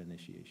are at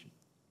initiation.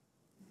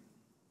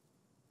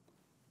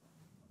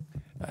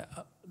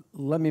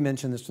 Let me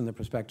mention this from the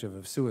perspective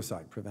of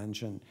suicide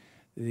prevention.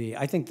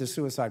 I think the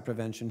suicide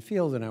prevention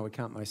field, and I would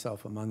count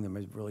myself among them,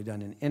 has really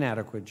done an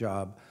inadequate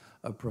job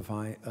of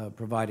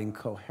providing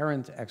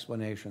coherent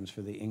explanations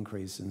for the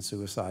increase in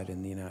suicide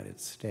in the United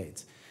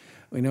States.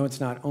 We know it's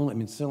not only, I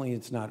mean, certainly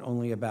it's not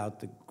only about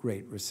the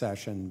Great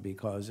Recession,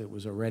 because it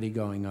was already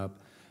going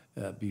up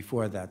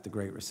before that. The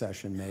Great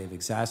Recession may have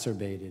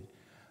exacerbated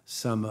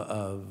some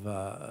of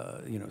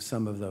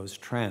those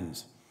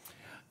trends.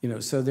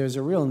 So there's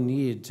a real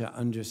need to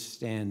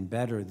understand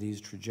better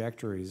these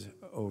trajectories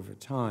over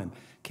time.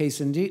 Case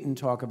and Deaton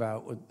talk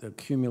about the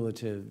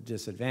cumulative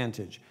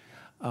disadvantage.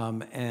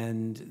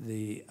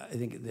 And I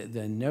think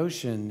the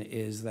notion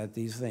is that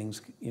these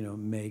things,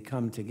 may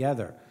come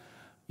together.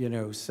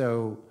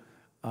 So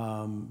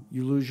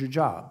you lose your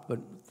job, but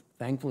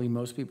thankfully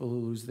most people who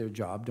lose their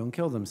job don't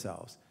kill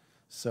themselves.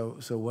 So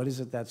what is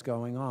it that's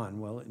going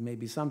on? Well, it may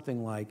be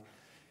something like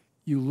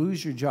you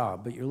lose your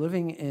job, but you're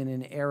living in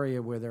an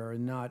area where there are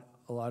not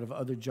a lot of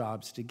other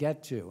jobs to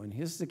get to. And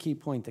here's the key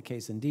point that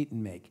Case and Deaton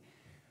make.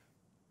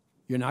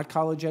 You're not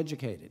college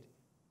educated,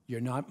 you're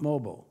not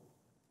mobile,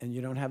 and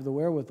you don't have the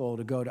wherewithal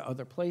to go to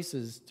other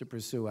places to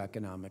pursue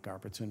economic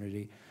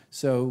opportunity.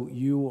 So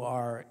you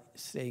are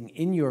staying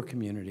in your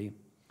community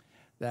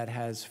that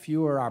has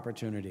fewer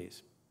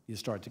opportunities. You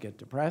start to get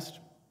depressed,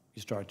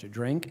 you start to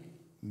drink,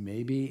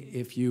 maybe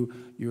if you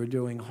were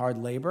doing hard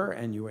labor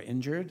and you were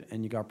injured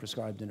and you got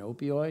prescribed an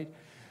opioid,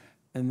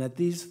 and that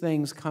these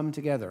things come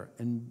together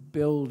and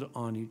build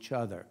on each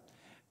other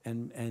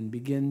and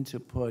begin to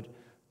put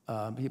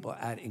people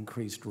at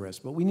increased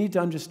risk. But we need to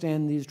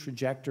understand these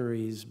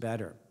trajectories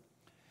better,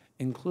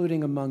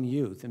 including among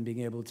youth, and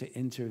being able to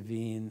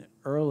intervene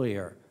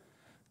earlier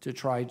to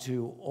try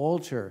to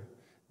alter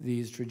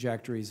these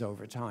trajectories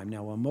over time.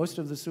 Now, while most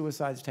of the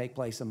suicides take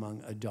place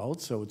among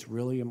adults, so it's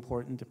really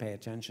important to pay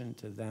attention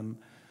to them.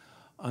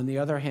 On the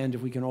other hand,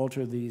 if we can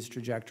alter these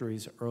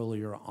trajectories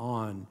earlier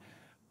on,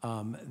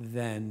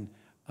 then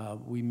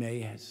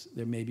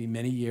there may be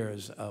many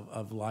years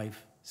of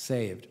life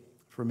saved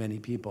for many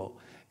people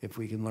if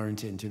we can learn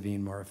to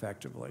intervene more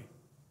effectively.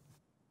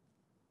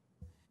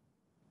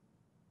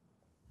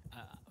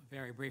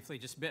 Very briefly,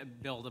 just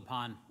build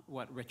upon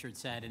what Richard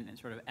said and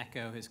sort of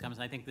echo his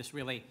comments. I think this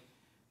really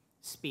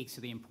speaks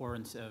to the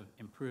importance of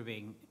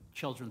improving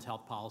children's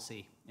health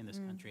policy in this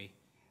country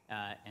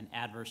and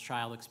adverse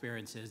child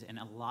experiences. And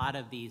a lot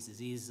of these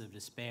diseases of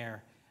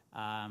despair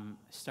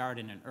start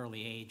in an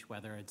early age,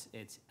 whether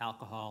it's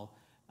alcohol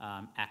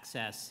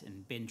access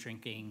and binge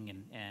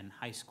drinking and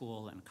high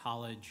school and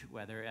college,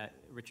 whether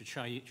Richard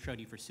showed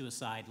you for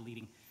suicide,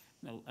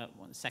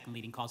 second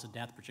leading cause of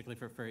death, particularly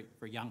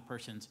for young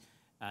persons.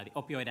 The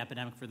opioid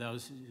epidemic for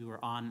those who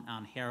are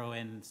on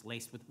heroin, it's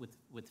laced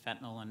with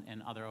fentanyl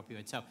and other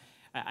opioids. So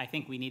I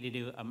think we need to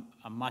do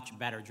a much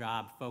better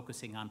job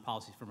focusing on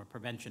policies from a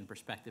prevention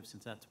perspective,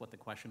 since that's what the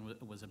question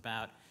was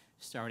about,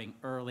 starting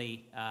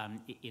early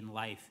in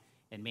life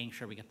and making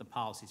sure we get the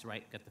policies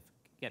right,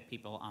 get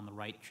people on the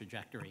right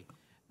trajectory.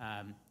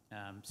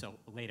 So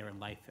later in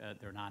life,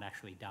 they're not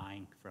actually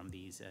dying from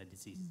these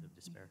diseases of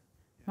despair.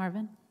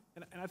 Marvin?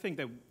 And I think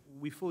that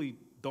we fully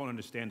don't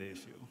understand the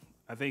issue.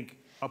 I think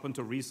up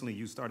until recently,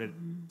 you started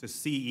to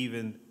see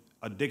even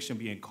addiction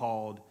being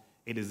called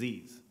a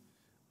disease.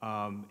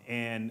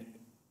 And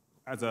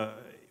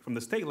from the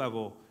state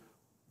level,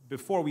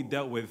 before we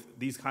dealt with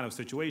these kind of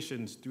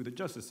situations through the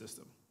justice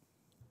system.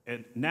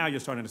 And now you're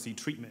starting to see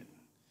treatment.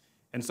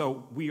 And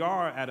so we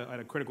are at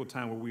a critical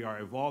time where we are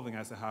evolving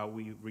as to how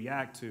we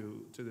react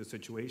to the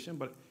situation,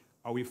 but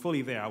are we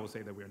fully there? I would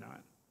say that we're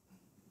not.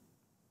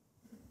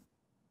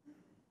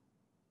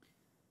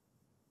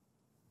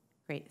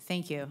 Great,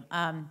 thank you.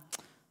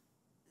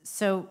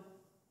 So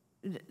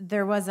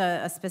there was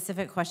a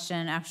specific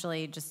question,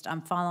 actually, just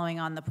following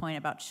on the point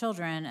about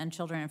children and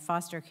children in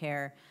foster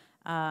care.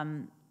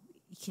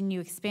 Can you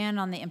expand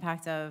on the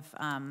impact of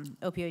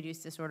opioid use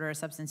disorder or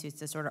substance use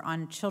disorder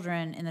on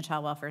children in the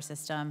child welfare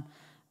system,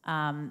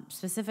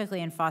 specifically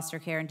in foster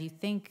care? And do you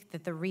think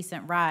that the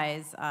recent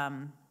rise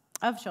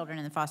of children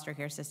in the foster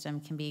care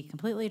system can be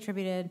completely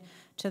attributed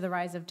to the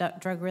rise of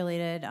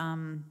drug-related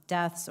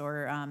deaths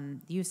or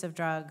use of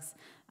drugs,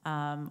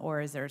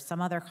 or is there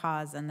some other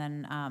cause? And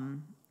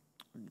then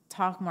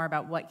talk more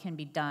about what can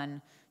be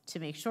done to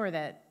make sure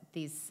that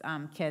these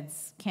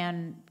kids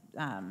can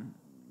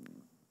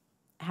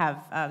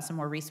have some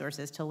more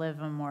resources to live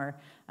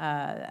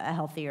a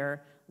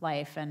healthier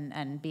life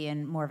and be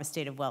in more of a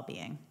state of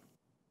well-being.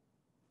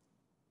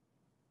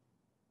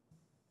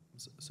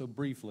 So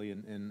briefly,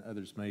 and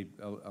others may,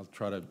 I'll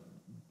try to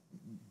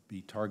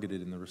be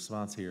targeted in the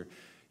response here.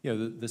 You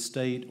know, the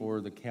state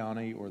or the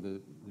county or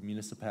the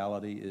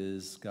municipality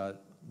is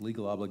got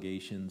legal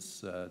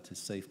obligations to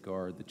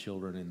safeguard the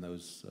children in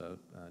those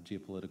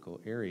geopolitical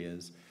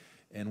areas.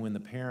 And when the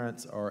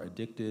parents are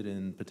addicted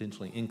and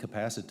potentially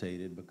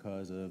incapacitated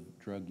because of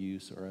drug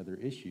use or other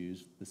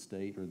issues, the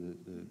state or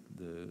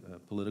the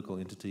political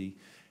entity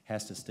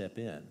has to step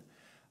in.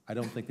 I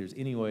don't think there's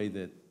any way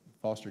that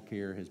foster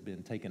care has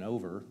been taken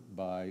over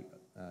by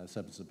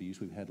substance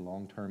abuse. We've had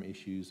long-term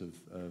issues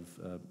of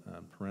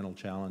parental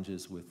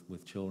challenges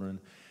with children.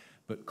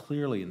 But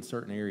clearly in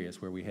certain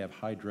areas where we have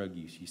high drug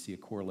use, you see a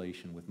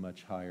correlation with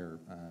much higher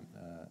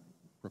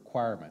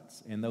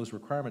requirements. And those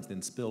requirements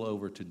then spill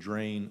over to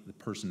drain the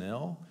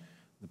personnel,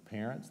 the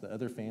parents, the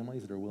other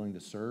families that are willing to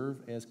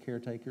serve as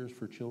caretakers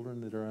for children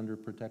that are under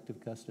protective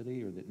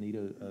custody or that need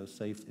a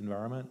safe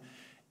environment,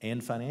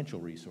 and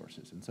financial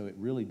resources. And so it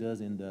really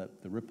does end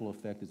up, the ripple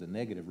effect is a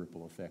negative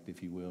ripple effect,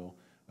 if you will,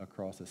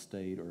 across a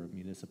state or a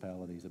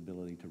municipality's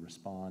ability to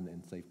respond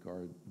and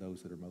safeguard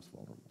those that are most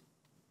vulnerable.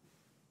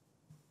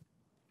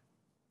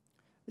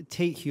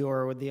 Tate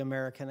Hewer with the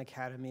American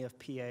Academy of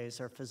PAs,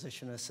 or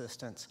physician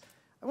assistants.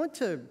 I want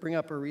to bring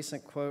up a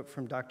recent quote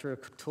from Dr.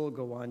 Atul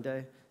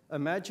Gawande.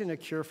 Imagine a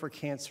cure for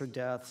cancer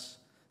deaths,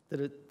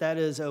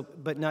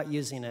 but not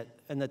using it,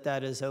 and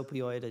that is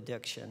opioid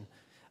addiction.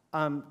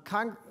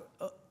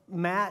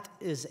 MAT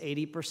is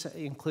 80%,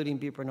 including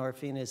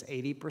buprenorphine, is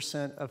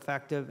 80%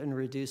 effective in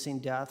reducing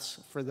deaths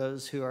for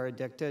those who are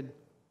addicted.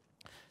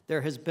 There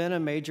has been a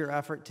major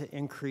effort to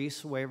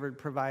increase waivered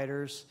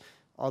providers,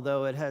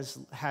 although it has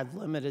had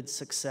limited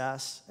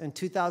success. In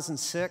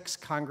 2006,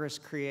 Congress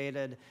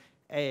created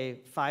a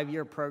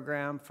 5-year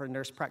program for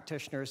nurse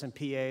practitioners and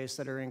PAs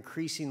that are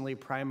increasingly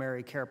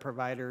primary care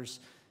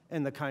providers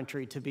in the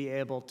country to be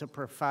able to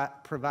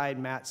provide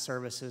MAT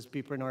services,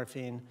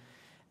 buprenorphine,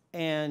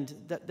 And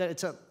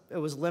it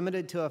was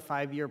limited to a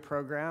 5-year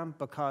program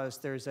because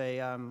there's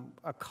a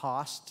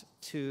cost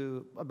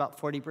to about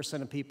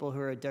 40% of people who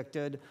are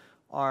addicted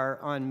are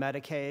on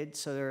Medicaid,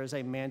 so there is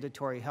a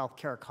mandatory health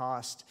care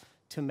cost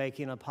to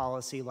making a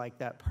policy like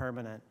that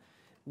permanent.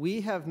 We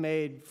have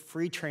made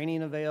free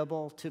training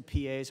available to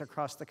PAs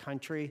across the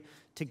country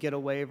to get a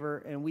waiver,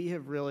 and we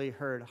have really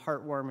heard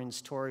heartwarming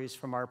stories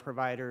from our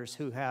providers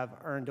who have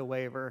earned a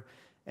waiver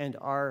and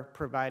are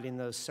providing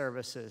those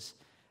services.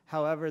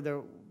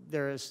 However,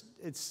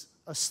 it's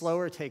a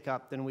slower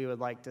take-up than we would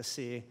like to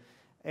see.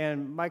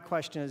 And my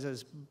question is,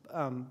 as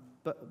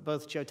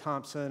both Joe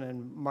Thompson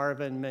and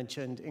Marvin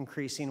mentioned,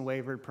 increasing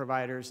waivered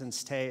providers in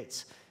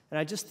states. And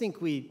I just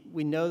think we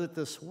know that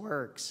this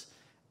works.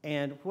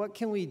 And what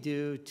can we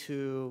do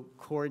to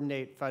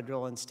coordinate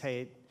federal and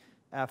state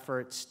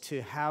efforts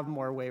to have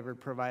more waivered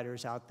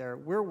providers out there?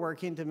 We're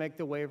working to make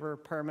the waiver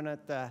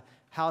permanent. The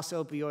House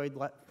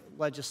opioid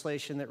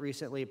legislation that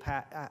recently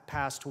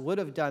passed would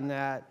have done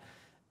that.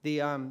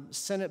 The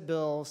Senate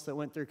bills that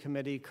went through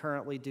committee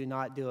currently do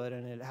not do it,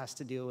 and it has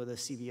to deal with a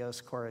CBO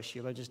score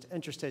issue. I'm just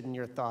interested in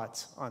your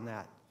thoughts on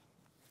that.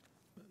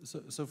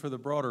 So for the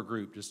broader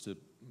group,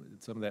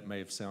 some of that may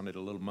have sounded a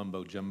little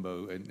mumbo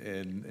jumbo,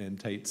 and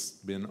Tate's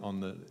been on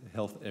the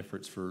health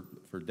efforts for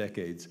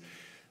decades.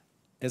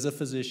 As a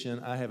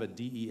physician, I have a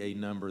DEA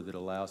number that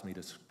allows me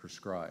to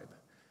prescribe.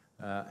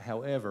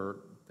 However,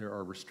 there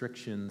are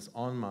restrictions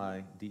on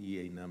my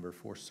DEA number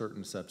for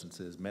certain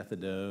substances,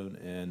 methadone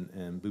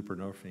and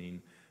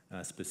buprenorphine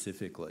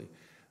specifically.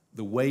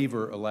 The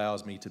waiver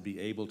allows me to be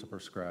able to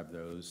prescribe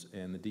those,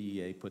 and the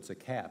DEA puts a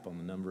cap on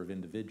the number of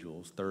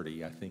individuals,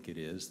 30 I think it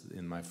is,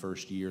 in my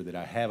first year that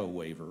I have a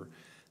waiver.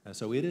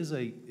 So it is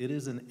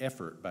an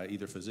effort by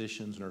either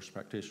physicians, nurse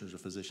practitioners, or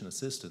physician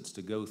assistants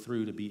to go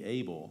through to be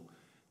able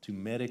to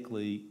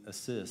medically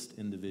assist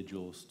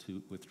individuals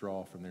to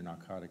withdraw from their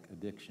narcotic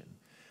addiction.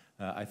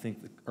 I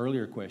think the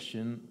earlier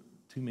question,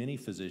 too many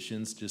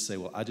physicians just say,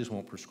 well, I just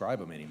won't prescribe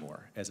them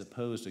anymore, as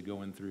opposed to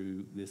going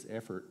through this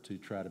effort to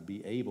try to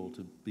be able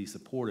to be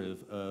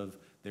supportive of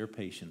their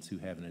patients who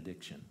have an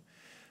addiction.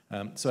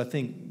 So I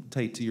think,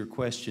 Tate, to your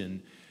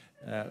question,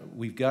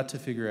 we've got to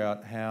figure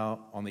out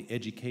how, on the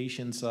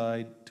education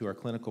side, to our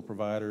clinical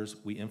providers,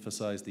 we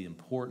emphasize the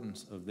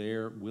importance of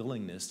their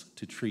willingness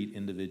to treat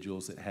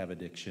individuals that have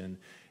addiction.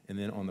 And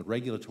then on the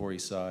regulatory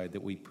side,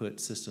 that we put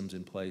systems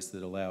in place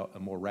that allow a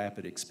more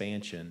rapid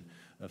expansion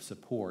of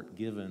support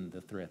given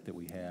the threat that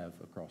we have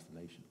across the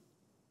nation.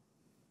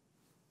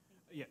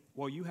 Yeah,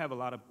 well, you have a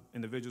lot of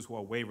individuals who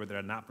are waivered that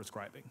are not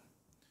prescribing.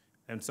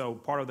 And so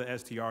part of the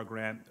STR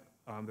grant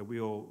that we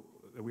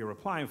are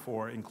applying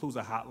for includes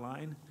a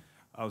hotline.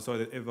 So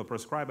that if a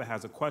prescriber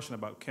has a question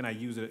about, can I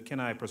use it, can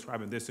I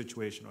prescribe in this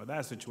situation or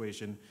that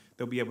situation,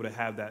 they'll be able to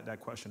have that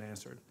question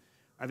answered.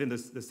 I think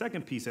the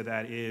second piece of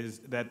that is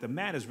that the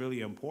MAT is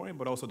really important,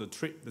 but also the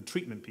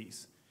treatment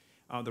piece.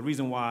 The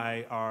reason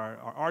why our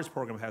ARTS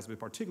program has been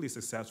particularly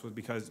successful is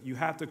because you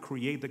have to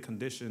create the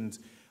conditions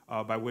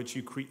by which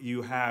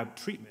you have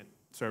treatment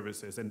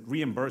services, and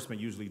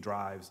reimbursement usually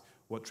drives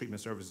what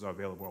treatment services are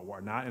available or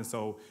what not, and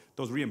so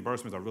those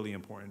reimbursements are really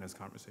important in this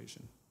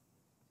conversation.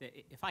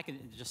 If I could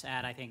just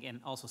add, I think, and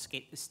also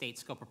state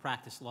scope of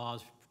practice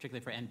laws,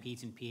 particularly for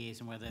NPs and PAs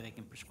and whether they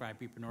can prescribe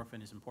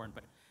buprenorphine is important,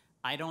 but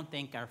I don't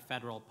think our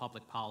federal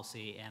public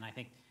policy, and I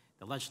think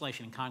the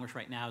legislation in Congress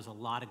right now is a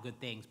lot of good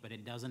things, but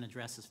it doesn't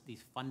address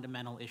these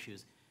fundamental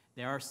issues.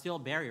 There are still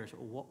barriers.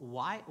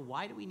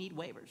 Why do we need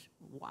waivers?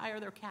 Why are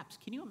there caps?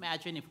 Can you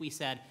imagine if we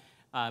said,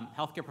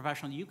 healthcare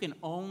professional, you can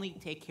only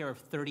take care of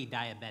 30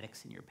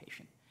 diabetics in your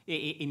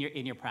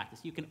in your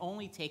practice. You can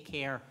only take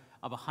care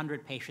of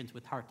 100 patients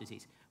with heart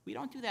disease. We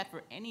don't do that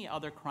for any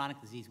other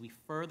chronic disease. We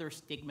further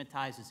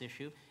stigmatize this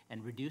issue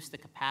and reduce the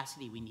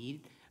capacity we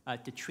need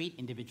to treat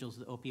individuals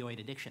with opioid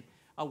addiction.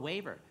 A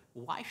waiver.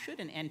 Why should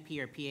an NP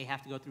or PA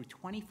have to go through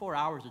 24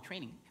 hours of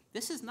training?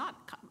 This is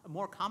not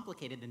more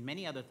complicated than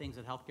many other things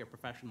that healthcare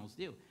professionals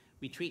do.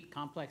 We treat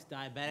complex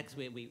diabetics,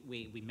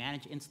 we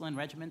manage insulin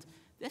regimens.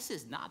 This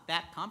is not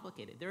that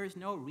complicated. There is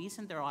no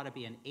reason there ought to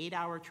be an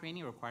 8-hour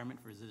training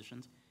requirement for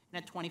physicians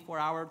and a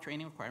 24-hour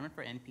training requirement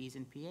for NPs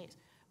and PAs.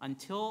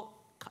 Until,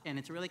 and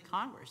it's really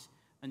Congress,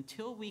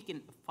 until we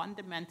can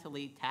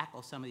fundamentally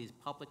tackle some of these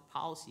public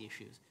policy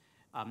issues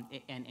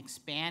and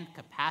expand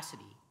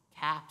capacity,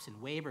 caps and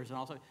waivers, and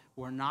also,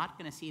 we're not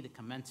going to see the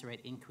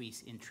commensurate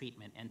increase in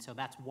treatment. And so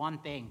that's one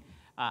thing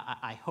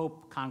I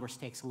hope Congress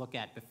takes a look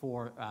at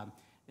before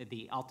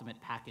the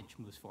ultimate package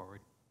moves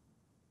forward.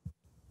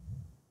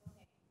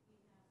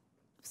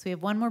 So we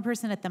have one more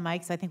person at the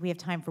mic, so I think we have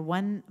time for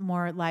one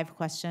more live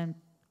question,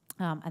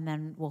 and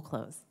then we'll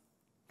close.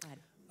 Go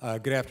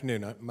ahead. Good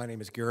afternoon. My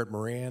name is Garrett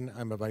Moran.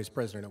 I'm a vice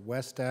president at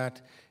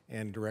WestStat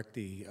and direct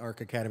the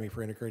ARC Academy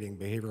for Integrating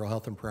Behavioral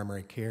Health and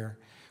Primary Care.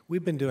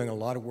 We've been doing a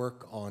lot of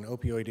work on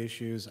opioid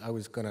issues. I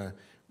was going to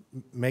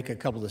make a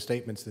couple of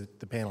statements that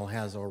the panel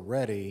has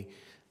already.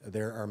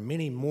 There are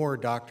many more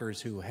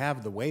doctors who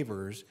have the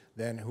waivers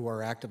than who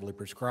are actively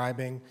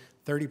prescribing.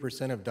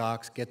 30% of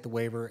docs get the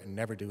waiver and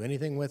never do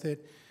anything with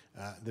it.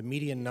 The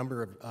median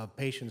number of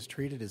patients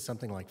treated is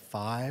something like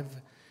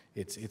 5.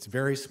 It's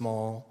very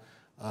small.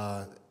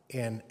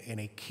 And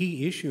a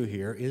key issue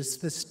here is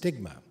the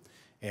stigma.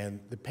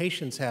 And the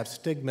patients have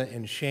stigma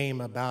and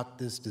shame about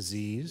this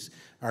disease.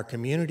 Our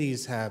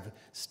communities have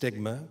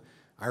stigma.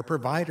 Our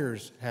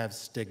providers have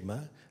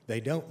stigma. They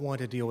don't want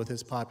to deal with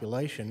this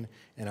population.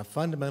 And a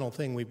fundamental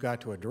thing we've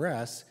got to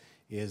address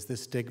is the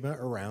stigma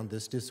around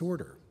this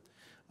disorder.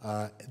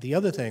 The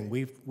other thing,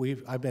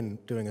 I've been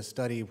doing a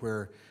study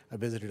where I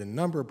visited a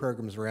number of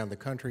programs around the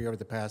country over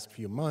the past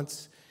few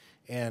months,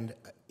 and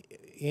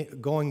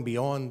going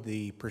beyond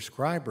the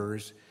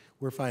prescribers,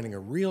 we're finding a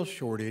real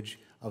shortage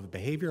of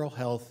behavioral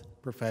health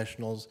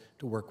professionals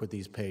to work with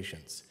these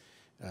patients.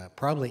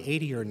 Probably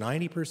 80 or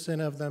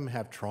 90% of them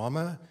have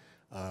trauma.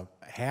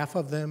 Half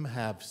of them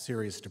have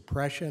serious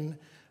depression.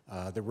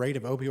 The rate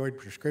of opioid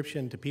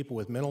prescription to people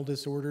with mental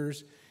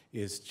disorders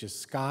is just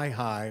sky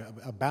high.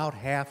 About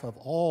half of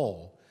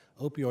all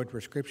opioid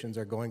prescriptions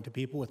are going to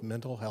people with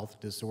mental health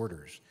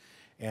disorders.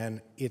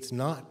 And it's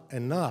not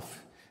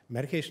enough.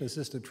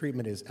 Medication-assisted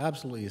treatment is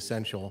absolutely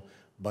essential,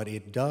 but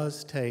it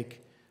does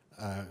take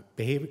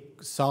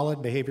solid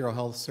behavioral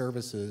health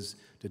services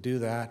to do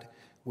that.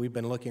 We've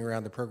been looking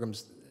around the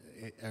programs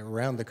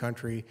around the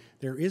country.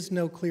 There is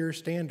no clear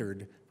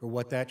standard for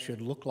what that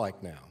should look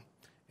like now.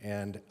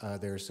 And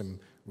there are some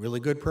really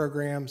good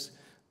programs,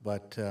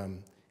 but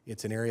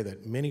it's an area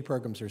that many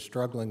programs are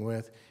struggling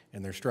with,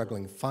 and they're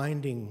struggling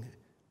finding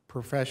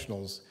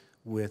professionals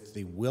with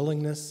the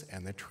willingness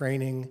and the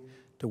training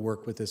to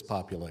work with this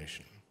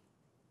population.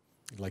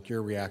 I'd like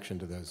your reaction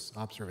to those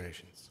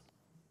observations.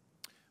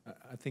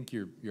 I think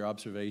your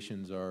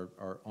observations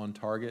are on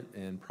target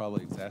and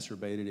probably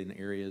exacerbated in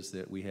areas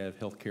that we have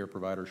healthcare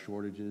provider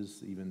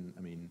shortages. Even,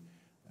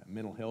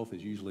 mental health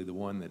is usually the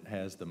one that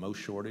has the most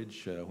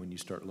shortage when you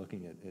start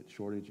looking at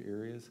shortage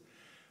areas.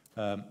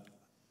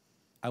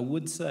 I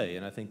would say,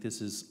 and I think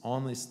this is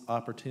on this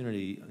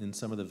opportunity in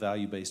some of the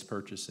value-based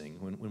purchasing,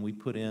 when we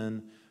put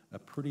in a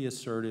pretty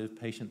assertive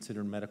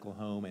patient-centered medical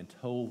home and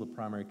told the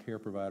primary care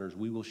providers,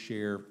 we will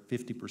share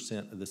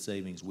 50% of the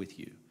savings with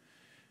you.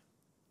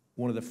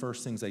 One of the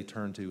first things they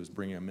turned to was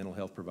bringing a mental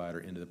health provider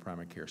into the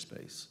primary care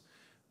space.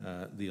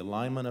 The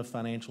alignment of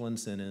financial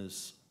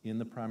incentives in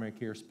the primary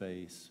care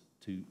space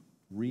to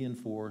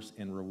reinforce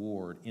and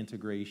reward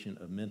integration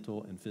of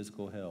mental and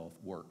physical health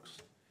works.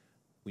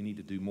 We need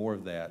to do more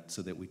of that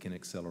so that we can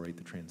accelerate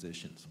the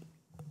transitions.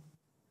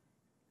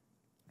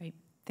 Great,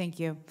 thank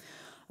you.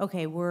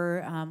 Okay,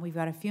 we've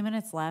got a few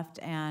minutes left,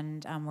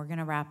 and we're going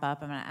to wrap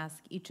up. I'm going to ask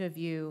each of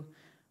you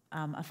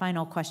a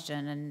final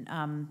question,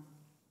 and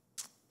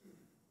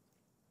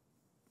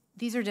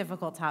these are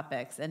difficult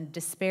topics, and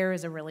despair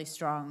is a really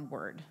strong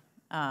word.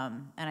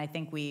 And I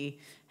think we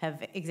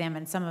have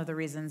examined some of the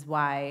reasons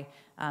why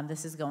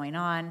this is going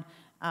on.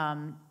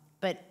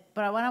 But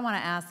what I want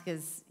to ask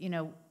is,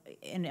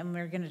 and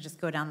we're going to just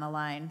go down the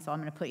line, so I'm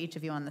going to put each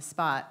of you on the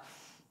spot.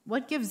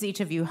 What gives each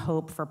of you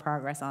hope for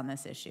progress on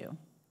this issue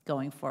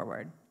going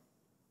forward?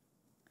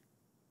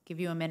 Give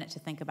you a minute to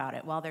think about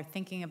it. While they're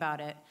thinking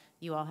about it,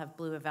 you all have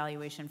blue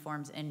evaluation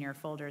forms in your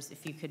folders.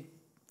 If you could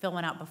fill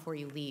one out before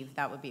you leave,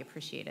 that would be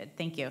appreciated.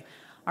 Thank you.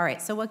 All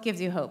right, so what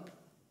gives you hope,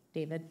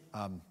 David?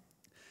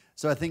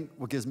 So I think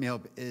what gives me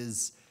hope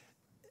is,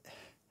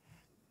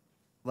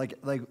 like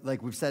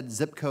we've said,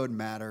 zip code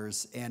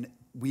matters, and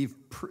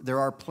there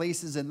are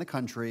places in the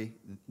country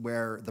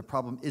where the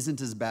problem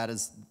isn't as bad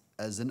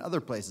as in other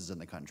places in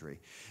the country.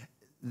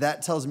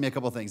 That tells me a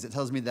couple things. It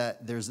tells me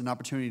that there's an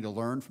opportunity to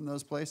learn from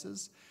those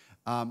places,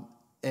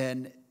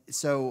 and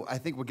so I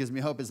think what gives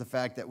me hope is the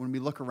fact that when we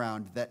look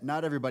around, that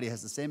not everybody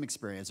has the same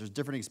experience. There's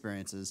different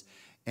experiences,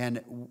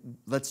 and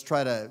let's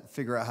try to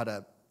figure out how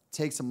to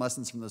take some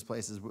lessons from those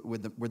places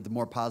with the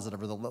more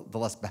positive or the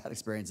less bad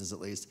experiences, at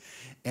least,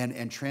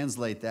 and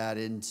translate that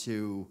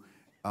into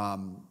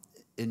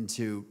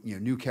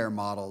new care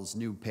models,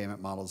 new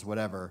payment models,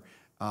 whatever,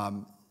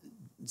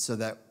 so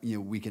that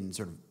we can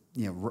sort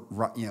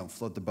of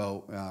float the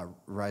boat,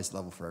 rise the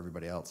level for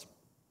everybody else.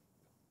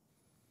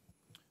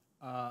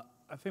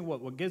 I think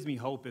what gives me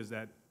hope is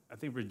that I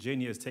think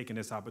Virginia is taking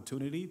this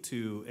opportunity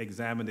to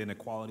examine the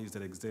inequalities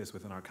that exist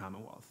within our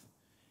Commonwealth.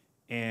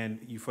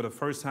 And for the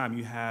first time,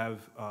 you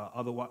have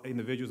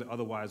individuals that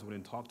otherwise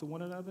wouldn't talk to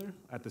one another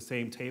at the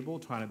same table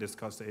trying to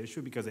discuss the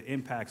issue because it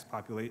impacts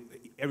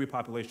every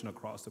population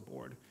across the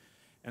board.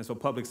 And so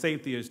public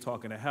safety is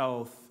talking to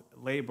health,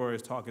 labor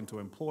is talking to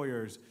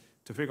employers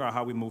to figure out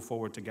how we move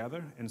forward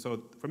together. And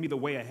so for me, the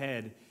way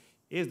ahead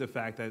is the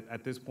fact that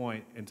at this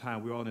point in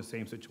time, we're all in the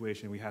same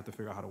situation. We have to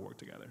figure out how to work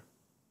together.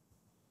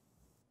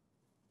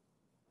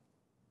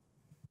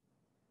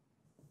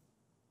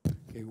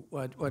 Okay,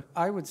 what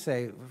I would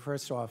say,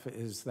 first off,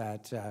 is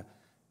that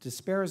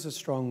despair is a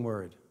strong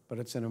word, but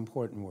it's an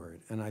important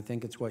word, and I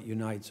think it's what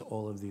unites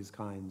all of these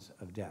kinds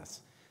of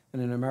deaths.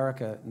 And in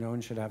America, no one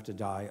should have to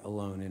die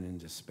alone and in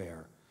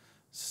despair.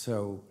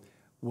 So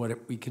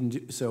what we can do,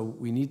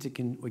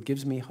 what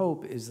gives me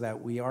hope is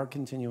that we are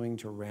continuing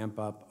to ramp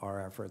up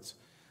our efforts.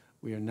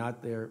 We are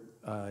not there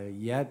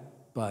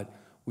yet, but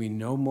We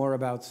know more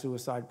about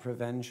suicide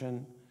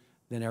prevention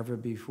than ever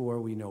before.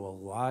 We know a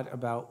lot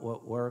about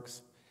what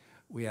works.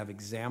 We have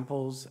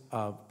examples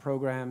of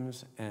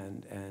programs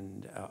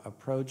and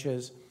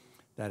approaches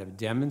that have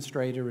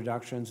demonstrated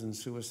reductions in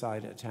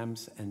suicide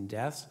attempts and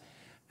deaths.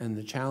 And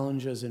the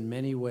challenges in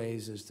many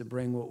ways is to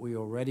bring what we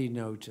already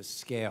know to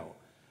scale.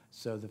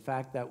 So the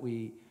fact that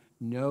we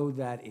know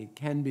that it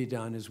can be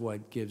done is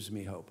what gives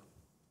me hope.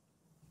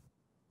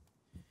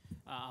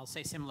 I'll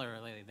say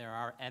similarly, there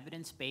are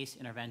evidence-based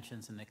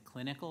interventions in the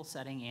clinical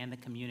setting and the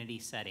community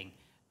setting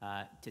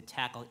to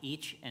tackle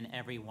each and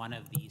every one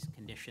of these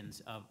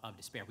conditions of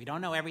despair. We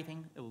don't know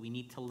everything. We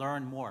need to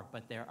learn more,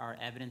 but there are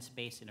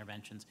evidence-based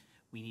interventions.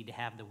 We need to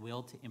have the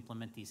will to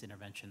implement these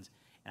interventions.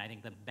 And I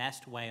think the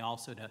best way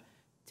also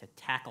to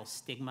tackle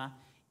stigma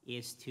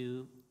is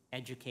to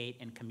educate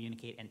and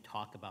communicate and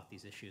talk about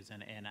these issues.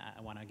 And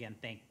I want to again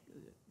thank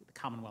the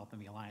Commonwealth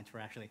and the Alliance for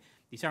actually,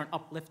 these aren't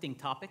uplifting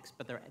topics,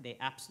 but they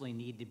absolutely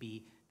need to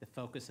be the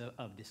focus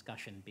of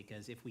discussion,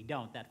 because if we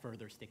don't, that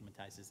further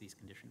stigmatizes these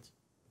conditions.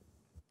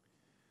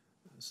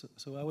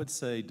 So I would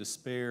say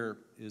despair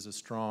is a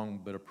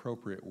strong but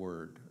appropriate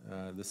word.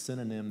 The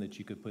synonym that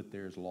you could put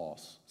there is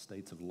loss,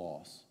 states of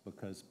loss,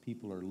 because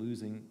people are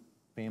losing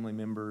family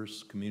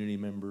members, community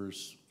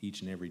members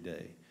each and every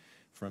day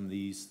from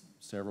these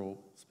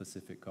several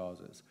specific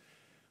causes.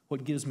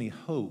 What gives me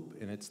hope,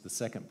 and it's the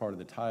second part of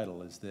the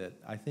title, is that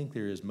I think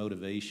there is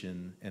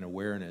motivation and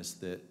awareness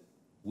that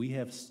we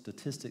have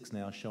statistics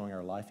now showing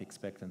our life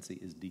expectancy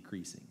is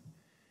decreasing.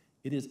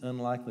 It is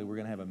unlikely we're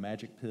going to have a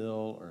magic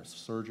pill or a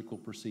surgical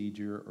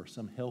procedure or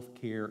some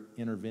healthcare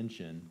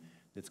intervention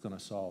that's going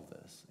to solve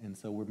this. And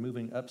so we're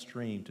moving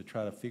upstream to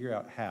try to figure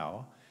out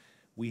how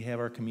we have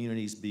our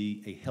communities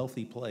be a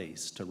healthy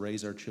place to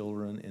raise our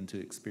children and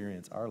to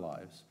experience our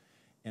lives.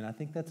 And I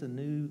think that's a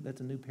new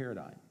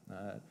paradigm.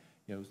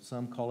 You know,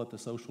 some call it the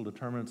social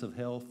determinants of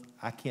health.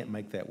 I can't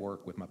make that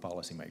work with my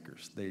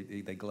policymakers.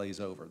 They glaze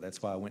over.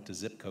 That's why I went to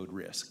zip code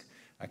risk.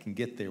 I can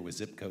get there with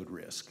zip code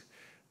risk.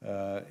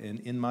 And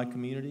in my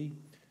community,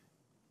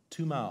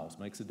 2 miles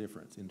makes a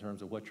difference in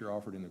terms of what you're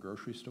offered in the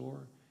grocery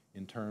store,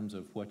 in terms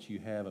of what you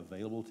have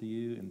available to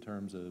you, in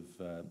terms of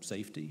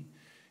safety,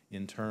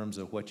 in terms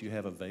of what you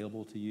have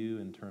available to you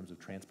in terms of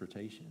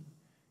transportation,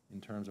 in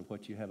terms of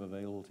what you have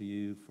available to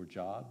you for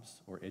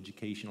jobs or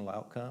educational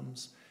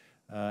outcomes.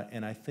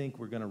 And I think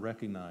we're going to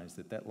recognize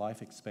that that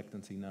life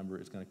expectancy number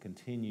is going to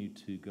continue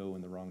to go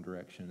in the wrong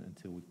direction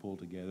until we pull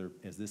together,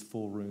 as this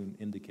full room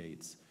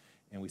indicates,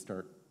 and we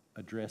start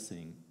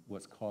addressing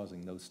what's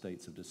causing those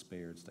states of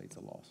despair and states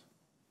of loss.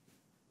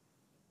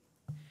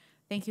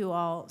 Thank you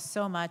all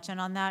so much. And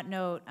on that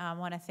note, I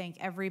want to thank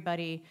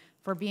everybody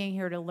for being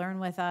here to learn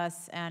with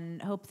us,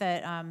 and hope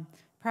that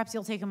perhaps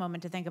you'll take a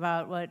moment to think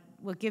about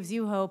what gives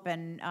you hope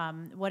and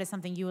what is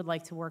something you would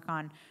like to work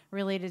on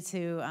related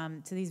to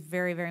these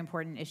very, very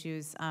important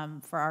issues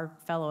for our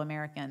fellow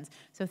Americans.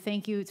 So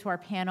thank you to our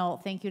panel.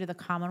 Thank you to the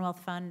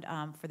Commonwealth Fund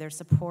for their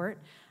support.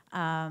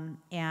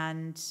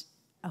 And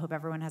I hope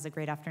everyone has a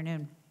great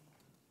afternoon.